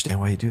never understand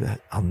why you do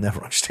that. I'll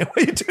never understand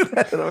why you do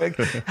that. And I'm like,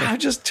 I'm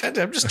just trying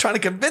to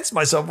convince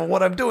myself of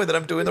what I'm doing, that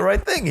I'm doing the right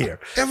thing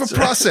here. I have a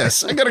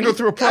process. I got to go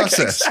through a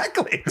process.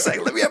 Exactly.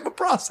 Let me have a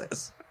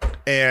process.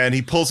 And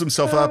he pulls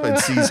himself up and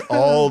sees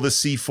all the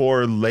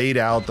C4 laid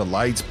out, the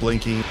lights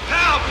blinking.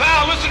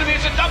 Pal, listen to me.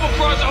 It's a double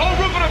cross. The whole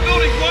roof of the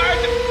building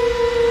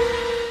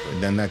wired.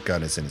 And then that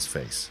gun is in his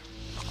face.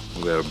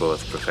 We're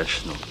both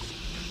professionals.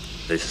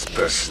 This is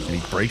personal.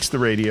 And he breaks the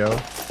radio.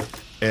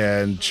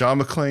 And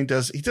John McClane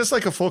does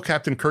like a full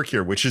Captain Kirk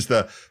here, which is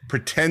the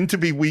pretend to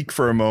be weak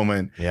for a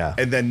moment,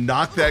 and then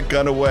knock that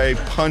gun away,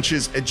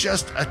 punches, and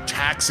just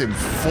attacks him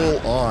full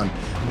on,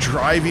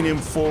 driving him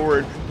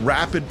forward,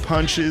 rapid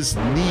punches,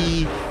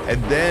 knee,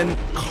 and then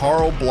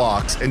Carl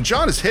blocks. And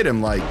John has hit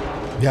him like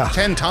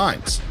 10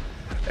 times.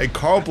 And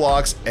Carl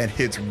blocks and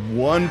hits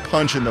one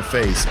punch in the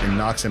face and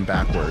knocks him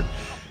backward.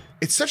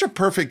 It's such a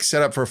perfect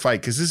setup for a fight,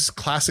 because this is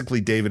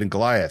classically David and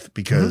Goliath,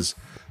 because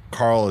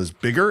Carl is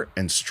bigger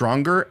and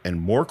stronger and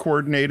more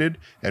coordinated,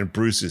 and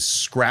Bruce is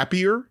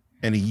scrappier,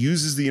 and he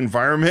uses the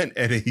environment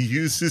and he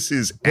uses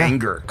his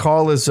anger.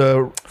 Carl is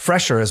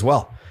fresher as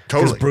well.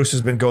 Totally. Because Bruce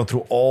has been going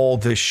through all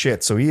this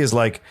shit. So he is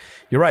like,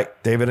 you're right,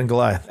 David and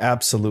Goliath.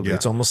 Absolutely. Yeah.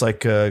 It's almost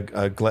like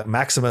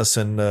Maximus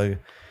and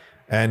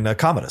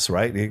Commodus,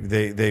 right?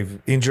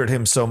 They've injured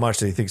him so much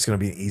that he thinks it's going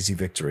to be an easy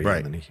victory.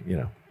 Right. And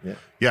then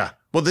Yeah.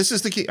 Well, this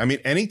is the key. I mean,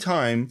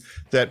 anytime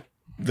that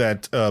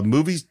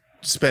movies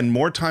spend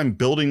more time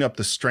building up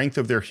the strength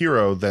of their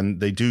hero than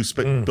they do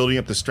building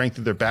up the strength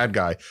of their bad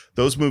guy,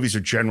 those movies are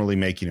generally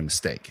making a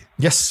mistake.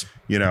 Yes.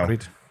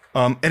 Agreed.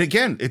 And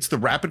again, it's the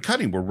rapid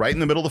cutting. We're right in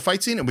the middle of the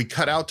fight scene, and we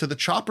cut out to the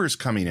choppers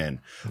coming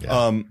in.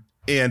 Yeah.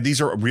 And these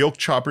are real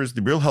choppers,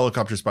 the real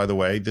helicopters, by the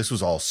way. This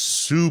was all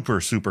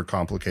super, super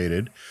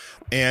complicated.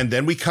 And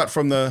then we cut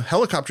from the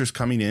helicopters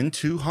coming in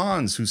to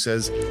Hans, who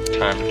says,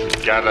 "Time to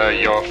gather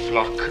your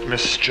flock,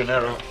 Miss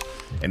Gennaro."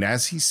 And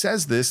as he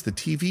says this, the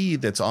TV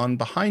that's on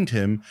behind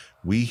him,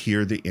 we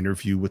hear the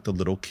interview with the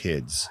little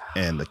kids,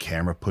 and the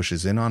camera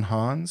pushes in on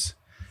Hans,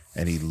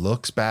 And he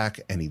looks back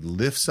and he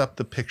lifts up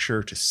the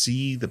picture to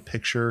see the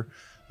picture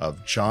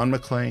of John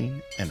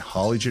McClane and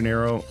Holly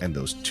Gennaro and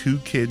those two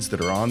kids that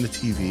are on the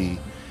TV.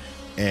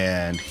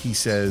 And he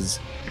says,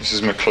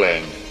 Mrs.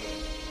 McClane,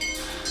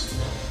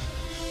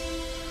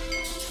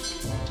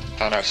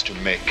 how nice to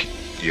make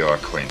your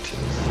acquaintance.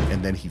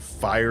 And then he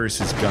fires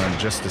his gun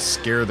just to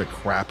scare the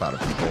crap out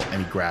of people,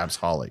 and he grabs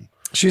Holly.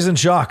 She's in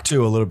shock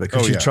too a little bit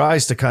because she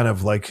tries to kind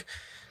of like,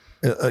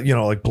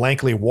 like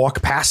blankly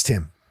walk past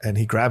him, and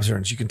he grabs her,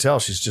 and you can tell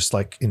she's just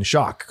like in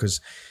shock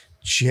because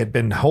she had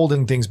been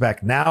holding things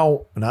back.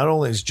 Now, not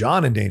only is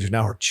John in danger,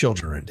 now her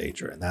children are in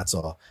danger. And that's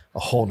a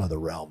whole nother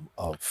realm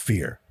of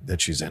fear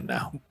that she's in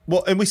now.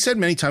 Well, and we said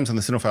many times on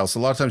the Cinephiles, a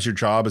lot of times your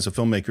job as a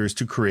filmmaker is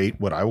to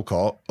create what I will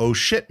call oh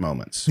shit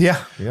moments.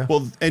 Yeah.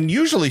 Well, and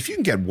usually if you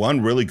can get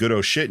one really good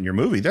oh shit in your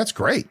movie, that's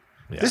great.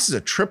 Yeah. This is a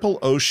triple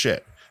oh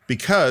shit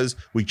because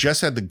we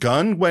just had the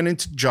gun went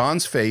into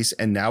John's face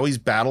and now he's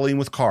battling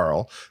with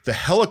Carl. The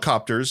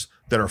helicopters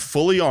that are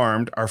fully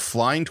armed are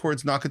flying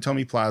towards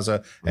Nakatomi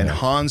Plaza, and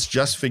Hans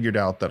just figured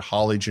out that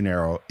Holly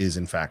Gennaro is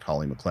in fact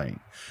Holly McClane.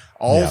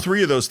 All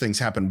three of those things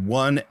happen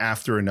one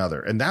after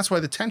another, and that's why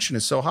the tension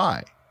is so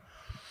high.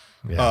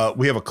 Yeah.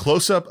 We have a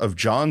close-up of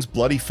John's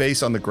bloody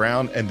face on the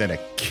ground, and then a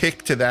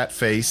kick to that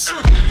face,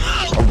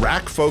 a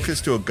rack focus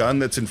to a gun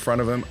that's in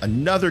front of him,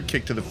 another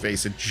kick to the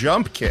face, a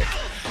jump kick.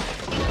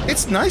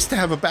 It's nice to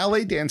have a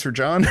ballet dancer,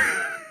 John.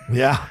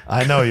 Yeah,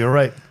 I know, you're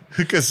right.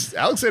 Because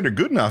Alexander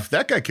Goodenough,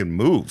 that guy can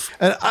move.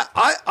 And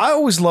I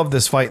always love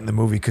this fight in the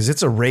movie because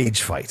it's a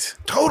rage fight.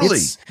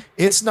 Totally.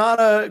 It's not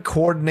a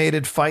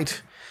coordinated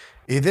fight.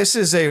 This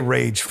is a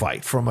rage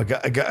fight from a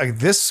guy.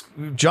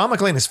 John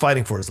McClane is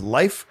fighting for his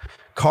life.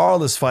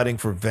 Carl is fighting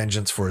for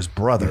vengeance for his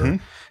brother.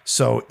 Mm-hmm.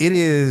 So it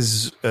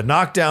is a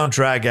knockdown,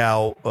 drag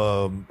out,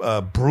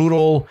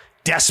 brutal,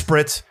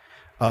 desperate,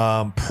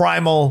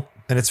 primal.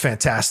 And it's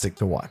fantastic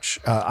to watch.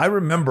 I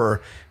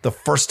remember the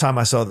first time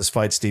I saw this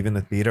fight, Steve, in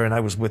the theater, and I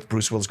was with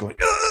Bruce Willis going,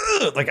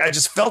 ugh! Like I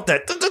just felt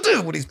that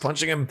when he's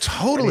punching him.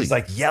 Totally. He's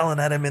like yelling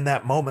at him in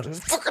that moment.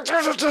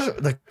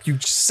 Like you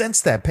sense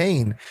that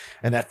pain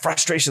and that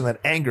frustration, that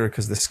anger,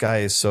 because this guy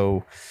is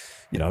so,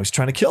 he's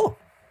trying to kill him.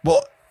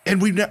 Well,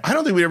 and I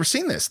don't think we've ever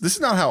seen this. This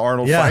is not how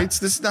Arnold fights.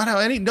 This is not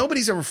how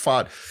nobody's ever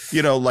fought,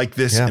 like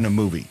this in a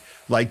movie.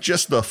 Like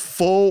just the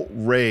full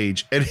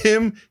rage. And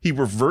he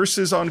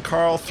reverses on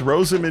Carl,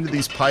 throws him into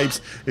these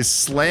pipes, is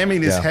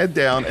slamming his head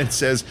down and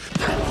says,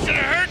 "Should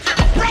have heard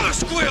your brother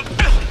squeal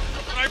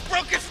when I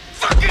broke his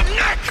fucking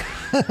neck."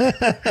 And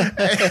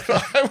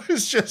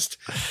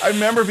I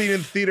remember being in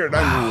the theater and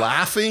I'm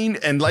laughing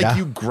and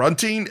you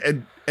grunting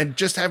and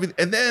just having,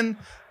 and then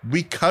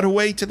we cut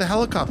away to the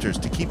helicopters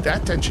to keep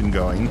that tension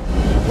going.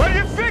 What do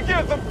you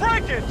figure? The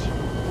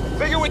breakage?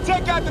 Figure we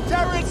take out the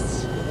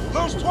terrorists?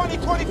 Lose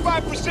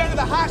 20-25% of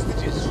the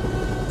hostages.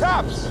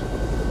 Tops.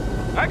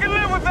 I can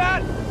live with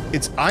that.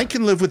 It's I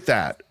can live with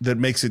that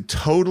makes it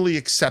totally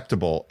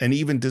acceptable and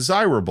even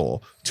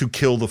desirable to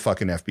kill the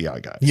fucking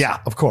FBI guys. Yeah,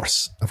 of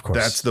course.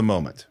 That's the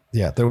moment.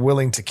 Yeah, they're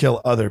willing to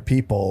kill other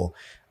people,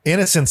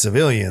 innocent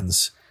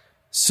civilians,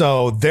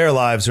 so their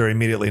lives are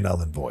immediately null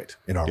and void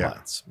in our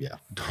minds. Yeah.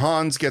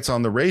 Hans gets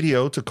on the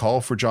radio to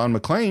call for John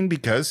McClane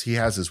because he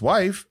has his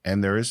wife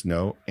and there is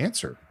no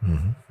answer.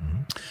 Mm-hmm.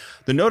 Mm-hmm.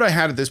 The note I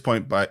had at this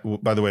point, by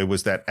the way,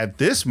 was that at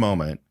this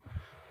moment,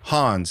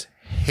 Hans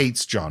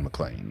hates John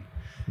McClane.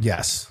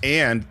 Yes.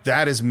 And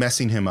that is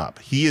messing him up.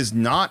 He is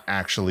not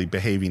actually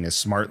behaving as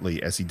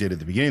smartly as he did at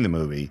the beginning of the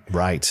movie.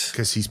 Right.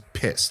 Because he's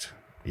pissed.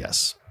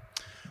 Yes.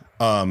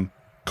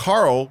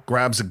 Carl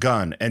grabs a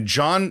gun and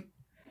John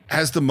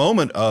has the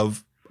moment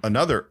of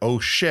another oh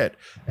shit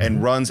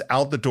and runs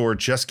out the door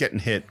just getting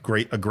hit.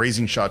 A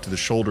grazing shot to the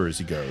shoulder as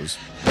he goes.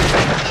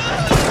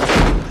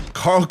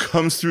 Carl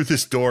comes through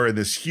this door in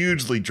this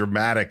hugely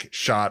dramatic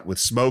shot with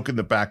smoke in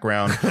the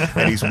background,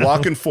 and he's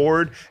walking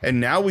forward. And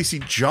now we see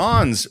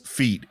John's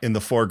feet in the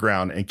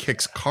foreground and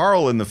kicks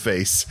Carl in the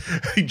face.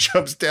 He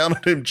jumps down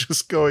at him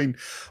just going,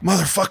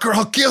 "Motherfucker,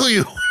 I'll kill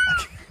you."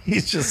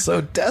 He's just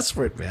so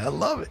desperate, man. I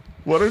love it.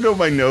 Want to know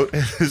my note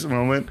at this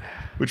moment,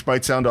 which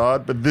might sound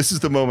odd, but this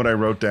is the moment I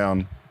wrote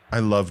down. I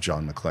love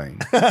John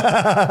McClane.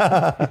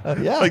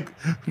 Yeah. Like,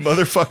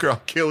 motherfucker,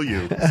 I'll kill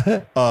you.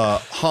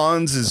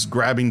 Hans is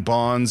grabbing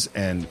bonds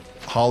and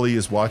Holly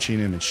is watching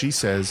him and she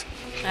says,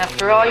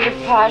 "After all your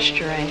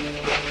posturing,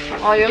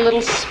 all your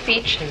little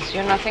speeches,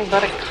 you're nothing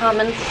but a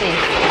common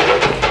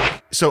thief."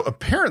 So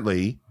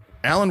apparently,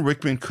 Alan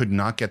Rickman could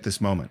not get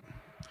this moment.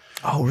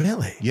 Oh,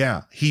 really?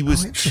 Yeah. He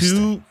was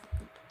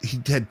he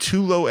had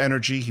too low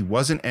energy. He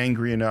wasn't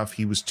angry enough.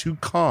 He was too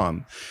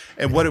calm.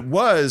 And what it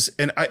was,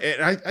 and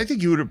I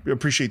think you would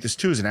appreciate this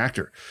too as an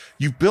actor,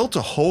 you built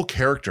a whole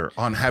character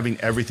on having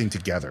everything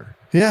together.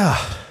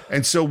 Yeah.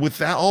 And so with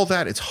that, all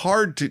that, it's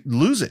hard to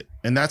lose it.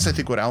 And that's, I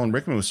think, what Alan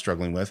Rickman was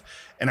struggling with.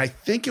 And I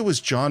think it was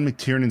John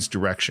McTiernan's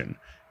direction,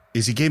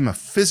 is he gave him a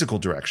physical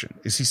direction,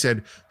 is he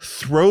said,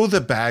 throw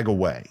the bag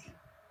away.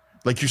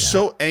 Like you're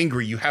so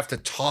angry, you have to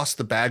toss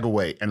the bag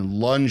away and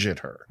lunge at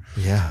her.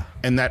 Yeah.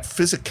 And that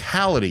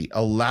physicality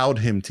allowed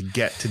him to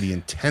get to the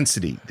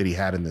intensity that he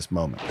had in this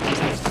moment.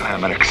 I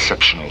am an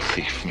exceptional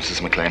thief,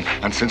 Mrs. McLean,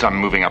 and since I'm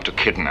moving up to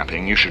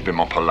kidnapping, you should be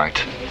more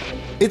polite.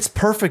 It's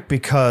perfect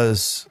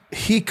because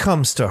he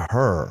comes to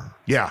her.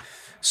 Yeah.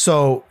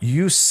 So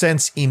you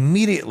sense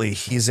immediately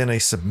he's in a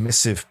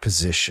submissive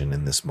position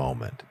in this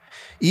moment,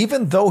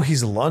 even though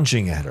he's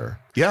lunging at her.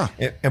 Yeah.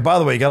 And by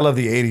the way, you gotta love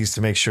the 80s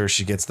to make sure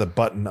she gets the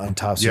button on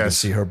top so you can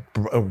see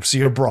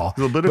her bra. A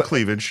little bit of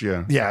cleavage,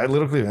 yeah. Yeah, a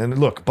little cleavage. And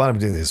look, Bottom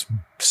dude is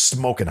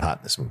smoking hot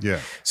in this movie. Yeah.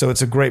 So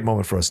it's a great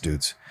moment for us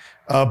dudes.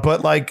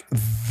 But like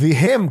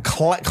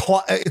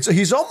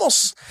he's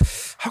almost,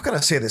 how can I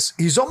say this?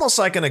 He's almost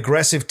like an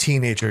aggressive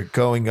teenager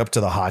going up to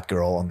the hot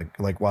girl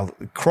while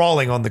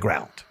crawling on the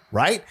ground,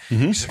 right?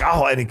 Mm-hmm. She's like,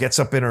 oh, and he gets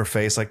up in her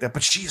face like that.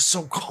 But she is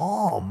so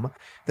calm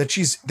that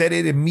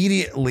it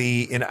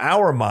immediately, in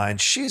our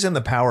mind, she's in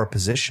the power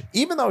position.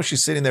 Even though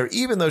she's sitting there,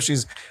 even though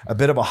she's a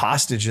bit of a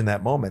hostage in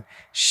that moment,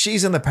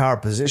 she's in the power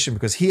position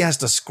because he has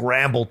to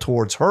scramble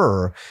towards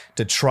her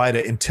to try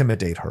to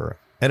intimidate her.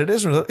 And it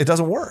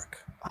doesn't work.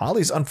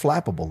 Holly's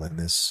unflappable in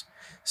this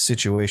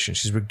situation.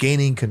 She's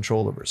regaining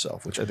control of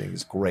herself, which I think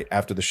is great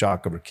after the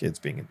shock of her kids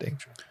being in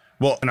danger.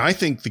 Well, and I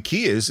think the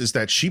key is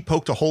that she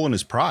poked a hole in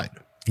his pride.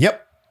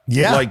 Yep.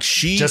 Yeah. Like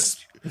she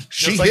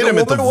hit like him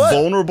at the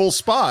vulnerable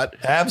spot.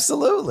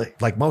 Absolutely.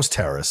 Like most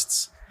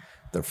terrorists,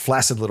 they're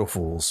flaccid little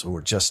fools who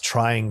are just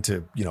trying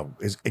to,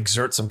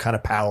 exert some kind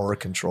of power or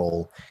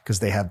control because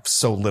they have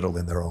so little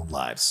in their own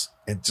lives.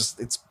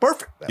 It's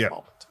perfect that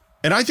moment.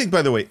 And I think,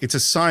 by the way, it's a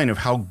sign of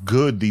how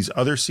good these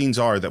other scenes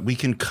are that we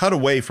can cut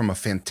away from a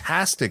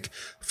fantastic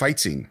fight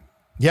scene.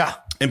 Yeah.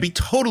 And be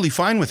totally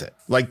fine with it.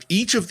 Like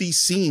each of these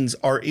scenes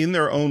are in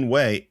their own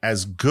way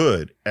as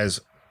good as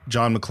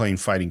John McClane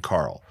fighting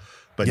Carl.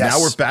 But now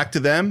we're back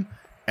to them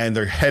and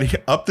they're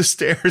heading up the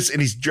stairs and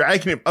he's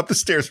dragging him up the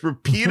stairs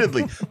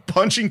repeatedly,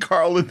 punching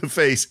Carl in the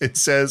face. It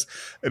says,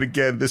 and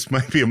again, this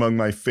might be among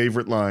my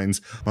favorite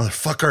lines,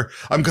 motherfucker,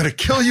 I'm going to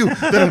kill you,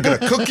 then I'm going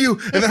to cook you,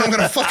 and then I'm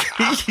going to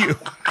fucking eat you.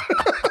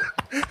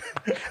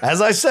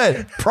 As I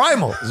said,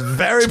 primal. It's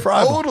very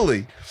primal.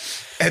 Totally.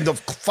 And the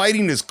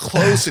fighting is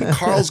close, and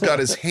Carl's got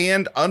his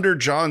hand under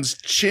John's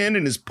chin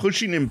and is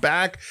pushing him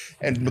back.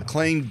 And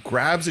McClane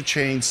grabs a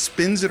chain,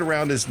 spins it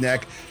around his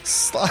neck,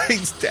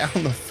 slides down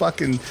the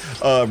fucking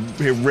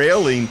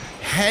railing,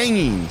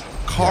 hanging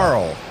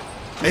Carl.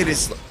 Yeah.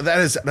 That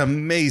is an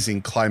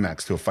amazing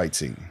climax to a fight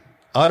scene.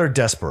 Utter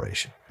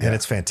desperation, and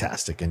it's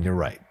fantastic. And you're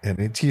right.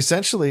 And he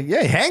essentially, he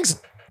hangs him.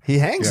 He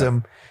hangs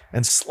him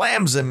and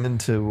slams him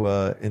into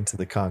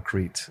the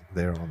concrete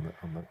there on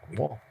the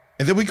wall.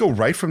 And then we go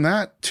right from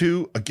that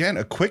to, again,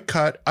 a quick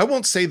cut. I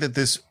won't say that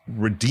this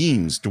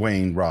redeems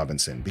Dwayne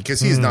Robinson because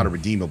he is not a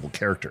redeemable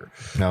character.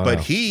 But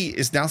he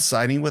is now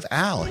siding with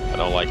Al. I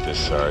don't like this,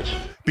 Sarge.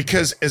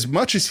 Because as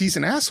much as he's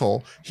an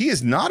asshole, he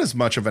is not as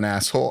much of an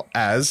asshole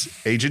as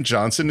Agent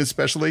Johnson and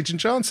Special Agent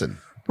Johnson.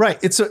 Right.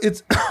 It's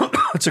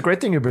a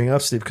great thing you bring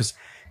up, Steve, because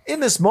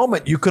in this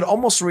moment, you could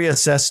almost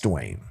reassess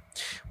Dwayne.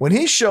 When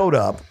he showed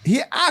up,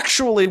 he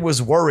actually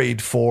was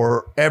worried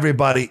for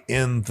everybody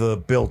in the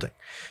building.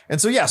 And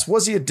so, yes,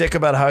 was he a dick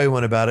about how he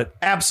went about it?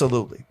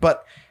 Absolutely.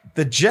 But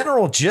the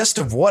general gist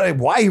of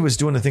why he was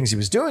doing the things he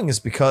was doing is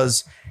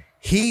because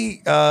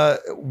he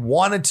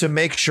wanted to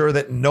make sure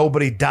that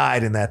nobody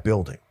died in that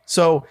building.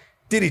 So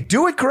did he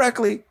do it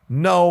correctly?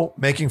 No.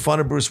 Making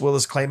fun of Bruce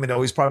Willis, claiming,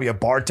 he's probably a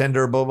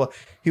bartender, blah, blah.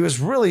 He was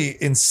really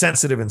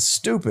insensitive and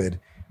stupid.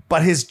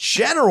 But his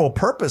general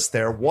purpose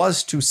there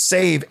was to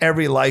save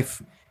every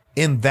life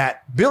in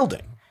that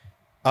building.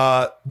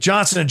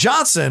 Johnson &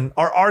 Johnson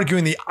are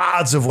arguing the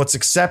odds of what's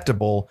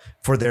acceptable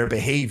for their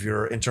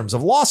behavior in terms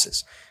of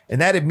losses.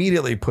 And that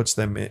immediately puts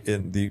them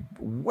in the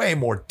way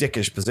more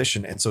dickish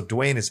position. And so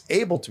Dwayne is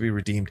able to be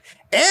redeemed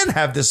and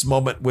have this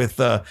moment with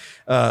Reginald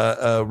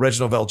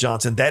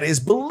VelJohnson that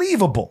is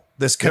believable.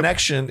 This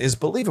connection is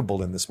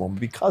believable in this moment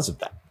because of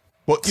that.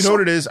 Well, you know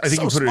what it is? I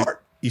think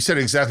you said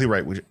it exactly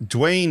right.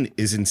 Dwayne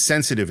is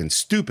insensitive and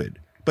stupid,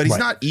 but he's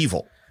not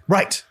evil.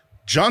 Right.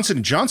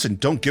 Johnson & Johnson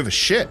don't give a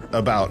shit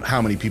about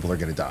how many people are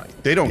going to die.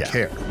 They don't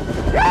care.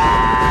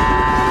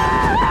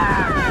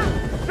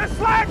 Just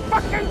like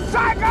fucking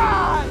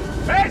Saigon!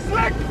 Hey,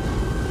 Slick!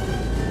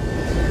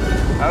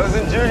 I was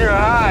in junior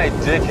high,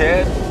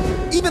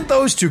 dickhead. Even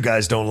those two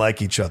guys don't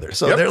like each other.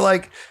 So they're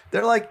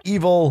like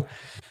evil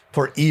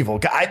for evil.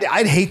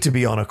 I'd hate to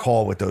be on a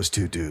call with those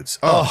two dudes.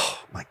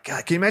 Oh my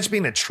God. Can you imagine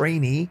being a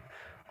trainee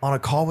on a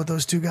call with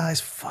those two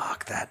guys?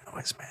 Fuck that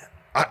noise, man.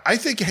 I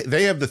think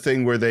they have the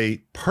thing where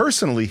they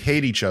personally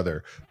hate each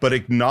other, but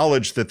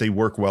acknowledge that they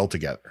work well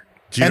together.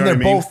 Do you know what I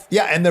mean?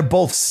 And they're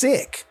both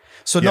sick.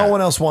 So no one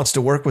else wants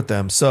to work with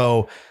them.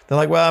 So they're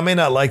like, well, I may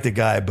not like the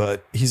guy,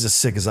 but he's as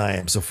sick as I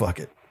am. So fuck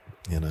it.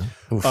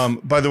 Oof.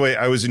 By the way,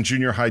 I was in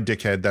junior high,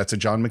 dickhead. That's a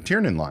John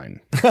McTiernan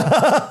line.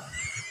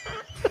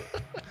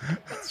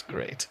 That's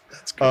great.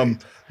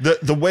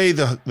 The way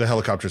the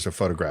helicopters are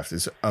photographed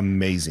is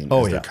amazing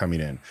as they're coming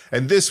in.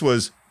 And this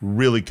was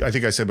really, I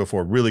think I said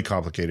before, really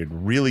complicated,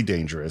 really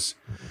dangerous.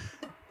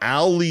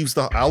 Al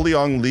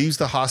Leong leaves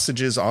the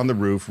hostages on the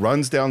roof,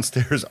 runs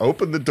downstairs,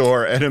 opens the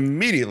door, and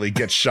immediately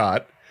gets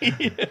shot.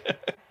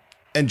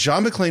 And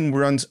John McClane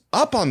runs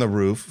up on the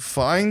roof,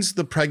 finds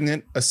the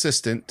pregnant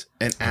assistant,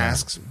 and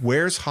asks,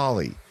 "Where's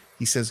Holly?"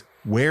 He says,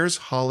 "Where's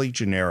Holly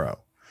Gennaro?"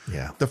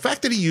 Yeah. The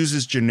fact that he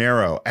uses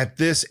Gennaro at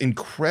this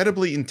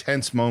incredibly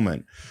intense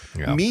moment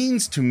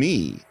means to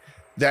me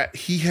that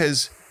he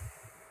has,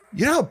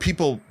 you know how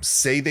people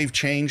say they've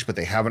changed, but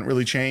they haven't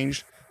really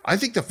changed? I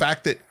think the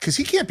fact that, because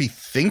he can't be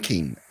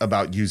thinking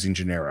about using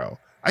Gennaro.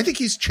 I think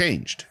he's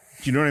changed.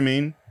 Do you know what I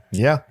mean?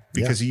 Yeah.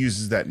 Because he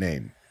uses that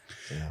name.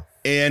 Yeah.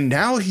 And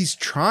now he's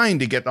trying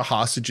to get the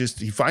hostages.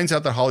 He finds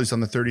out that Holly's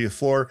on the 30th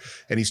floor,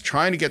 and he's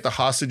trying to get the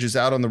hostages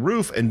out on the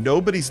roof, and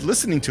nobody's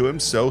listening to him,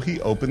 so he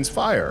opens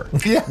fire.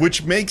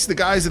 Which makes the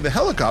guys in the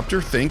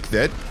helicopter think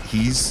that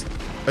he's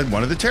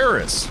one of the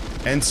terrorists.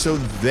 And so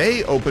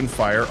they open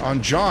fire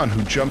on John,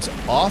 who jumps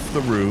off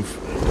the roof.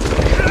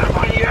 I'm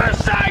on your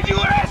side, you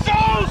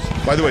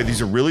assholes! By the way,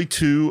 these are really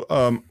two,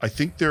 I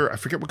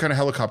forget what kind of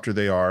helicopter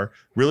they are,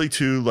 really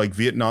two like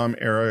Vietnam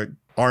era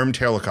armed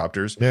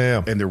helicopters.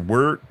 Yeah. And there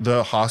were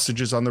the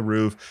hostages on the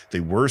roof.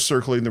 They were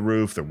circling the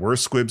roof. There were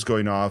squibs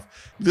going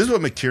off. This is what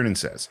McTiernan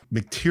says.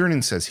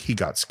 McTiernan says he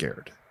got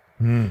scared.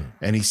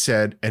 And he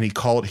said,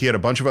 he had a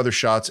bunch of other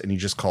shots and he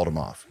just called them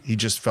off. He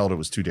just felt it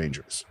was too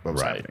dangerous what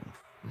was happening.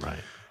 Right.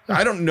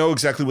 I don't know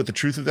exactly what the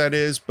truth of that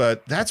is,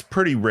 but that's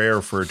pretty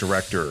rare for a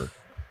director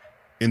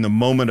in the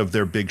moment of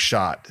their big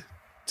shot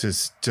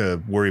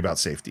to worry about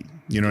safety.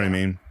 You know what I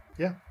mean?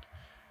 Yeah.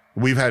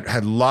 We've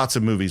had lots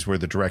of movies where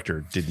the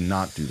director did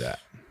not do that.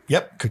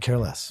 Yep. Could care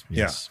less.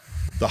 Yes.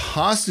 Yeah. The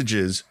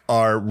hostages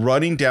are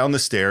running down the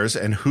stairs,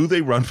 and who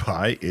they run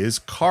by is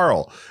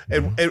Carl.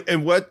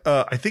 And what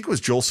I think it was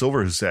Joel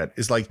Silver who said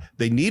is like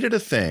they needed a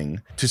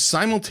thing to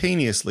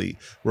simultaneously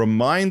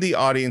remind the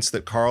audience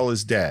that Carl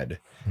is dead.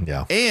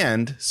 Yeah.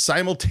 And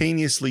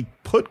simultaneously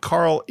put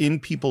Carl in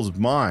people's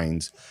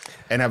minds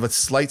and have a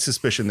slight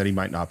suspicion that he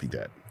might not be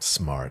dead.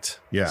 Smart.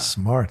 Yeah.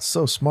 Smart.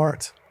 So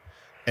smart.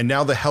 And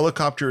now the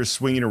helicopter is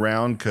swinging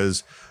around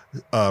because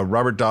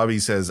Robert Davi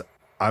says,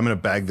 "I'm going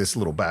to bag this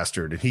little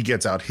bastard." And he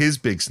gets out his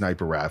big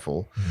sniper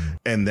rifle.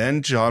 And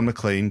then John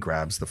McClane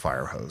grabs the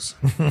fire hose.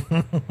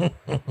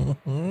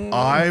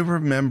 I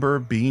remember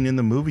being in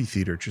the movie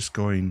theater just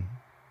going,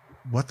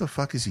 what the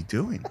fuck is he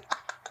doing?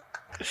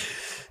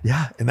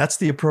 Yeah, and that's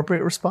the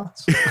appropriate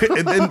response.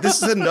 And then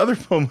this is another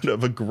moment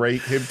of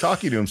him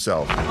talking to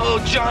himself.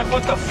 Oh, John,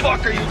 what the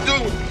fuck are you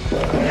doing?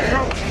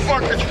 How the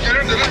fuck did you get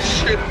into this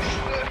shit?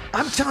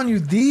 I'm telling you,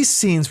 these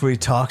scenes where he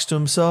talks to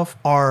himself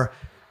are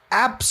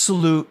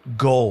absolute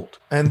gold.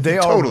 And they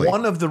are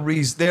one of the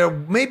reasons, they're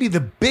maybe the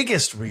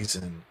biggest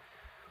reason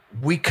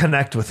we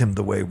connect with him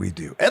the way we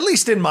do. At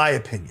least in my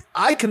opinion.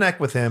 I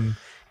connect with him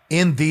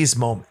in these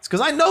moments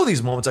because I know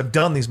these moments. I've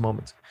done these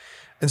moments.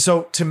 And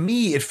so to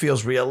me, it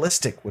feels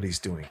realistic what he's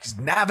doing. He's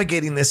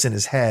navigating this in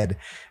his head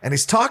and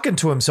he's talking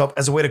to himself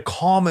as a way to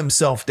calm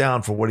himself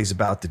down for what he's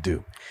about to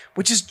do,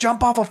 which is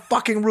jump off a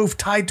fucking roof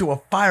tied to a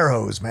fire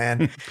hose,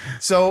 man.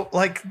 So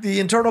like the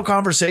internal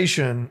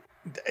conversation,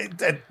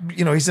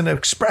 he's an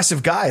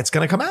expressive guy. It's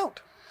going to come out.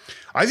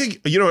 I think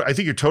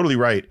you're totally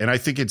right. And I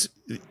think it's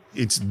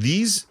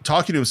these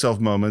talking to himself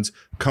moments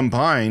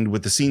combined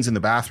with the scenes in the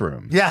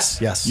bathroom. Yes.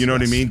 You know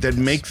what I mean? That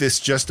make this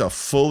just a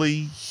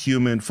fully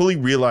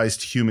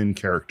realized human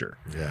character.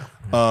 Yeah.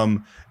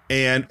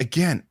 And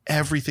again,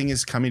 everything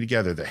is coming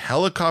together. The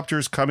helicopter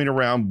is coming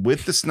around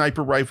with the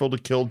sniper rifle to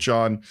kill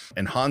John.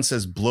 And Han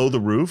says, "Blow the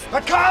roof."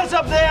 The car's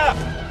up there!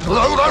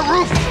 Blow the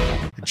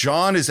roof!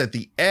 John is at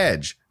the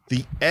edge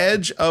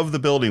of the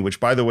building, which,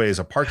 by the way, is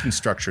a parking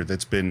structure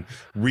that's been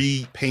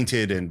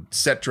repainted and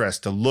set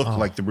dressed to look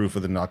like the roof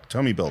of the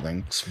Nakatomi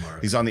building.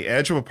 Smart. He's on the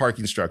edge of a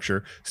parking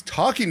structure. He's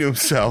talking to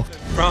himself.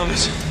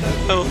 Promise,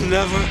 I will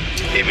never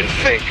even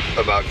think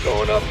about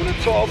going up in a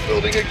tall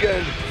building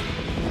again.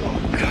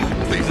 Oh,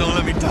 God, please don't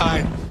let me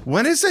die.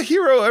 When has a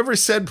hero ever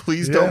said,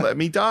 "Please don't let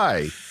me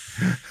die"?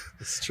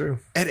 It's true.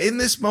 And in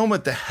this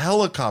moment, the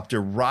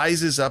helicopter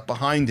rises up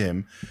behind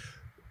him.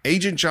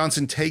 Agent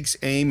Johnson takes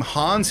aim.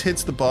 Hans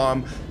hits the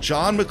bomb.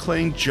 John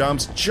McClane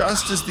jumps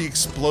just as the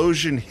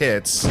explosion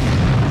hits.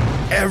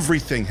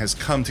 Everything has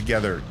come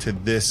together to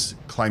this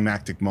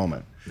climactic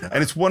moment.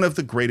 And it's one of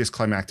the greatest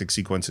climactic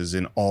sequences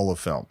in all of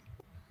film.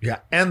 Yeah.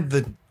 And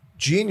the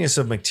genius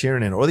of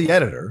McTiernan or the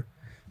editor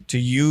to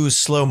use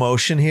slow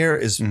motion here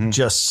is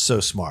just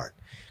so smart.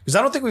 Because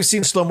I don't think we've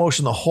seen slow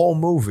motion the whole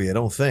movie. I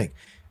don't think.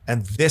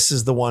 And this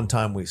is the one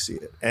time we see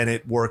it. And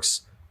it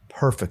works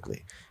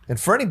perfectly. And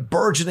for any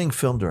burgeoning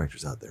film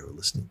directors out there who are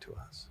listening to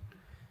us,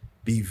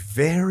 be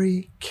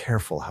very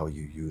careful how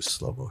you use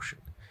slow motion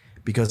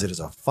because it is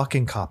a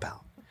fucking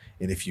cop-out.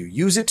 And if you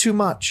use it too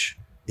much,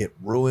 it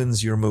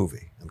ruins your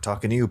movie. I'm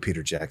talking to you,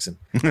 Peter Jackson.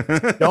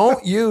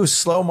 Don't use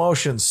slow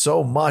motion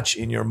so much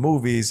in your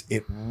movies.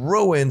 It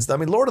ruins. I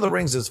mean, Lord of the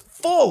Rings is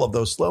full of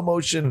those slow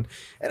motion,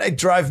 and they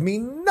drive me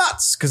nuts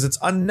nuts because it's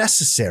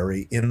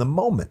unnecessary in the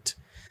moment.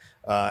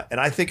 And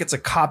I think it's a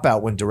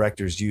cop-out when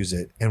directors use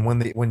it. And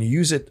when you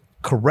use it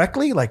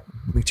correctly, like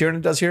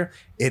McTiernan does here,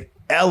 it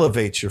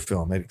elevates your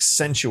film. It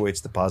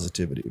accentuates the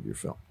positivity of your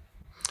film.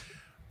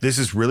 This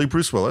is really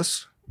Bruce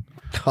Willis.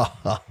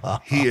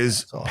 He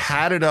is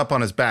padded up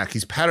on his back.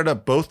 He's padded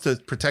up both to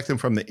protect him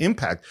from the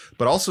impact,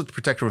 but also to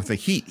protect him from the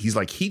heat. He's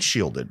like heat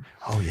shielded.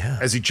 Oh, yeah.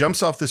 As he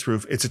jumps off this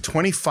roof, it's a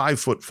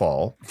 25-foot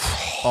fall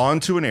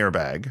onto an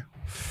airbag.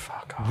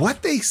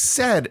 What they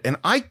said, and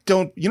I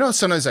don't,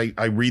 sometimes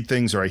I read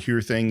things or I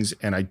hear things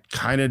and I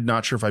kind of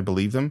not sure if I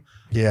believe them.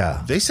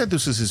 Yeah. They said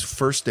this was his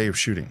first day of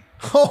shooting.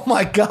 Oh,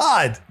 my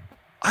God.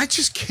 I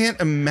just can't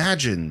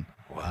imagine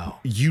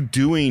you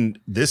doing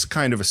this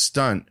kind of a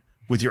stunt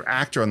with your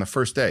actor on the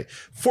first day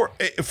for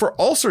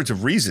all sorts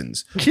of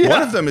reasons. Yeah.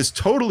 One of them is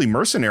totally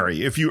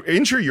mercenary. If you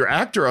injure your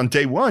actor on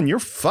day one, you're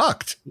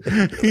fucked.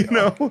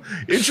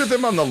 Injure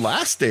them on the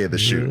last day of the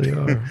shoot.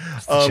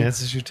 It's the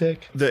chances you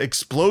take. The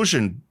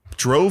explosion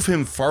drove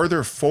him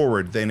farther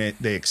forward than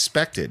they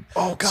expected.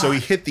 Oh, God. So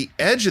he hit the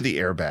edge of the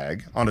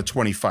airbag on a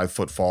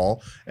 25-foot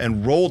fall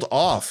and rolled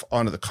off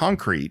onto the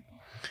concrete.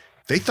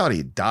 They thought he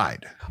had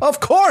died.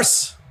 Of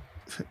course.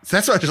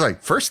 That's why I was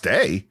like, first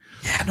day?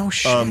 Yeah, no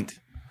shit.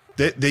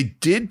 They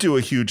did do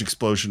a huge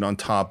explosion on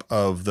top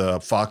of the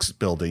Fox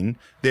building.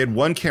 They had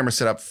one camera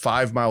set up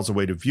 5 miles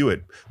away to view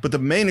it, but the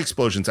main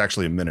explosion's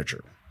actually a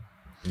miniature.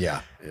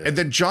 Yeah. And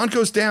then John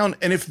goes down,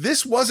 and if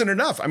this wasn't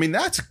enough, I mean,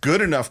 that's a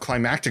good enough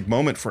climactic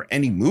moment for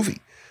any movie.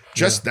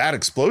 Just that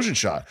explosion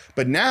shot.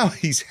 But now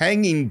he's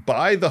hanging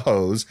by the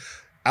hose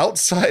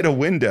outside a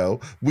window.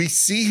 We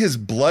see his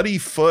bloody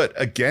foot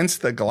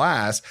against the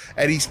glass,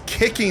 and he's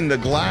kicking the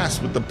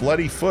glass with the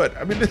bloody foot.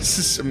 I mean, this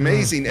is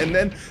amazing. And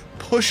then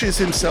pushes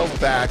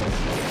himself back,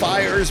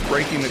 fires,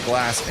 breaking the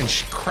glass, and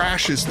she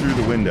crashes through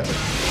the window.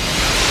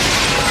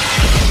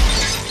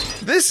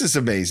 This is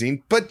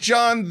amazing, but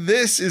John,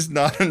 this is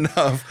not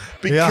enough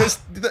because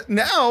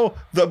now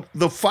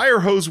the fire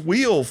hose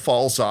wheel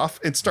falls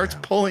off and starts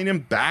pulling him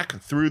back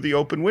through the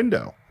open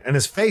window. And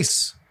his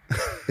face.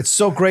 It's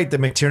so great that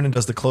McTiernan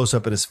does the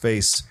close-up in his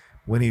face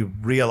when he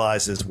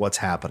realizes what's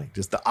happening.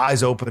 Just the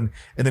eyes open,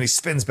 and then he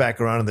spins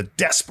back around in the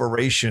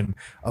desperation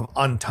of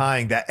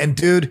untying that. And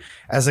dude,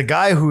 as a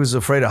guy who is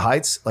afraid of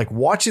heights, like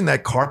watching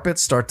that carpet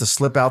start to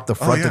slip out the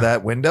front of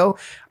that window,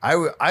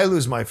 I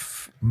lose my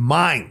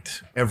mind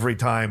every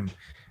time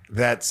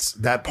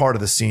that part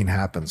of the scene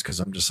happens, because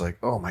I'm just like,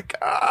 oh my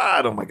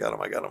God.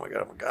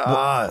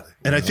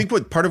 And I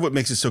think part of what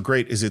makes it so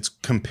great is it's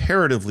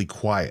comparatively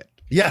quiet.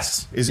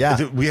 Yes.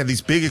 We have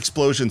these big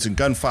explosions and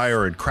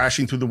gunfire and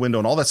crashing through the window,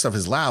 and all that stuff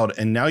is loud.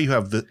 And now you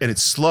have and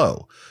it's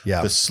slow.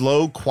 Yeah. The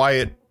slow,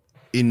 quiet,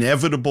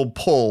 inevitable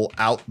pull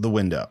out the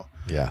window.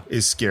 Yeah.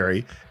 Is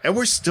scary. And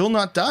we're still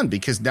not done,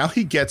 because now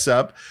he gets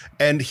up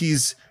and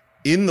he's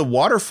in the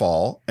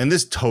waterfall. And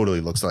this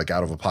totally looks like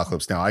out of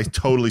Apocalypse Now. I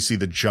totally see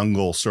the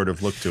jungle sort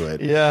of look to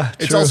it. Yeah.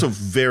 It's also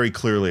very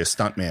clearly a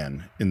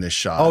stuntman in this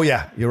shot. Oh,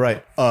 yeah. You're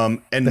right.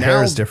 And the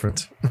hair is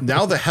different.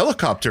 Now the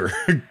helicopter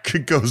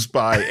goes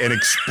by and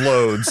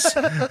explodes.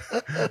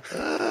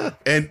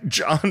 And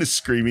John is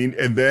screaming.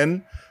 And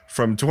then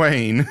from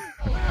Dwayne,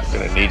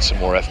 Gonna need some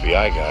more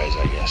FBI guys,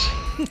 I guess.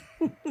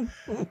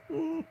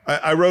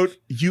 I wrote,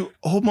 you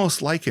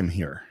almost like him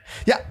here.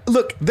 Yeah,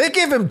 look, they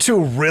gave him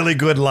 2 really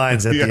good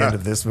lines at the end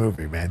of this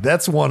movie, man.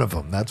 That's one of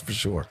them, that's for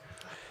sure.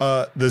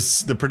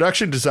 The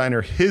production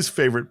designer, his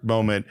favorite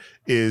moment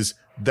is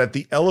that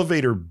the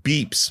elevator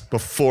beeps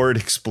before it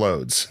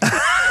explodes. Hey,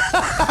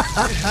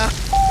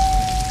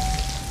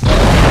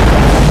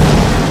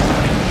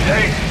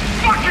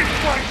 fucking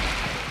fight!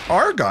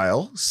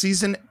 Argyle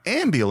sees an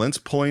ambulance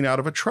pulling out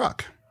of a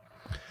truck.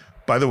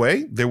 By the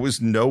way, there was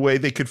no way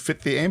they could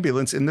fit the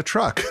ambulance in the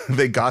truck.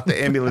 They got the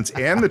ambulance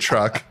and the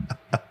truck.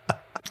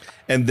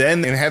 And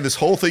then they had this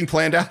whole thing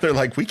planned out. They're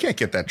like, we can't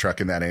get that truck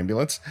in that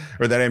ambulance,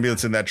 or that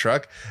ambulance in that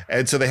truck.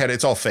 And so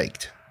it's all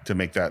faked to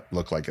make that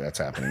look like that's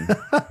happening.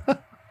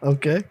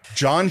 Okay.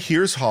 John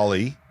hears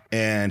Holly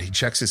and he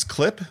checks his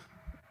clip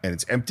and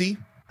it's empty.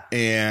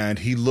 And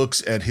he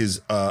looks at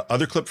his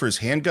other clip for his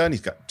handgun.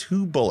 He's got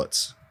 2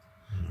 bullets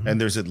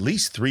and there's at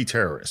least 3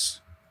 terrorists.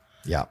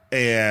 Yeah.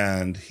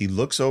 And he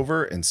looks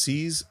over and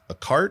sees a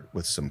cart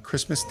with some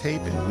Christmas tape,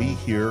 and we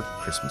hear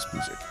Christmas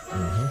music.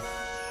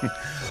 Mm-hmm.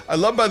 I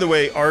love, by the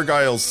way,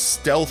 Argyle's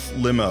stealth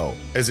limo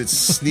as it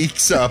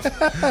sneaks up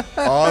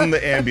on the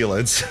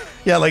ambulance.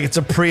 Yeah, like it's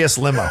a Prius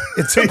limo.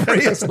 It's a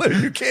Prius limo.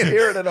 You can't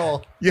hear it at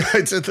all. Yeah,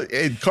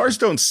 cars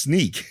don't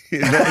sneak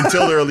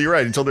until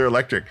they're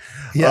electric.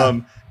 Yeah.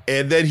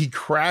 And then he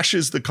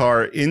crashes the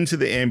car into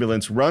the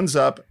ambulance, runs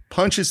up,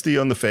 punches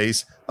Theo in the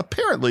face.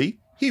 Apparently,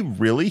 he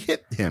really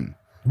hit him.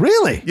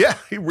 Really? Yeah,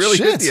 he really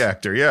hit the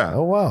actor. Yeah.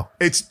 Oh, wow.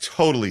 It's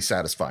totally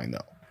satisfying,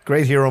 though.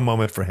 Great hero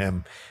moment for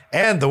him.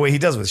 And the way he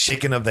does with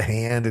shaking of the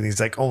hand, and he's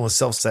like almost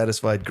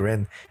self-satisfied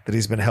grin that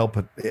he's been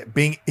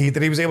that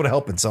he was able to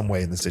help in some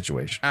way in the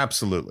situation.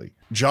 Absolutely.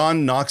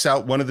 John knocks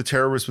out one of the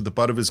terrorists with the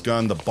butt of his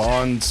gun. The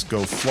bonds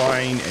go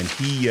flying, and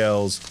he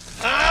yells,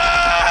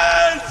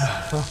 "Hands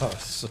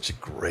Such a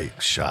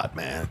great shot,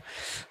 man.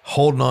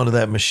 Holding on to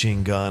that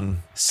machine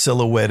gun,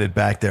 silhouetted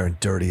back there and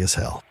dirty as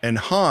hell. And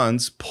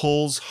Hans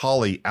pulls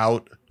Holly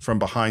out from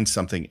behind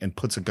something and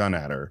puts a gun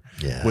at her.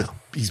 Yeah.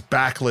 He's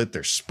backlit.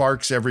 There's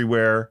sparks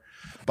everywhere.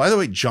 By the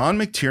way, John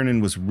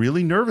McTiernan was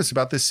really nervous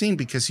about this scene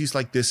because he's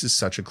like, this is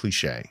such a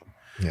cliche.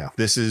 Yeah.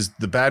 This is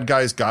the bad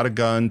guy's got a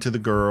gun to the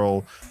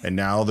girl, and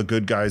now the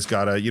good guy's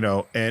got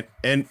a,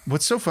 and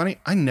what's so funny,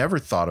 I never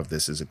thought of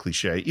this as a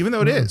cliche, even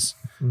though it is,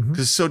 because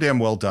it's so damn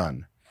well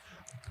done.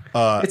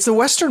 It's a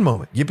Western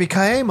moment.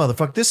 Yippee-ki-yay,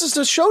 motherfucker. This is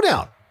a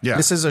showdown. Yeah.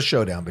 This is a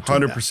showdown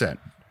between 100%.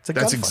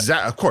 That's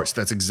Of course,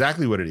 that's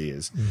exactly what it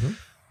is.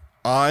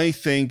 I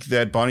think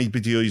that Bonnie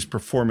Bedelia's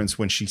performance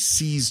when she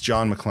sees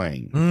John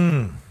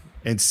McClane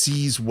and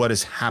sees what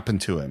has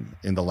happened to him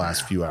in the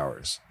last few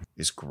hours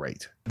is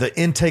great. The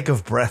intake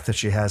of breath that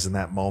she has in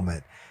that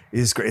moment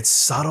is great. It's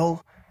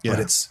subtle, but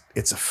it's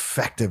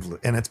effective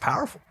and it's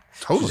powerful.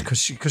 Totally.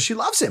 Because she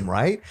loves him,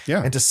 right?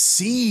 Yeah. And to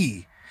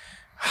see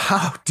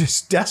how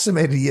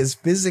decimated he is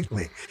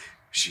physically,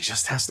 she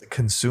just has to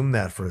consume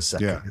that for a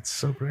second. Yeah. It's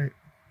so great.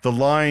 The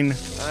line,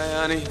 Hi,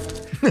 honey.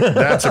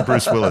 that's a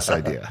Bruce Willis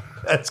idea.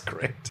 That's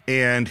great.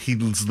 And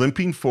he's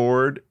limping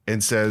forward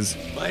and says,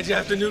 Why'd you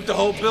have to nuke the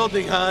whole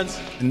building, Hans?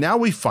 and now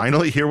we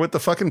finally hear what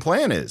the fucking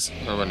plan is.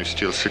 Well, when you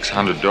steal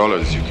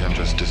 $600, you can't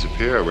just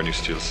disappear. When you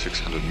steal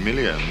 600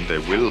 million, they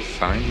will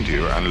find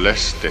you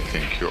unless they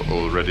think you're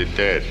already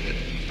dead.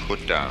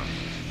 Put down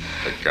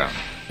the gun.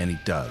 And he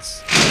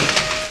does.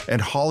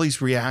 And Holly's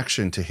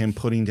reaction to him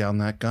putting down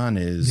that gun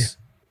is,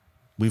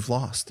 we've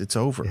lost. It's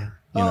over. Yeah.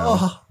 You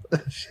know?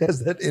 She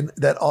has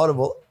that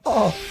audible.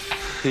 Oh,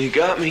 You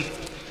got me.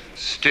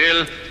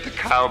 Still the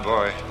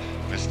cowboy.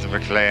 Mr.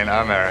 McClane,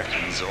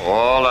 Americans,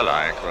 all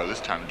alike. Well,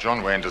 this time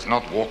John Wayne does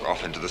not walk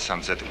off into the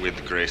sunset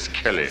with Grace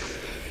Kelly.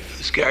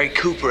 It's Gary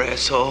Cooper,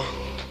 asshole.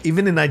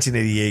 even in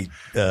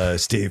 1988,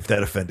 Steve,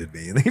 that offended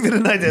me. And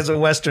even as a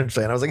Western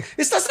fan, I was like,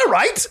 "This doesn't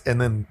right." And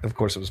then, of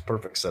course, it was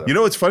perfect setup. You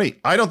know what's funny?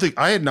 I don't think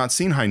I had not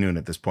seen High Noon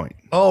at this point.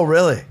 Oh,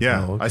 really?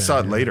 Yeah, Oh, okay. I saw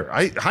it later.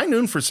 High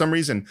Noon, for some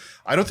reason,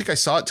 I don't think I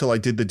saw it till I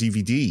did the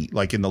DVD,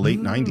 like in the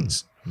late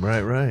 90s.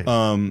 Right.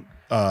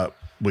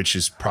 Which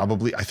is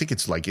probably, I think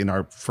it's like in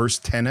our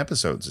first 10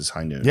 episodes is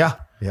High Noon. Yeah.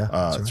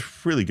 It's a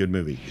really good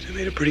movie. You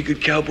made a pretty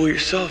good cowboy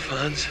yourself,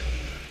 Hans.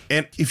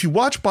 And if you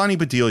watch Bonnie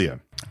Bedelia,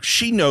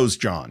 she knows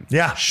John.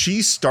 Yeah.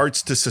 She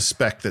starts to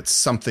suspect that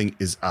something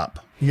is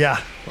up.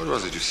 Yeah. What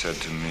was it you said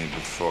to me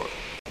before?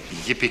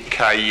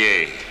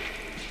 Yippee-ki-yay,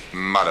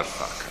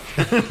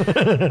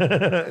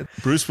 motherfucker.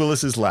 Bruce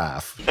Willis's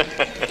laugh.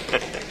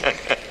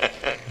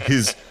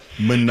 His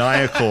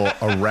maniacal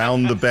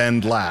around the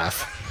bend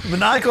laugh.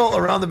 Maniacal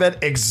around the bed,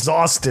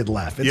 exhausted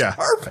laugh. It's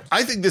perfect.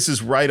 I think this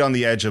is right on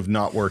the edge of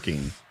not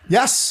working.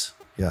 Yes.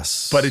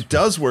 But it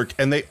does work,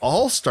 and they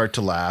all start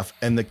to laugh,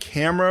 and the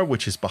camera,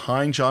 which is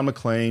behind John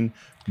McClane,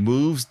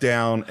 moves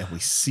down, and we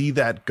see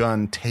that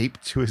gun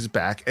taped to his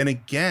back. And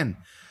again,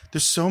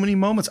 there's so many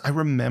moments. I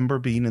remember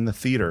being in the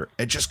theater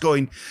and just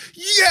going,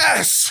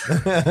 yes!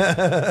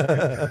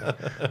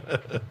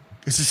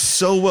 This is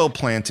so well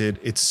planted.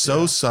 It's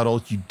so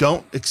subtle. You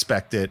don't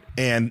expect it.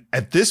 And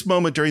at this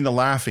moment during the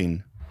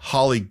laughing,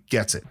 Holly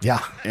gets it. Yeah.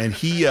 And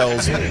he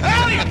yells,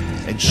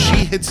 and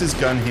she hits his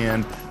gun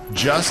hand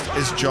just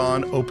as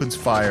John opens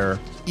fire,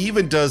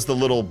 even does the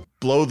little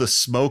blow the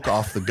smoke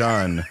off the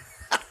gun.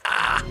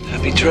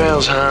 Happy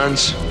trails,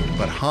 Hans.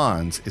 But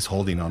Hans is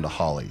holding on to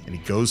Holly, and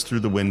he goes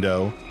through the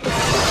window.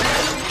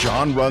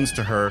 John runs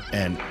to her,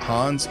 and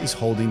Hans is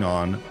holding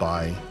on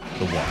by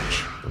the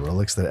watch. The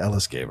Rolex that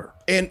Ellis gave her.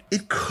 And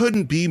it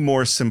couldn't be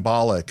more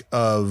symbolic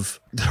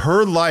of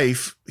her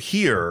life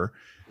here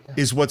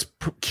is what's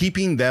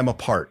keeping them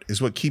apart,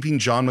 is what keeping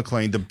John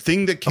McClane. The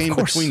thing that came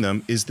between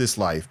them is this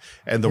life.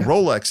 And the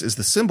Rolex is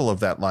the symbol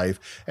of that life.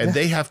 And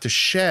they have to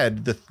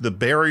shed the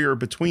barrier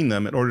between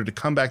them in order to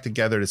come back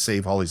together to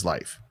save Holly's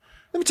life.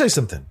 Let me tell you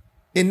something.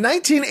 In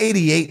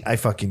 1988, I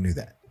fucking knew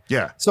that.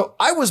 Yeah. So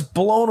I was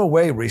blown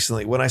away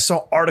recently when I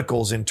saw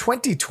articles in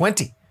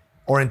 2020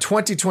 or in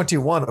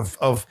 2021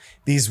 of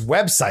these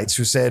websites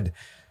who said,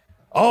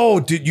 "Oh,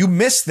 did you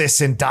miss this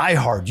in Die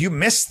Hard? You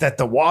missed that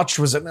the watch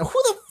was..." Who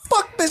the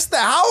fuck missed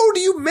that? How do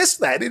you miss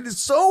that? It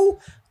is so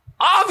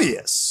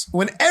obvious.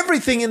 When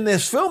everything in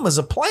this film is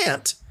a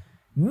plant,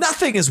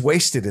 nothing is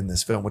wasted in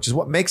this film, which is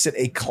what makes it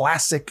a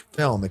classic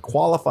film. It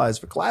qualifies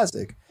for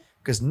classic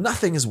because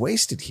nothing is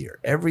wasted here.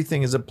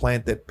 Everything is a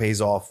plant that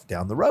pays off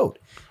down the road.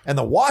 And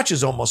the watch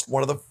is almost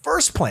one of the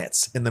first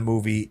plants in the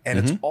movie, and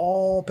it's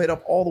all paid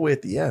up all the way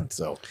at the end.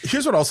 So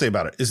here's what I'll say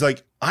about it is,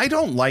 like, I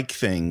don't like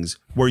things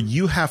where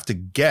you have to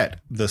get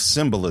the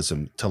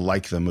symbolism to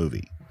like the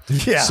movie.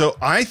 Yeah. So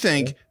I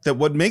think that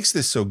what makes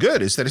this so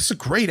good is that it's a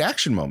great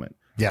action moment.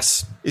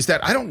 Yes. Is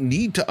that I don't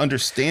need to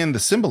understand the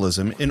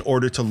symbolism in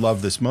order to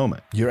love this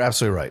moment. You're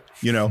absolutely right.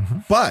 You know,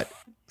 but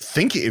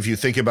if you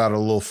think about it a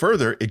little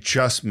further, it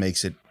just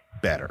makes it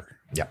better.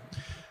 Yeah.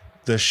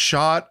 The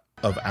shot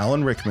of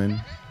Alan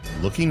Rickman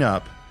looking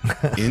up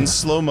in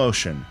slow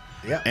motion,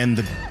 and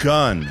the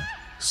gun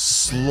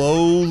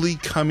slowly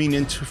coming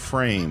into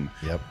frame.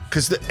 Yep.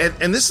 Because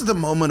and this is the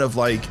moment of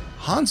like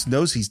Hans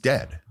knows he's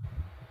dead.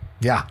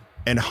 Yeah.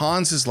 And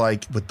Hans is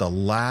like, with the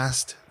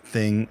last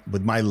thing,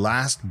 with my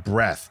last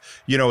breath,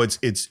 you know,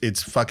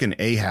 it's fucking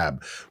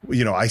Ahab.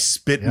 You know, I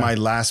spit my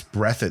last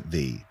breath at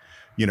thee.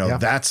 You know,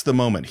 that's the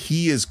moment.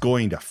 He is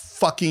going to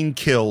fucking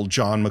kill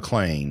John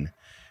McClane,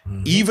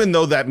 even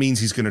though that means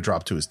he's going to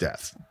drop to his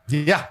death.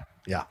 Yeah.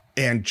 Yeah.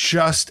 And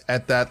just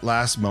at that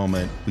last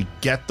moment, we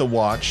get the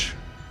watch,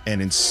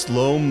 and in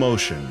slow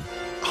motion,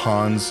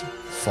 Hans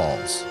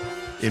falls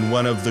in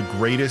one of the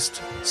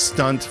greatest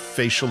stunt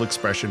facial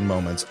expression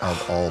moments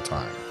of all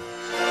time.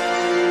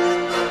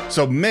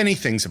 So many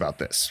things about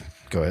this.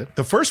 Go ahead.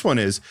 The first one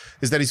is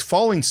that he's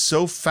falling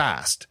so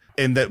fast,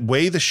 and that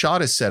way the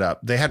shot is set up,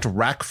 they had to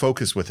rack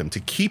focus with him to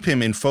keep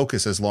him in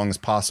focus as long as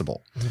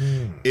possible.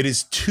 It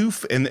is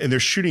and they're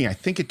shooting, I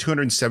think, at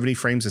 270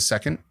 frames a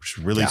second, which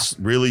is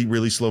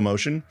really slow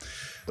motion.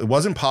 It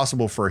wasn't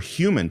possible for a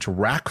human to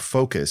rack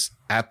focus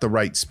at the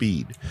right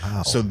speed.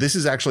 Wow. So this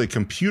is actually a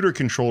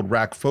computer-controlled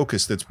rack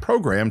focus that's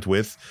programmed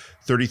with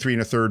 33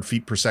 1/3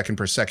 feet per second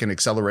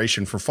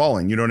acceleration for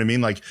falling. You know what I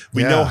mean? Like,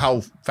 we know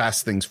how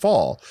fast things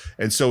fall.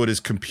 And so it is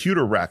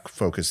computer rack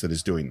focus that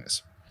is doing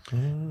this.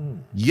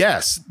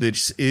 Yes,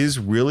 this is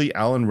really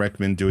Alan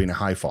Rickman doing a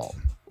high fall.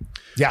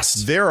 Yes.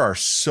 There are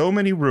so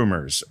many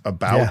rumors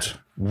about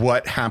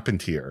what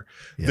happened here.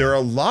 There are a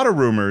lot of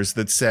rumors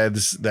that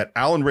says that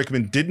Alan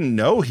Rickman didn't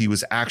know he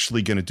was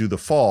actually going to do the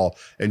fall,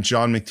 and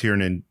John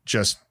McTiernan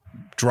just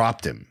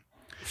dropped him.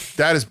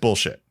 That is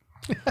bullshit.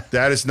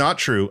 That is not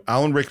true.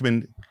 Alan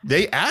Rickman,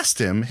 they asked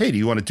him, hey, do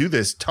you want to do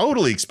this?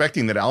 Totally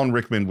expecting that Alan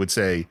Rickman would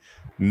say,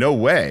 no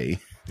way.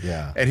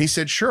 Yeah. And he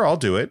said, sure, I'll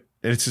do it.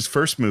 And it's his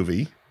first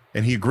movie.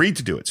 And he agreed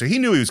to do it. So he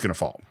knew he was going to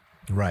fall.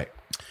 Right.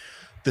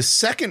 The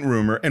second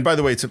rumor, and by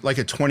the way, it's like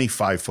a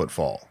 25-foot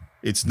fall.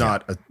 It's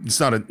not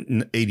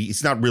an 80.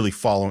 It's not really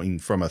falling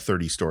from a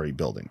 30-story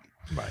building.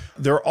 Right.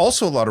 There are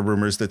also a lot of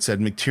rumors that said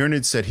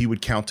McTiernan said he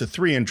would count to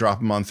 3 and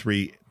drop him on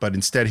 3, but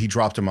instead he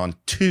dropped him on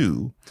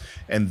 2.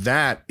 And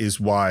that is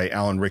why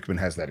Alan Rickman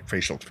has that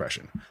facial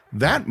expression.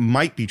 That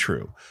might be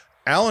true.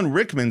 Alan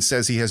Rickman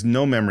says he has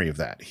no memory of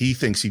that. He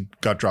thinks he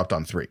got dropped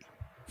on 3.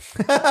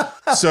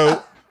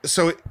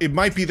 So it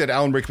might be that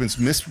Alan Rickman's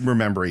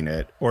misremembering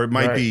it, or it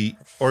might be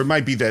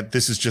that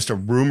this is just a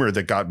rumor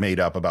that got made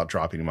up about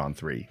dropping him on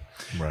 3,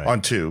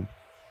 on 2.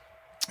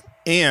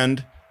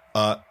 And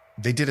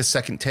they did a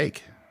second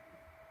take.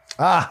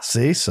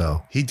 See,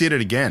 so he did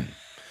it again.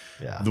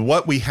 Yeah.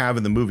 What we have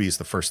in the movie is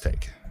the first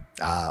take.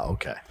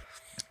 Okay.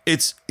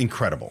 It's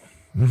incredible.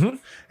 And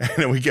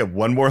then we get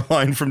one more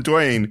line from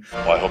Dwayne.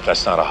 Oh, I hope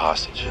that's not a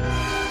hostage.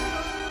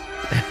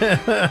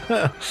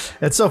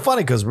 It's so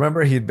funny because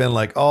remember he'd been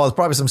like, oh, it's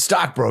probably some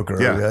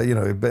stockbroker, you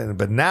know,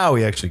 but now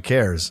he actually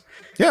cares.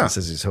 Yeah. He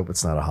says he's hope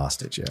it's not a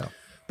hostage. Yeah.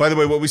 By the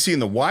way, what we see in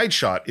the wide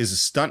shot is a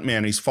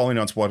stuntman. He's falling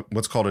on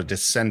what's called a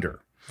descender,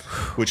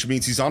 which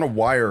means he's on a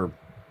wire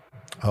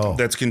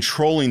that's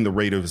controlling the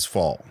rate of his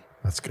fall.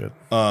 That's good.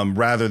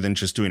 Rather than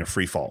just doing a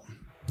free fall.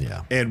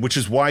 Yeah. And which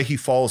is why he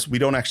falls. We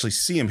don't actually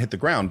see him hit the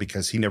ground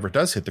because he never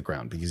does hit the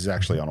ground because he's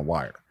actually on a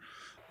wire.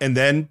 And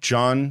then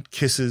John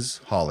kisses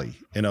Holly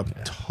in a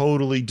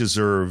totally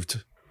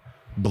deserved,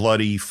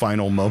 bloody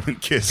final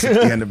moment kiss at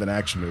the end of an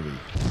action movie.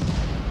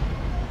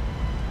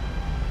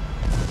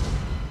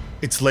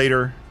 It's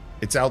later.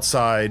 It's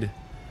outside.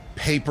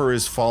 Paper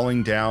is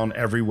falling down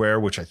everywhere,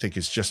 which I think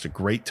is just a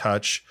great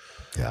touch.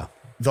 Yeah.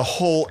 The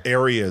whole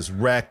area is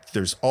wrecked.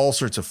 There's all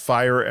sorts of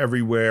fire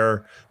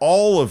everywhere.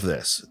 All of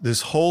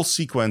this whole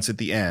sequence at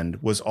the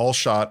end was all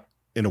shot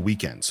in a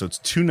weekend. So it's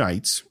 2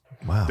 nights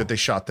that they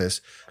shot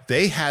this.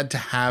 They had to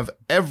have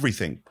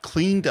everything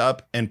cleaned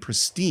up and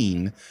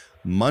pristine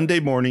Monday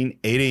morning,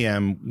 8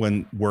 a.m.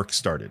 when work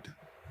started.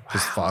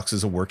 Because Fox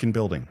is a working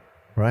building.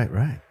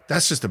 Right.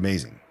 That's just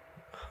amazing.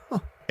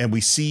 And we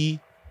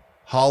see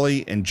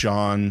Holly and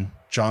John.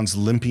 John's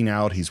limping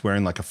out. He's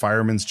wearing like a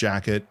fireman's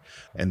jacket.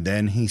 And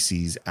then he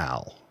sees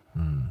Al.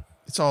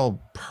 It's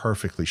all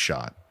perfectly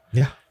shot.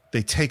 Yeah.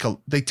 They take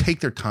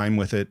their time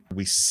with it.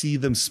 We see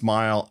them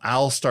smile.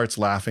 Al starts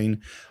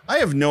laughing. I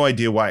have no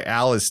idea why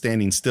Al is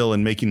standing still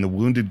and making the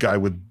wounded guy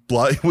with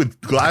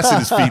glass in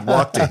his feet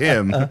walk to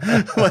him.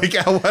 Like,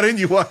 Al, why didn't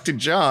you walk to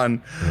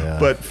John? Yeah.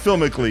 But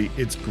filmically,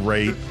 it's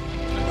great.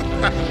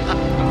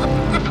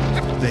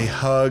 They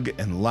hug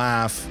and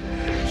laugh.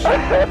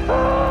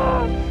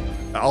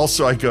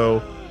 Also, I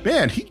go,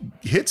 man, he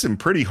hits him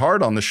pretty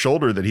hard on the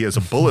shoulder that he has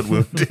a bullet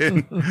wound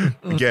in.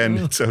 Again,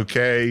 it's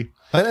okay.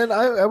 And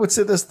I would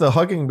say this: the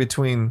hugging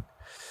between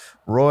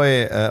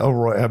John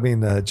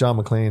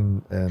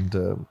McClane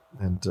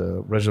and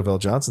Reginald Vel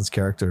Johnson's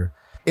character,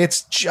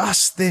 it's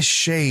just this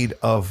shade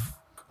of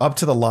up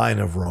to the line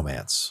of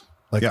romance.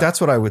 Like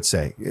that's what I would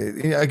say.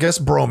 I guess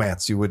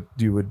bromance. You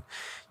would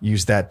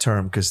use that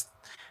term because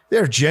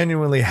they're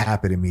genuinely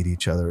happy to meet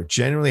each other,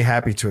 genuinely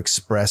happy to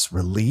express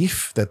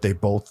relief that they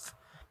both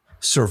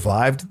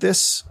survived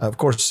this. Of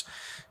course,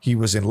 he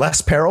was in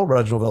less peril,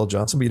 Reginald Vel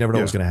Johnson, but you never know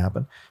what was going to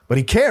happen. But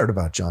he cared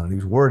about John and he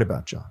was worried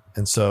about John.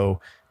 And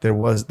so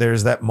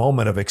there's that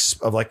moment of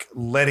like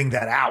letting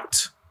that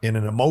out in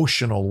an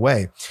emotional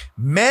way.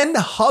 Men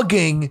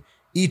hugging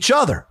each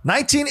other.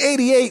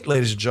 1988,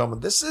 ladies and gentlemen.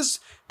 This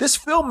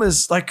film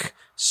is like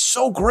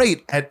so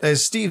great at,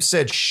 as Steve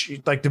said,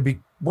 like to be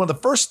one of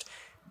the first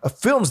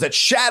films that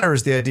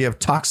shatters the idea of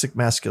toxic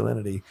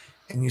masculinity.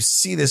 And you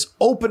see this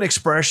open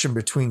expression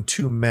between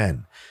two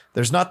men.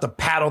 There's not the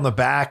pat on the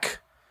back.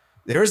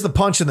 There is the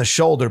punch in the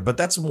shoulder, but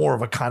that's more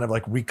of a kind of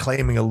like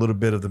reclaiming a little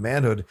bit of the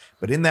manhood.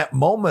 But in that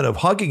moment of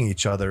hugging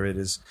each other, it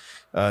is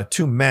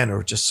two men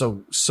are just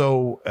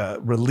so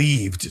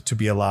relieved to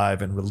be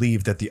alive and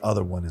relieved that the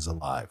other one is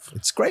alive.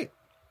 It's great.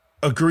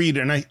 Agreed.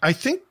 And I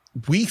think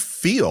we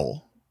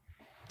feel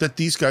that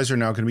these guys are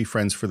now going to be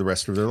friends for the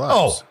rest of their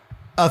lives.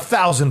 Oh,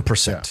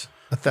 1,000%.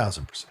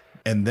 1,000%.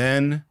 And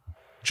then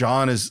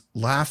John is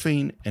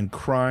laughing and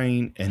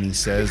crying, and he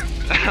says,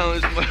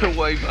 Alan's my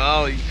wife,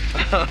 Holly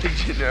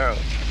Gennaro.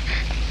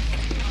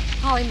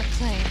 Holly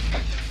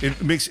McClane.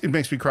 It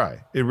makes me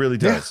cry. It really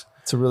does. Yeah,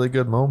 it's a really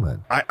good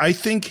moment. I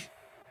think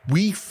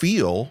we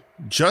feel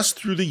just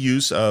through the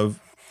use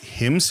of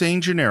him saying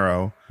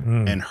Gennaro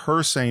and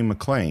her saying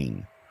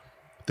McClane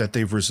that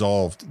they've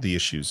resolved the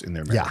issues in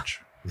their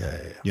marriage. Yeah.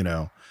 You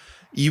know,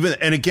 even,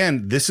 and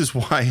again, this is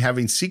why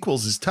having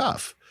sequels is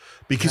tough.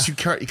 Because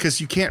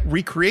you can't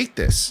recreate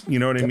this. You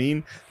know what I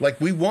mean? Like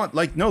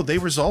no, they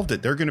resolved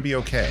it. They're going to be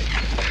okay.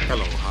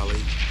 Hello, Holly.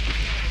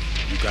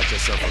 You got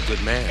yourself a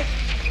good man.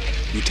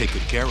 You take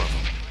good care of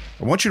him.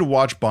 I want you to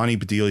watch Bonnie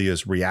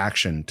Bedelia's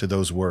reaction to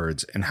those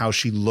words and how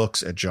she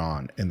looks at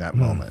John in that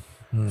moment.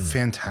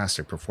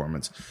 Fantastic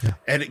performance. Yeah.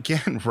 And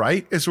again,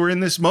 right as we're in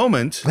this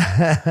moment,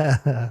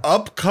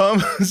 up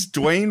comes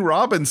Dwayne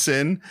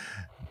Robinson,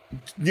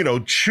 you know,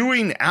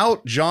 chewing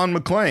out John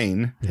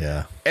McClane.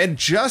 Yeah. And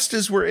just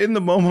as we're in the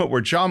moment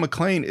where John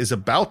McClane is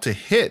about to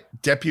hit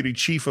Deputy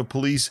Chief of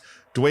Police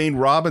Dwayne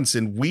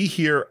Robinson, we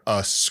hear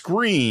a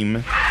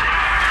scream.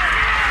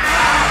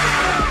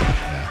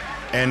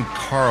 And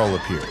Carl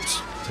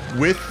appears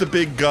with the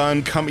big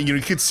gun coming. You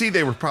could see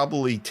they were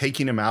probably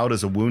taking him out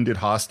as a wounded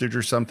hostage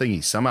or something.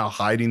 He's somehow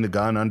hiding the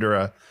gun under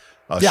a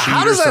sheet.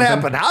 How does that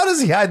happen? How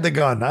does he hide the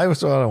gun?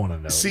 That's what I want to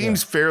know.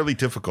 Seems fairly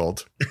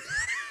difficult.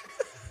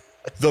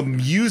 The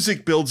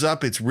music builds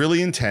up. It's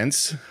really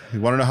intense.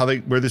 You want to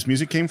know where this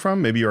music came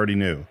from? Maybe you already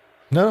knew.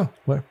 No,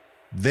 where?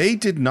 They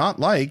did not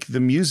like the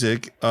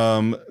music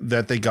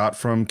that they got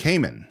from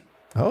Kamen.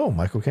 Oh,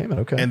 Michael Kamen.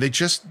 Okay. And they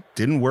just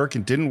didn't work.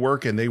 And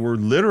they were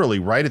literally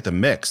right at the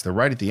mix. They're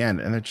right at the end.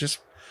 And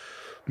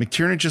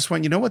McTiernan just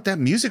went, you know what? That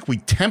music we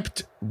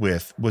temped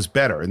with was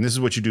better. And this is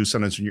what you do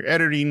sometimes when you're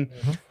editing.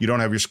 Mm-hmm. You don't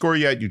have your score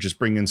yet. You just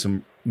bring in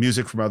some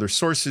music from other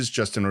sources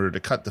just in order to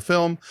cut the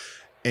film.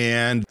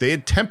 And they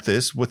had temped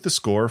this with the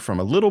score from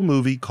a little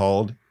movie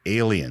called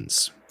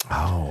Aliens.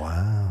 Oh,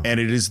 wow. And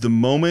it is the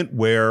moment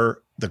where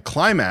the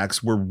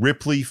climax where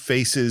Ripley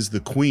faces the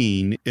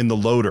Queen in the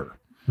loader.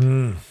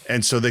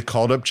 And so they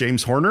called up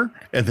James Horner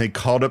and they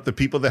called up the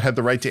people that had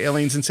the right to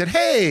Aliens and said,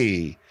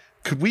 hey,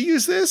 could we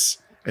use this?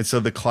 And so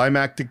the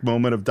climactic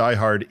moment of Die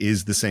Hard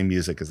is the same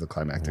music as the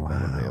climactic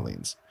moment of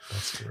Aliens.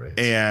 That's great.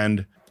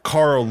 And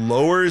Carl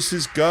lowers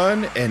his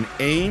gun and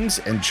aims,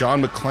 and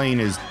John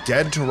McClane is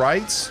dead to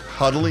rights,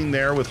 huddling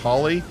there with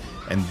Holly.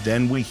 And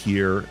then we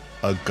hear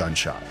a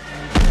gunshot.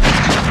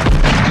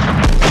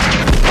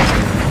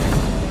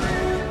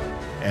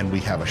 And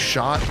we have a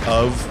shot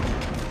of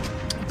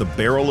the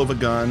barrel of a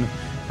gun,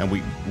 and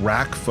we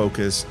rack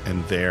focus,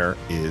 and there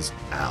is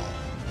Al.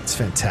 It's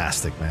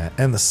fantastic, man.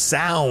 And the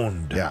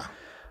sound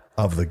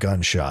of the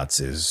gunshots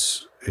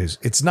is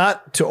it's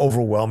not to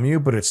overwhelm you,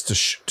 but it's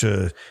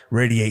to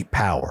radiate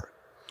power.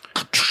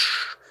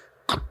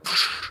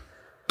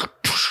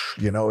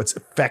 You know, it's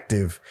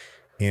effective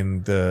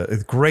in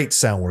the great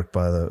sound work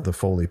by the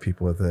Foley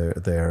people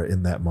there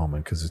in that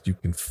moment, because you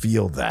can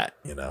feel that,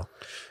 you know.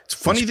 It's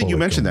funny that you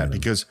mentioned that,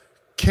 because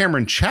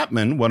Cameron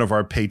Chapman, one of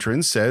our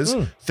patrons, says,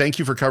 thank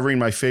you for covering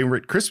my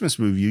favorite Christmas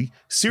movie.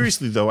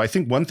 Seriously, though, I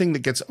think one thing that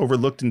gets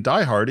overlooked in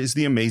Die Hard is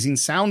the amazing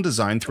sound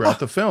design throughout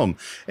the film.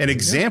 An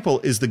example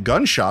is the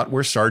gunshot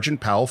where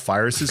Sergeant Powell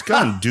fires his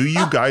gun. Do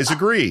you guys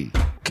agree?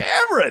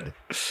 Cameron!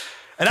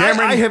 And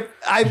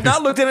I've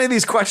not looked at any of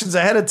these questions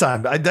ahead of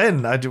time. I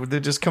didn't.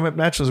 They just come up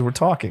naturally as we're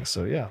talking.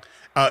 So, yeah.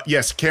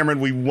 Yes, Cameron,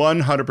 we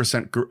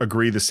 100%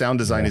 agree. The sound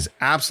design is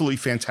absolutely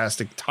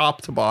fantastic,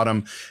 top to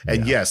bottom.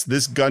 And yes,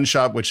 this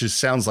gunshot, which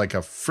sounds like a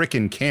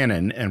freaking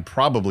cannon and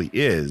probably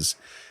is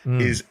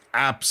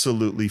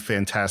absolutely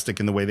fantastic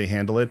in the way they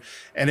handle it.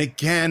 And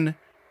again,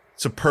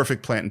 it's a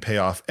perfect plant and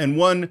payoff. And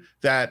one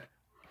that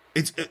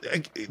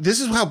this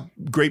is how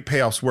great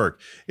payoffs work,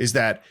 is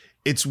that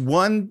it's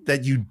one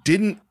that you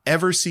didn't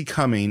ever see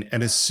coming.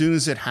 And as soon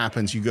as it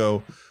happens, you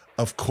go,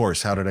 of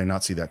course, how did I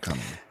not see that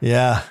coming?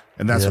 Yeah.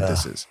 And that's what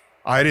this is.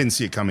 I didn't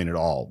see it coming at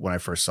all when I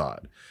first saw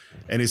it.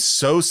 And it's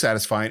so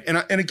satisfying. And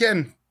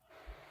again,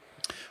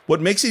 what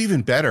makes it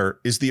even better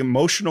is the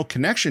emotional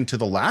connection to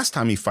the last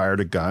time he fired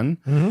a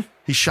gun.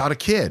 He shot a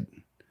kid.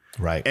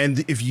 Right.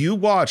 And if you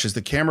watch as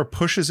the camera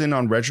pushes in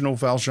on Reginald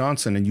Val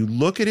Johnson and you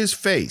look at his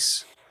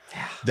face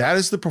That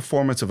is the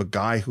performance of a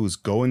guy who's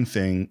going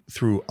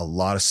through a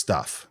lot of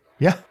stuff.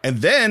 Yeah. And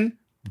then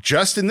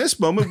just in this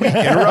moment, we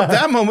interrupt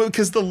that moment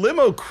because the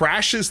limo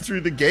crashes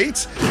through the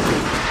gates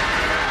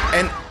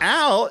and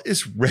Al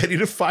is ready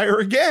to fire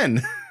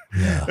again.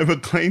 Yeah. And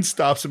McClane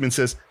stops him and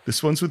says,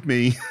 "This one's with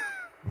me."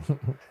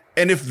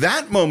 And if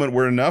that moment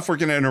were enough, we're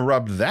going to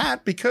interrupt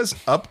that because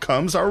up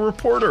comes our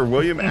reporter,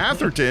 William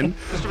Atherton.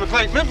 Mr.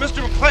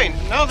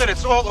 McClane, now that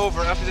it's all over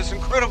after this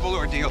incredible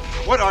ordeal,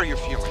 what are your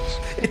feelings?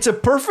 It's a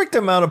perfect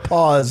amount of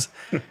pause,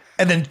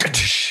 and then,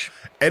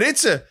 and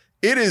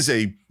it is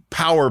a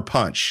power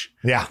punch.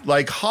 Yeah,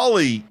 like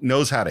Holly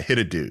knows how to hit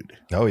a dude.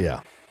 Oh yeah,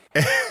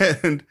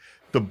 and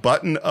the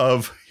button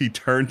of he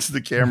turns to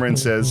the camera and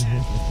says, "Did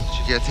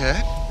you get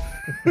that?"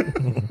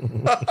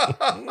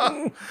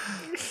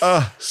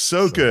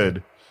 So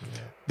good.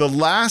 The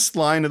last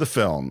line of the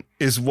film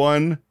is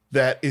one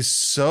that is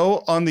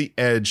so on the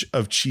edge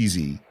of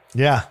cheesy.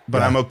 Yeah.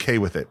 But I'm okay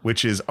with it,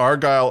 which is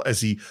Argyle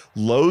as he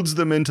loads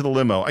them into the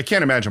limo. I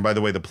can't imagine, by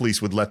the way, the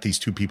police would let these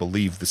two people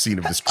leave the scene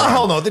of this crime.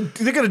 Oh, no.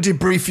 They're going to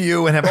debrief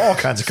you and have all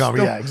kinds of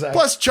conversation. Yeah, exactly.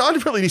 Plus, John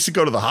really needs to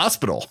go to the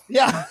hospital.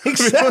 Yeah,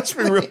 exactly. I mean, let's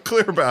be real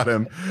clear about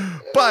him.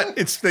 But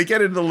they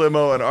get into the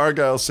limo and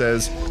Argyle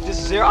says, "This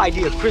is their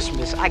idea of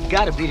Christmas. I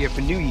got to be there for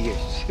New Year's."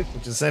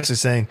 Which is essentially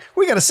saying,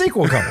 we got a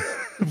sequel coming.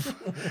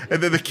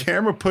 And then the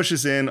camera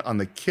pushes in on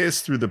the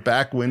kiss through the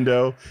back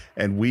window,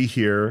 and we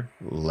hear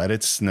 "Let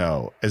It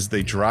Snow" as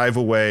they drive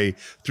away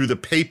through the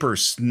paper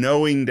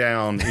snowing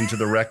down into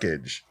the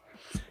wreckage.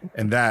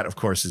 And that, of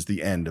course, is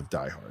the end of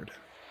Die Hard.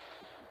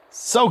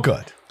 So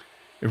good.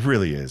 It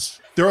really is.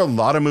 There are a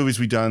lot of movies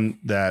we've done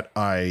that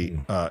I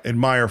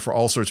admire for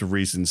all sorts of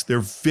reasons. There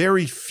are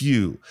very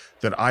few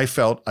that I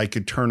felt I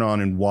could turn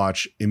on and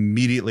watch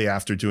immediately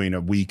after doing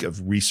a week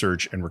of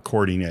research and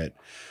recording it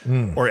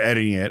or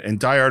editing it. And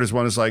Die Hard is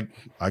one is like,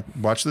 I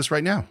watch this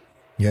right now.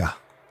 Yeah.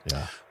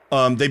 Yeah.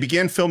 They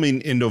began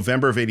filming in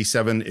November of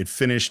 87. It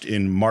finished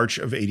in March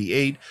of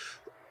 88.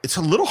 It's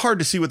a little hard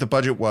to see what the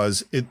budget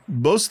was.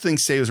 Most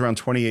things say it was around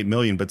 28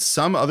 million, but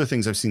some other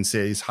things I've seen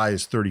say as high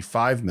as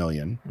 35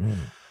 million.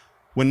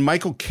 When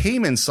Michael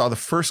Kamen saw the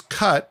first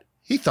cut,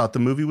 he thought the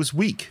movie was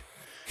weak.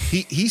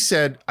 He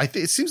said,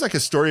 it seems like a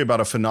story about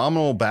a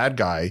phenomenal bad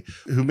guy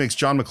who makes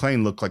John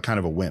McClane look like kind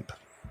of a wimp.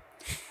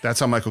 That's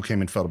how Michael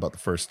Kamen felt about the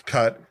first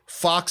cut.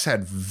 Fox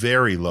had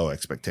very low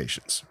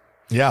expectations.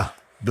 Yeah.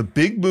 The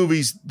big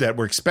movies that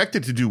were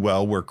expected to do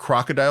well were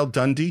Crocodile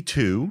Dundee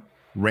 2,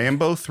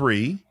 Rambo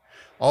 3.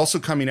 Also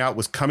coming out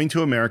was Coming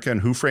to America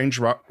and Who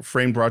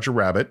Framed Roger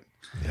Rabbit.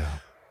 Yeah.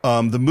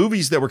 The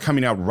movies that were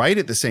coming out right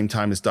at the same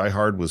time as Die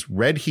Hard was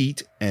Red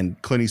Heat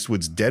and Clint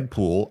Eastwood's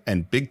Deadpool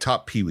and Big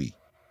Top Pee-wee.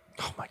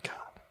 Oh my God.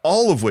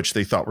 All of which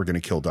they thought were going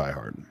to kill Die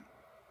Hard.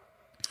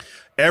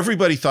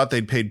 Everybody thought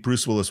they'd paid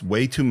Bruce Willis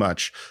way too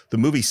much. The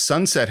movie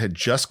Sunset had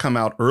just come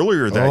out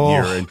earlier that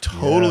year and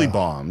totally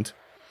bombed.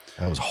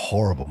 That was a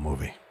horrible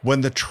movie.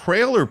 When the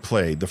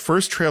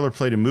first trailer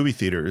played in movie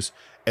theaters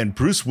and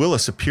Bruce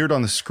Willis appeared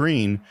on the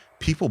screen,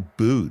 people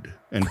booed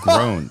and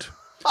groaned.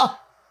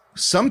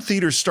 Some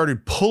theaters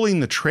started pulling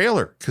the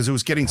trailer because it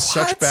was getting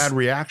such bad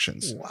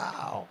reactions.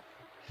 Wow.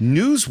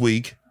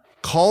 Newsweek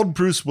called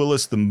Bruce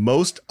Willis the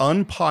most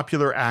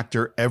unpopular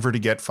actor ever to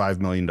get $5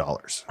 million.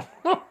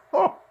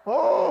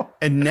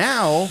 And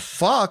now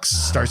Fox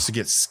starts to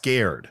get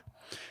scared.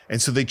 And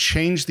so they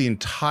changed the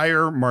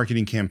entire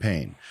marketing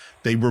campaign.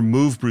 They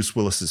remove Bruce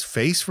Willis's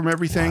face from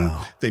everything.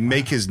 Wow. They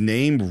make his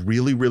name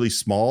really, really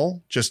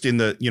small, just in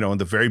the, in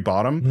the very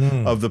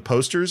bottom of the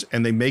posters.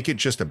 And they make it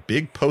just a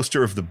big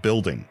poster of the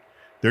building.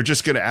 They're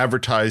just going to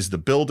advertise the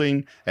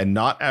building and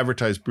not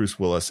advertise Bruce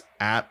Willis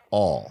at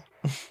all.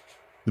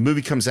 The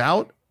movie comes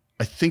out.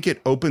 I think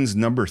it opens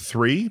number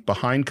 3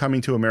 behind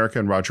Coming to America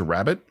and Roger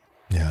Rabbit.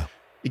 Yeah.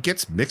 It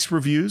gets mixed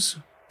reviews.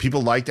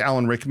 People liked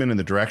Alan Rickman in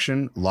the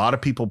direction. A lot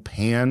of people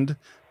panned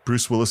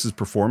Bruce Willis's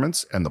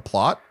performance and the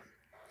plot.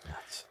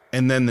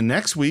 And then the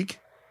next week,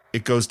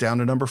 it goes down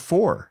to number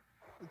 4.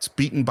 It's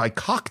beaten by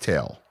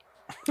Cocktail.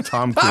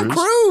 Tom Cruise. Tom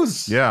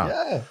Cruise.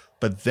 Yeah.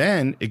 But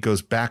then it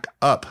goes back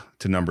up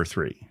to number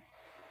 3.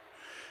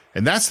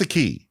 And that's the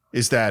key,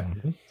 is that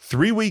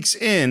 3 weeks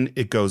in,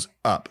 it goes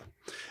up.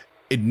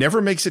 It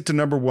never makes it to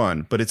number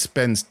 1, but it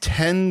spends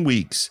 10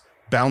 weeks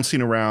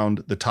bouncing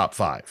around the top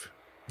 5.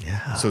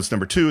 Yeah. So it's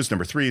number 2, it's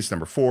number 3, it's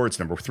number 4, it's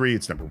number 3,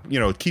 it's number,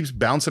 it keeps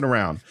bouncing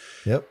around.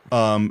 Yep.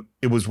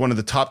 It was one of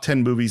the top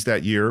 10 movies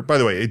that year. By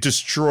the way, it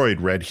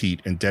destroyed Red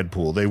Heat and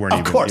Deadpool. They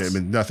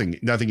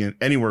weren't nothing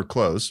anywhere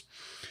close.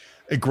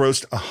 It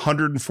grossed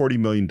 $140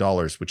 million,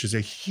 which is a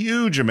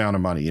huge amount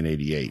of money in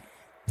 88.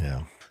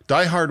 Yeah.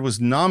 Die Hard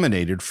was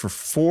nominated for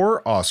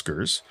 4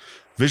 Oscars,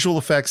 visual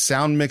effects,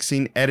 sound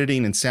mixing,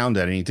 editing, and sound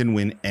editing. It didn't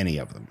win any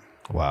of them.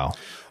 Wow.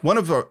 One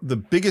of the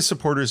biggest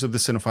supporters of the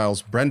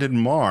Cinephiles, Brendan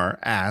Marr,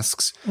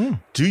 asks,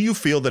 do you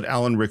feel that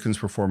Alan Rickman's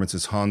performance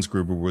as Hans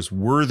Gruber was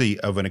worthy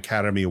of an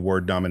Academy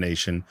Award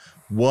nomination?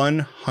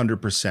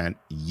 100%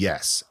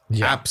 yes.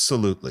 Yeah.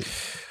 Absolutely.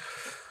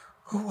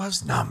 Who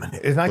was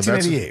nominated? In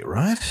 1988,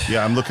 right?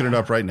 Yeah, I'm looking it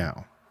up right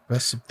now.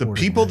 Best the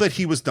people that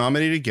he was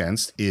nominated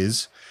against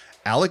is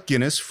Alec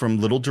Guinness from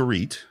Little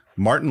Dorit,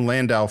 Martin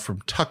Landau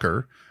from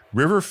Tucker,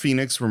 River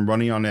Phoenix from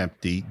Running on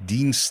Empty,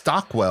 Dean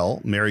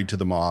Stockwell, Married to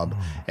the Mob,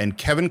 and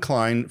Kevin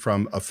Kline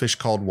from A Fish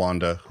Called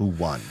Wanda, who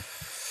won.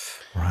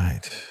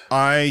 Right.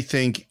 I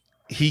think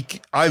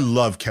I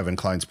love Kevin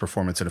Kline's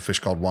performance in A Fish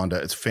Called Wanda.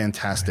 It's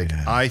fantastic.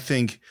 I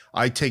think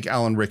I take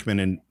Alan Rickman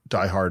in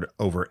Die Hard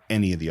over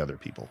any of the other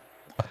people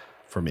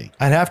for me.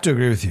 I'd have to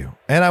agree with you.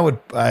 And I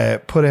would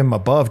put him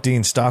above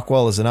Dean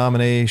Stockwell as a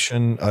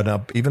nomination,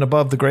 even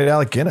above the great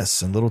Alec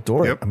Guinness and Little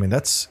Dorrit. Yep. I mean,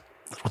 that's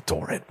Little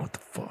Dorrit. What the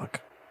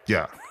fuck?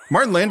 Yeah.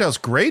 Martin Landau's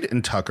great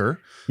in Tucker.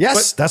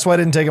 Yes, that's why I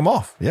didn't take him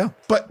off. Yeah.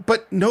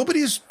 But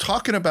nobody's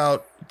talking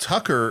about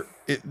Tucker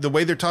the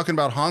way they're talking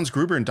about Hans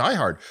Gruber in Die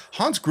Hard.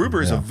 Hans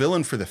Gruber is a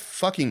villain for the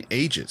fucking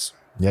ages.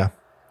 Yeah.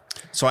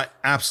 So I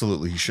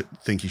absolutely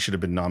think he should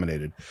have been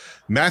nominated.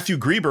 Matthew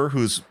Grieber,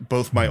 who's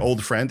both my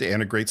old friend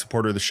and a great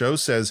supporter of the show,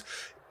 says,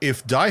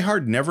 if Die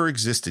Hard never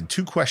existed,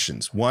 2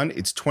 questions. 1,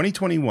 it's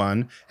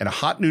 2021 and a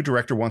hot new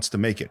director wants to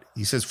make it.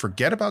 He says,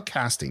 forget about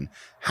casting.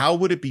 How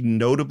would it be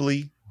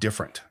notably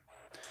different?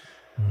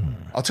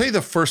 I'll tell you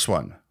the first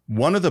one.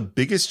 One of the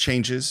biggest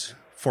changes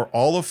for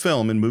all of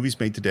film and movies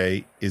made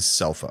today is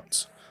cell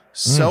phones.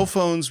 Cell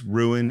phones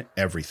ruin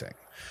everything.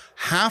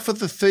 Half of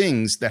the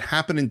things that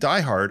happen in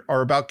Die Hard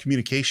are about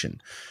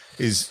communication.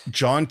 Is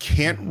John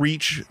can't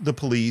reach the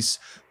police.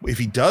 If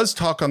he does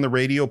talk on the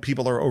radio,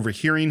 people are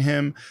overhearing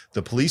him.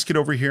 The police can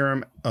overhear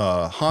him.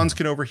 Hans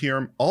can overhear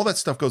him. All that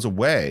stuff goes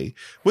away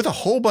with a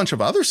whole bunch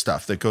of other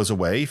stuff that goes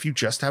away if you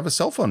just have a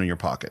cell phone in your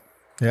pocket.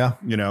 Yeah.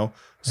 You know?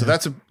 So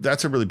that's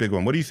a really big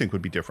one. What do you think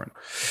would be different?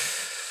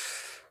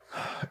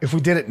 If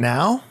we did it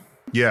now?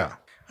 Yeah.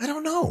 I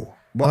don't know.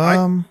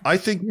 Well, I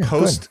think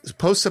post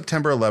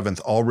September 11th,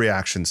 all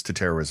reactions to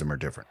terrorism are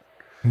different.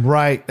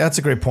 Right. That's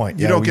a great point.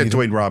 You don't get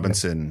Dwayne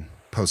Robinson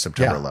post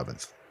September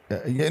 11th.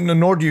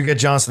 Nor do you get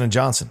Johnson &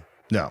 Johnson.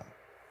 No.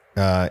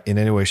 In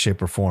any way,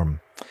 shape, or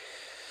form.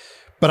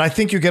 But I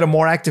think you get a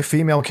more active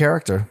female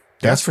character.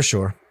 That's for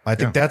sure. I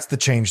think that's the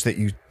change that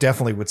you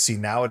definitely would see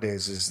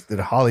nowadays is that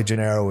Holly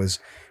Gennaro is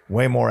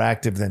way more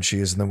active than she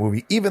is in the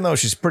movie, even though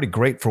she's pretty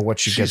great for what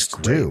she gets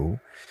to do.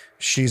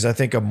 She's, I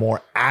think, a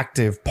more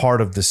active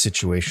part of the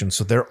situation.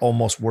 So they're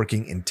almost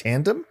working in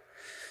tandem.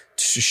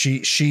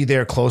 She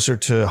there closer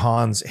to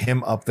Hans,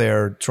 him up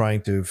there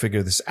trying to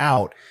figure this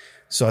out.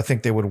 So I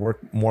think they would work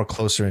more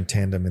closer in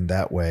tandem in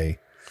that way.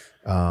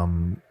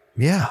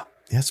 Yeah,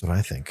 that's what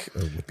I think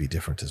would be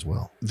different as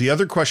well. The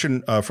other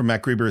question from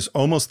Matt Grieber is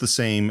almost the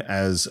same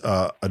as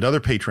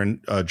another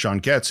patron, John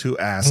Getz, who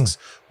asks,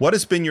 what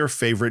has been your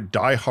favorite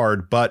Die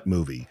Hard but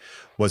movie?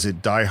 Was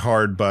it Die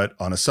Hard but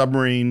on a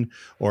submarine,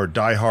 or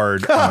Die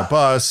Hard on a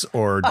bus,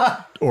 or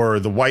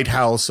The White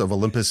House of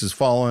Olympus Has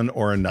Fallen,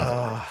 or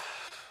another?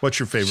 What's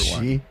your favorite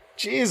one?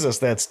 Jesus,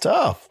 that's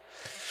tough.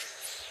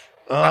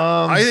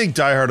 I think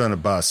Die Hard on a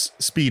Bus.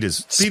 Speed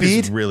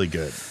is really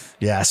good.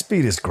 Yeah,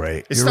 Speed is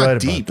great. It's You're not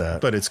right deep, about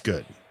that. but it's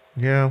good.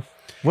 Yeah.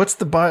 What's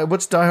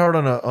Die Hard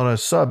on a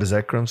sub? Is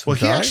that Crimson Well,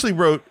 he Tide? actually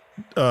wrote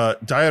Die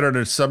Hard on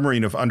a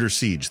submarine of Under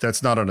Siege.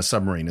 That's not on a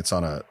submarine. It's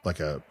on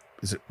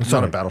it's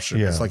not a battleship.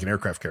 Yeah. It's like an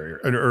aircraft carrier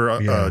or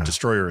a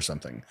destroyer or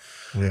something.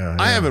 Yeah.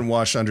 I haven't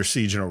watched Under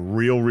Siege in a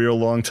real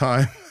long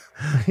time.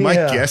 My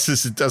guess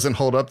is it doesn't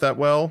hold up that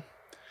well.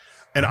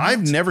 And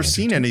I've never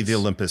seen any of the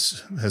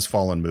Olympus Has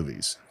Fallen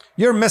movies.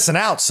 You're missing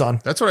out,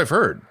 son. That's what I've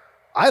heard.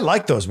 I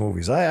like those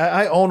movies.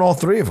 I own all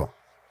 3 of them.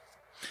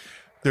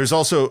 There's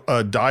also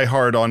a Die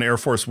Hard on Air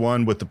Force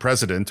One with the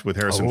President with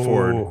Harrison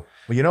Ford. Well,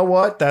 you know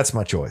what? That's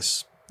my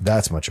choice.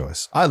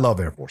 I love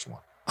Air Force One.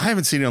 I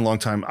haven't seen it in a long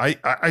time.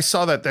 I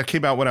saw that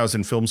came out when I was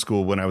in film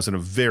school, when I was in a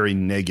very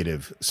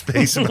negative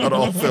space about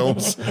all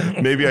films.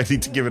 Maybe I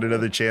need to give it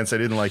another chance. I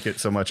didn't like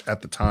it so much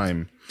at the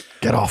time.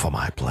 Get off of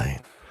my plane.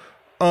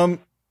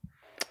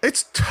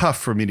 It's tough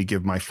for me to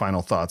give my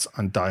final thoughts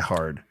on Die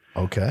Hard.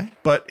 Okay.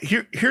 But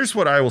here's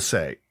what I will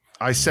say.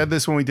 I said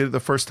this when we did it the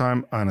first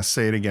time. I'm going to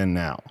say it again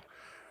now.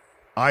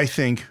 I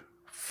think,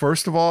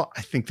 first of all,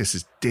 I think this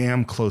is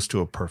damn close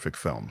to a perfect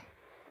film.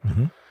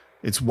 Mm-hmm.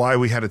 It's why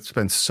we had to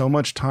spend so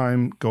much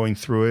time going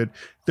through it.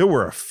 There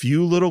were a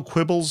few little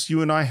quibbles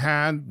you and I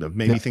had of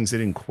maybe things that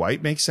didn't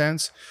quite make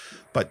sense.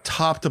 But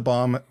top to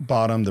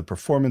bottom, the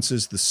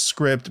performances, the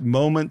script,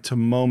 moment to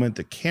moment,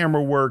 the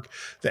camera work,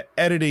 the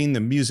editing, the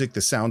music,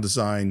 the sound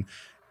design,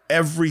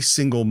 every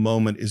single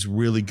moment is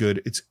really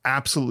good. It's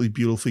absolutely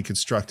beautifully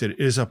constructed. It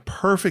is a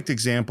perfect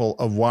example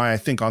of why I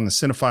think on the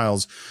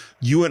Cinephiles,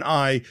 you and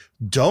I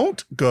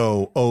don't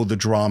go, oh, the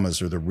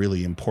dramas are the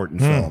really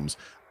important films.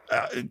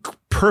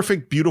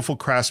 Perfect, beautiful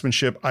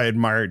craftsmanship. I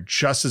admire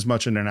just as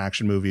much in an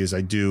action movie as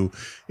I do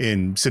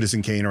in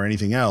Citizen Kane or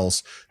anything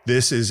else.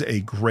 This is a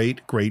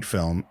great, great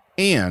film.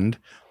 And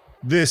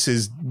this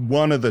is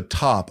one of the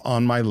top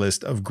on my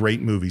list of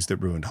great movies that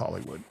ruined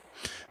Hollywood,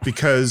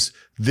 because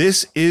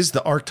this is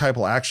the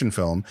archetypal action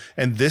film.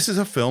 And this is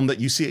a film that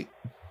you see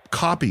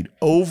copied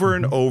over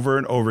and over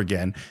and over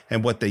again.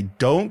 And what they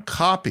don't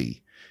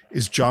copy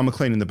is John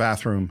McClane in the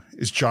bathroom,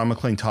 is John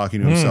McClane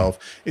talking to himself.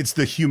 It's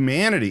the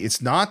humanity.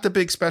 It's not the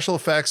big special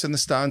effects and the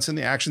stunts and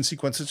the action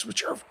sequences,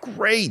 which are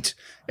great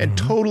and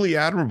totally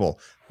admirable.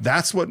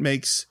 That's what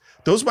makes,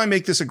 those might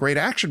make this a great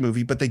action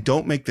movie, but they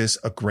don't make this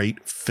a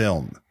great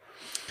film.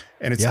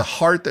 And it's the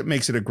heart that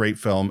makes it a great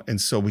film. And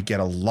so we get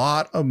a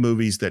lot of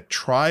movies that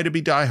try to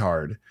be Die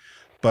Hard,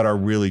 but are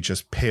really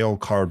just pale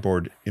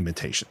cardboard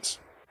imitations.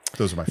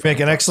 Those are my You make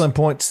an excellent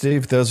point,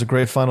 Steve. Those are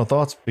great final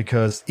thoughts,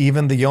 because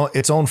even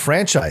its own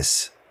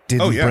franchise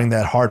didn't bring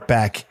that heart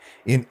back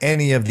in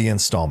any of the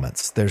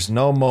installments. There's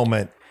no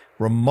moment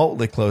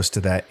remotely close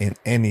to that in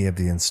any of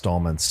the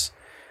installments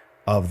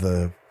of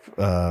the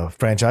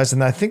franchise.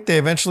 And I think they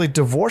eventually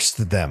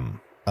divorced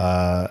them,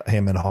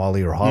 him and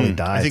Holly, or Holly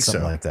died,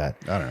 something like that.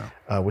 I don't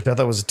know. Which I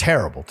thought was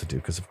terrible to do,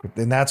 because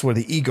and that's where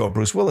the ego of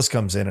Bruce Willis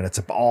comes in, and it's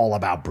all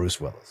about Bruce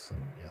Willis. And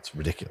it's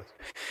ridiculous.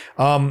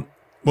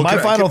 Well, my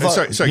final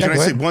thought. Sorry, can I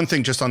say one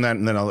thing just on that,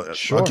 and then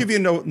I'll give you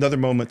another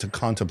moment to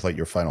contemplate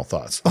your final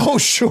thoughts. Oh,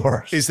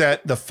 sure. Is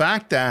that the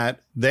fact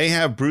that they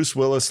have Bruce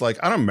Willis,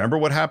 like, I don't remember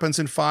what happens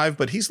in 5,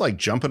 but he's like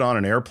jumping on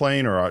an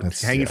airplane or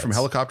hanging from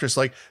helicopters.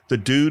 Like, the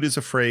dude is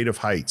afraid of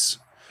heights.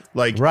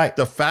 Like,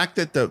 the fact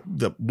that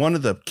the one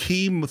of the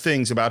key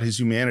things about his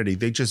humanity,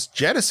 they just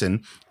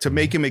jettison to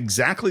make him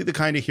exactly the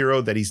kind of hero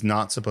that he's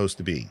not supposed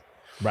to be.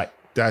 Right.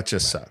 That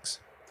just sucks.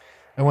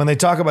 And when they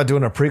talk about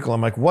doing a prequel,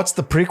 I'm like, what's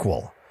the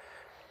prequel?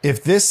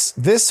 If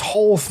this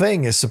whole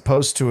thing is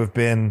supposed to have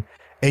been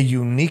a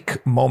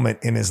unique moment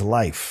in his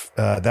life,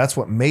 that's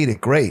what made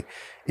it great.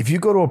 If you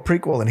go to a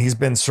prequel and he's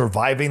been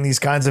surviving these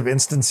kinds of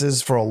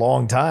instances for a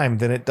long time,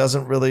 then it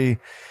doesn't really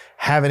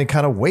have any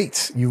kind of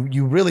weight.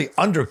 You really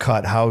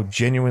undercut how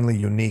genuinely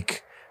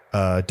unique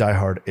Die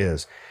Hard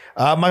is.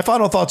 My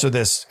final thoughts are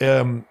this.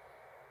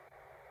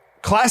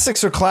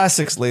 Classics are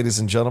classics, ladies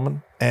and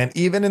gentlemen. And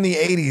even in the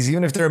 80s,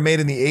 even if they're made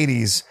in the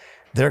 80s,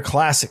 they're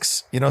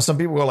classics. You know, some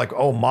people go like,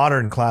 oh,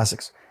 modern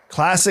classics.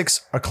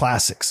 Classics are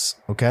classics,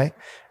 okay?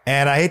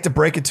 And I hate to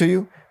break it to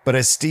you, but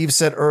as Steve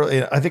said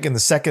earlier, I think in the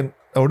second,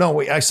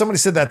 somebody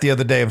said that the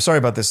other day. I'm sorry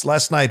about this.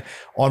 Last night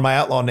on my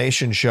Outlaw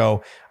Nation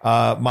show,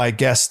 my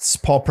guests,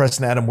 Paul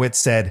Preston and Adam Witt,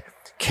 said,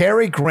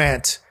 Cary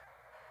Grant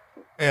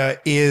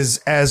is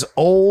as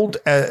old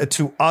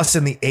to us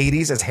in the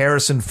 80s as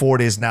Harrison Ford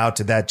is now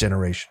to that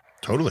generation.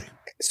 Totally.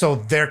 So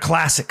they're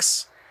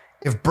classics.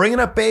 If Bringing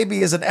Up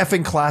Baby is an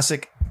effing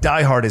classic,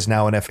 Die Hard is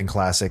now an effing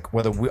classic.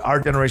 Whether our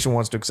generation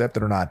wants to accept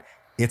it or not,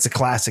 it's a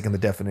classic in the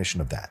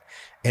definition of that.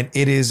 And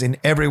it is in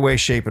every way,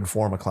 shape, and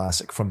form a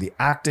classic. From the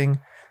acting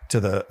to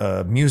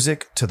the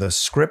music, to the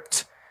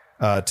script,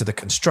 to the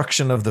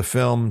construction of the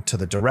film, to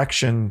the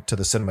direction, to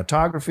the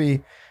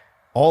cinematography,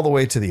 all the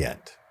way to the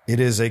end. It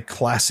is a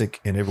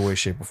classic in every way,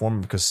 shape, or form,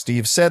 because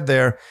Steve said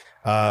there,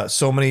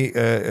 so many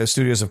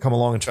studios have come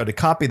along and tried to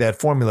copy that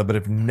formula, but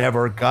have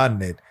never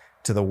gotten it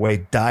to the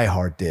way Die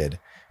Hard did.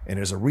 And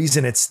there's a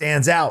reason it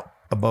stands out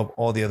above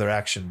all the other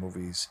action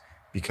movies,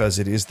 because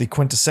it is the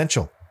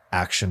quintessential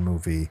action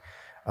movie.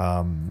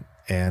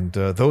 And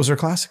those are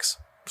classics.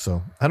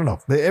 So I don't know.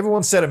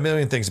 Everyone said a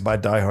million things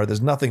about Die Hard.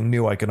 There's nothing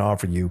new I can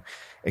offer you,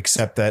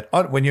 except that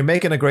when you're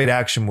making a great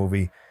action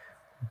movie,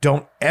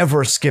 don't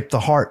ever skip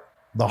the heart.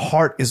 The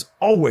heart is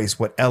always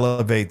what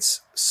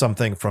elevates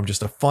something from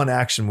just a fun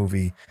action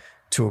movie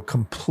to a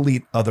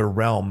complete other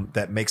realm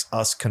that makes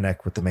us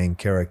connect with the main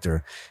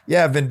character.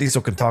 Yeah, Vin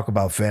Diesel can talk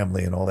about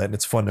family and all that, and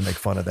it's fun to make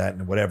fun of that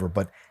and whatever,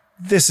 but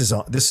this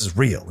is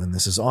real and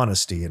this is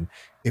honesty. And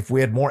if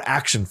we had more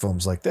action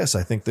films like this,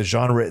 I think the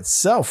genre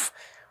itself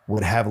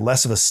would have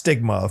less of a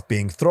stigma of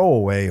being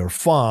throwaway or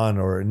fun,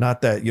 or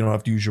not that you don't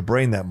have to use your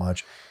brain that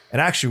much,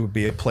 and actually would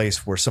be a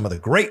place where some of the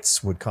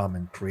greats would come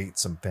and create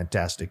some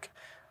fantastic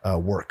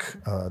work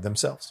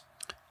themselves.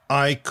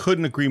 I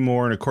couldn't agree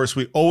more. And of course,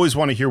 we always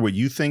want to hear what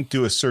you think.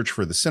 Do a search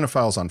for The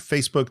Cinephiles on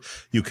Facebook.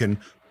 You can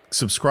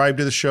subscribe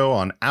to the show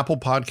on Apple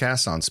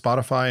Podcasts, on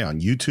Spotify,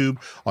 on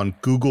YouTube, on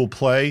Google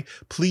Play.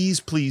 Please,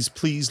 please,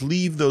 please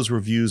leave those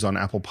reviews on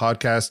Apple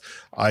Podcasts.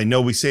 I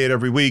know we say it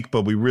every week,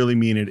 but we really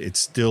mean it. It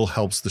still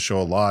helps the show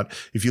a lot.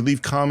 If you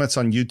leave comments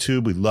on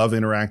YouTube, we love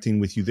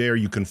interacting with you there.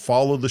 You can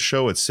follow the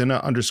show at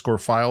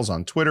Cine_Files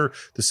on Twitter,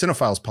 the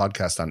Cinephiles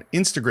Podcast on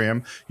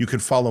Instagram. You can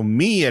follow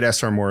me at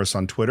SR Morris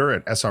on Twitter,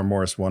 at SR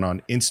Morris1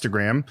 on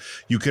Instagram.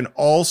 You can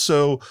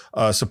also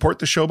support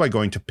the show by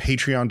going to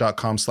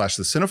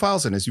patreon.com/the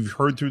Cinephiles. And as you've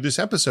heard through this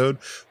episode,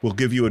 we'll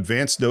give you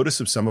advance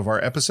notice of some of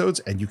our episodes,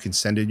 and you can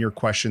send in your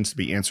questions to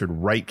be answered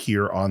right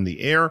here on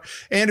the air.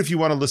 And if you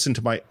want to listen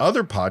to my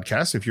other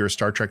podcast, if you're a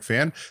Star Trek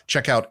fan,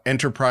 check out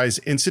Enterprise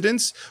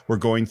Incidents. We're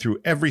going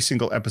through every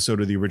single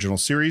episode of the original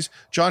series.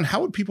 John, how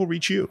would people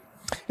reach you?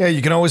 Yeah,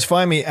 you can always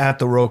find me at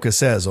The Rocha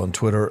Says on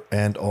Twitter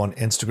and on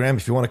Instagram.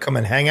 If you want to come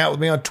and hang out with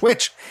me on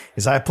Twitch,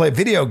 as I play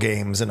video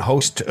games and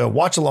host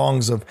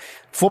watch-alongs of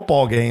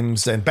football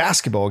games and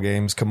basketball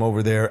games, come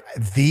over there.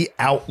 The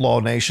Outlaw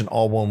Nation,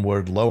 all one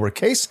word,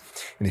 lowercase.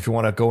 And if you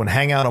want to go and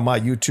hang out on my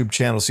YouTube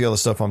channel, see all the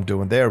stuff I'm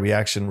doing there,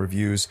 reaction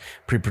reviews,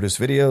 pre-produced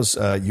videos,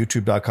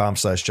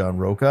 youtube.com/John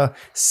Roca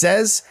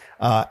says.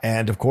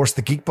 And of course,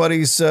 the Geek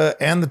Buddies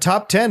and the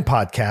Top 10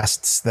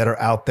 podcasts that are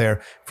out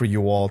there for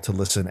you all to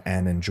listen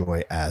and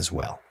enjoy as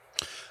well.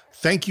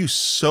 Thank you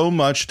so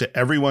much to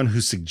everyone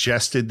who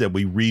suggested that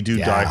we redo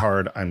Die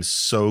Hard. I'm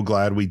so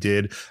glad we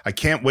did. I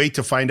can't wait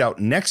to find out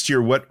next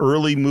year what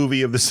early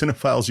movie of the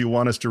Cinephiles you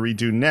want us to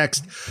redo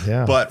next.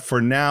 Yeah. But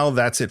for now,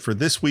 that's it for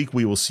this week.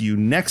 We will see you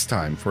next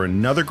time for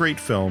another great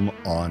film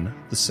on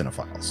the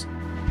Cinephiles.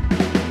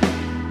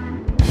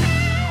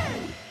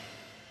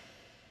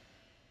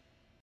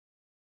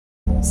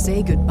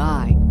 Say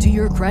goodbye to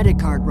your credit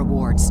card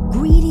rewards.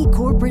 Greedy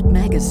corporate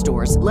mega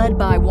stores, led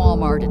by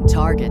Walmart and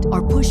Target,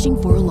 are pushing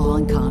for a law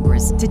in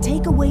Congress to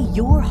take away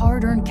your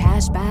hard-earned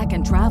cash back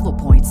and travel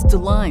points to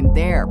line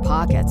their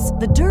pockets.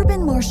 The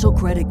Durbin-Marshall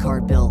credit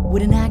card bill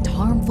would enact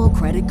harmful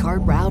credit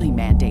card routing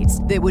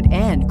mandates that would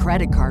end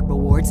credit card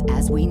rewards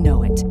as we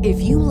know it.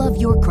 If you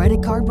love your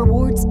credit card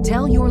rewards,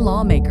 tell your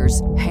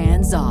lawmakers,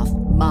 hands off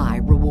my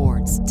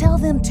rewards. Tell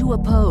them to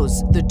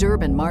oppose the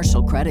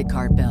Durbin-Marshall credit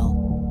card bill.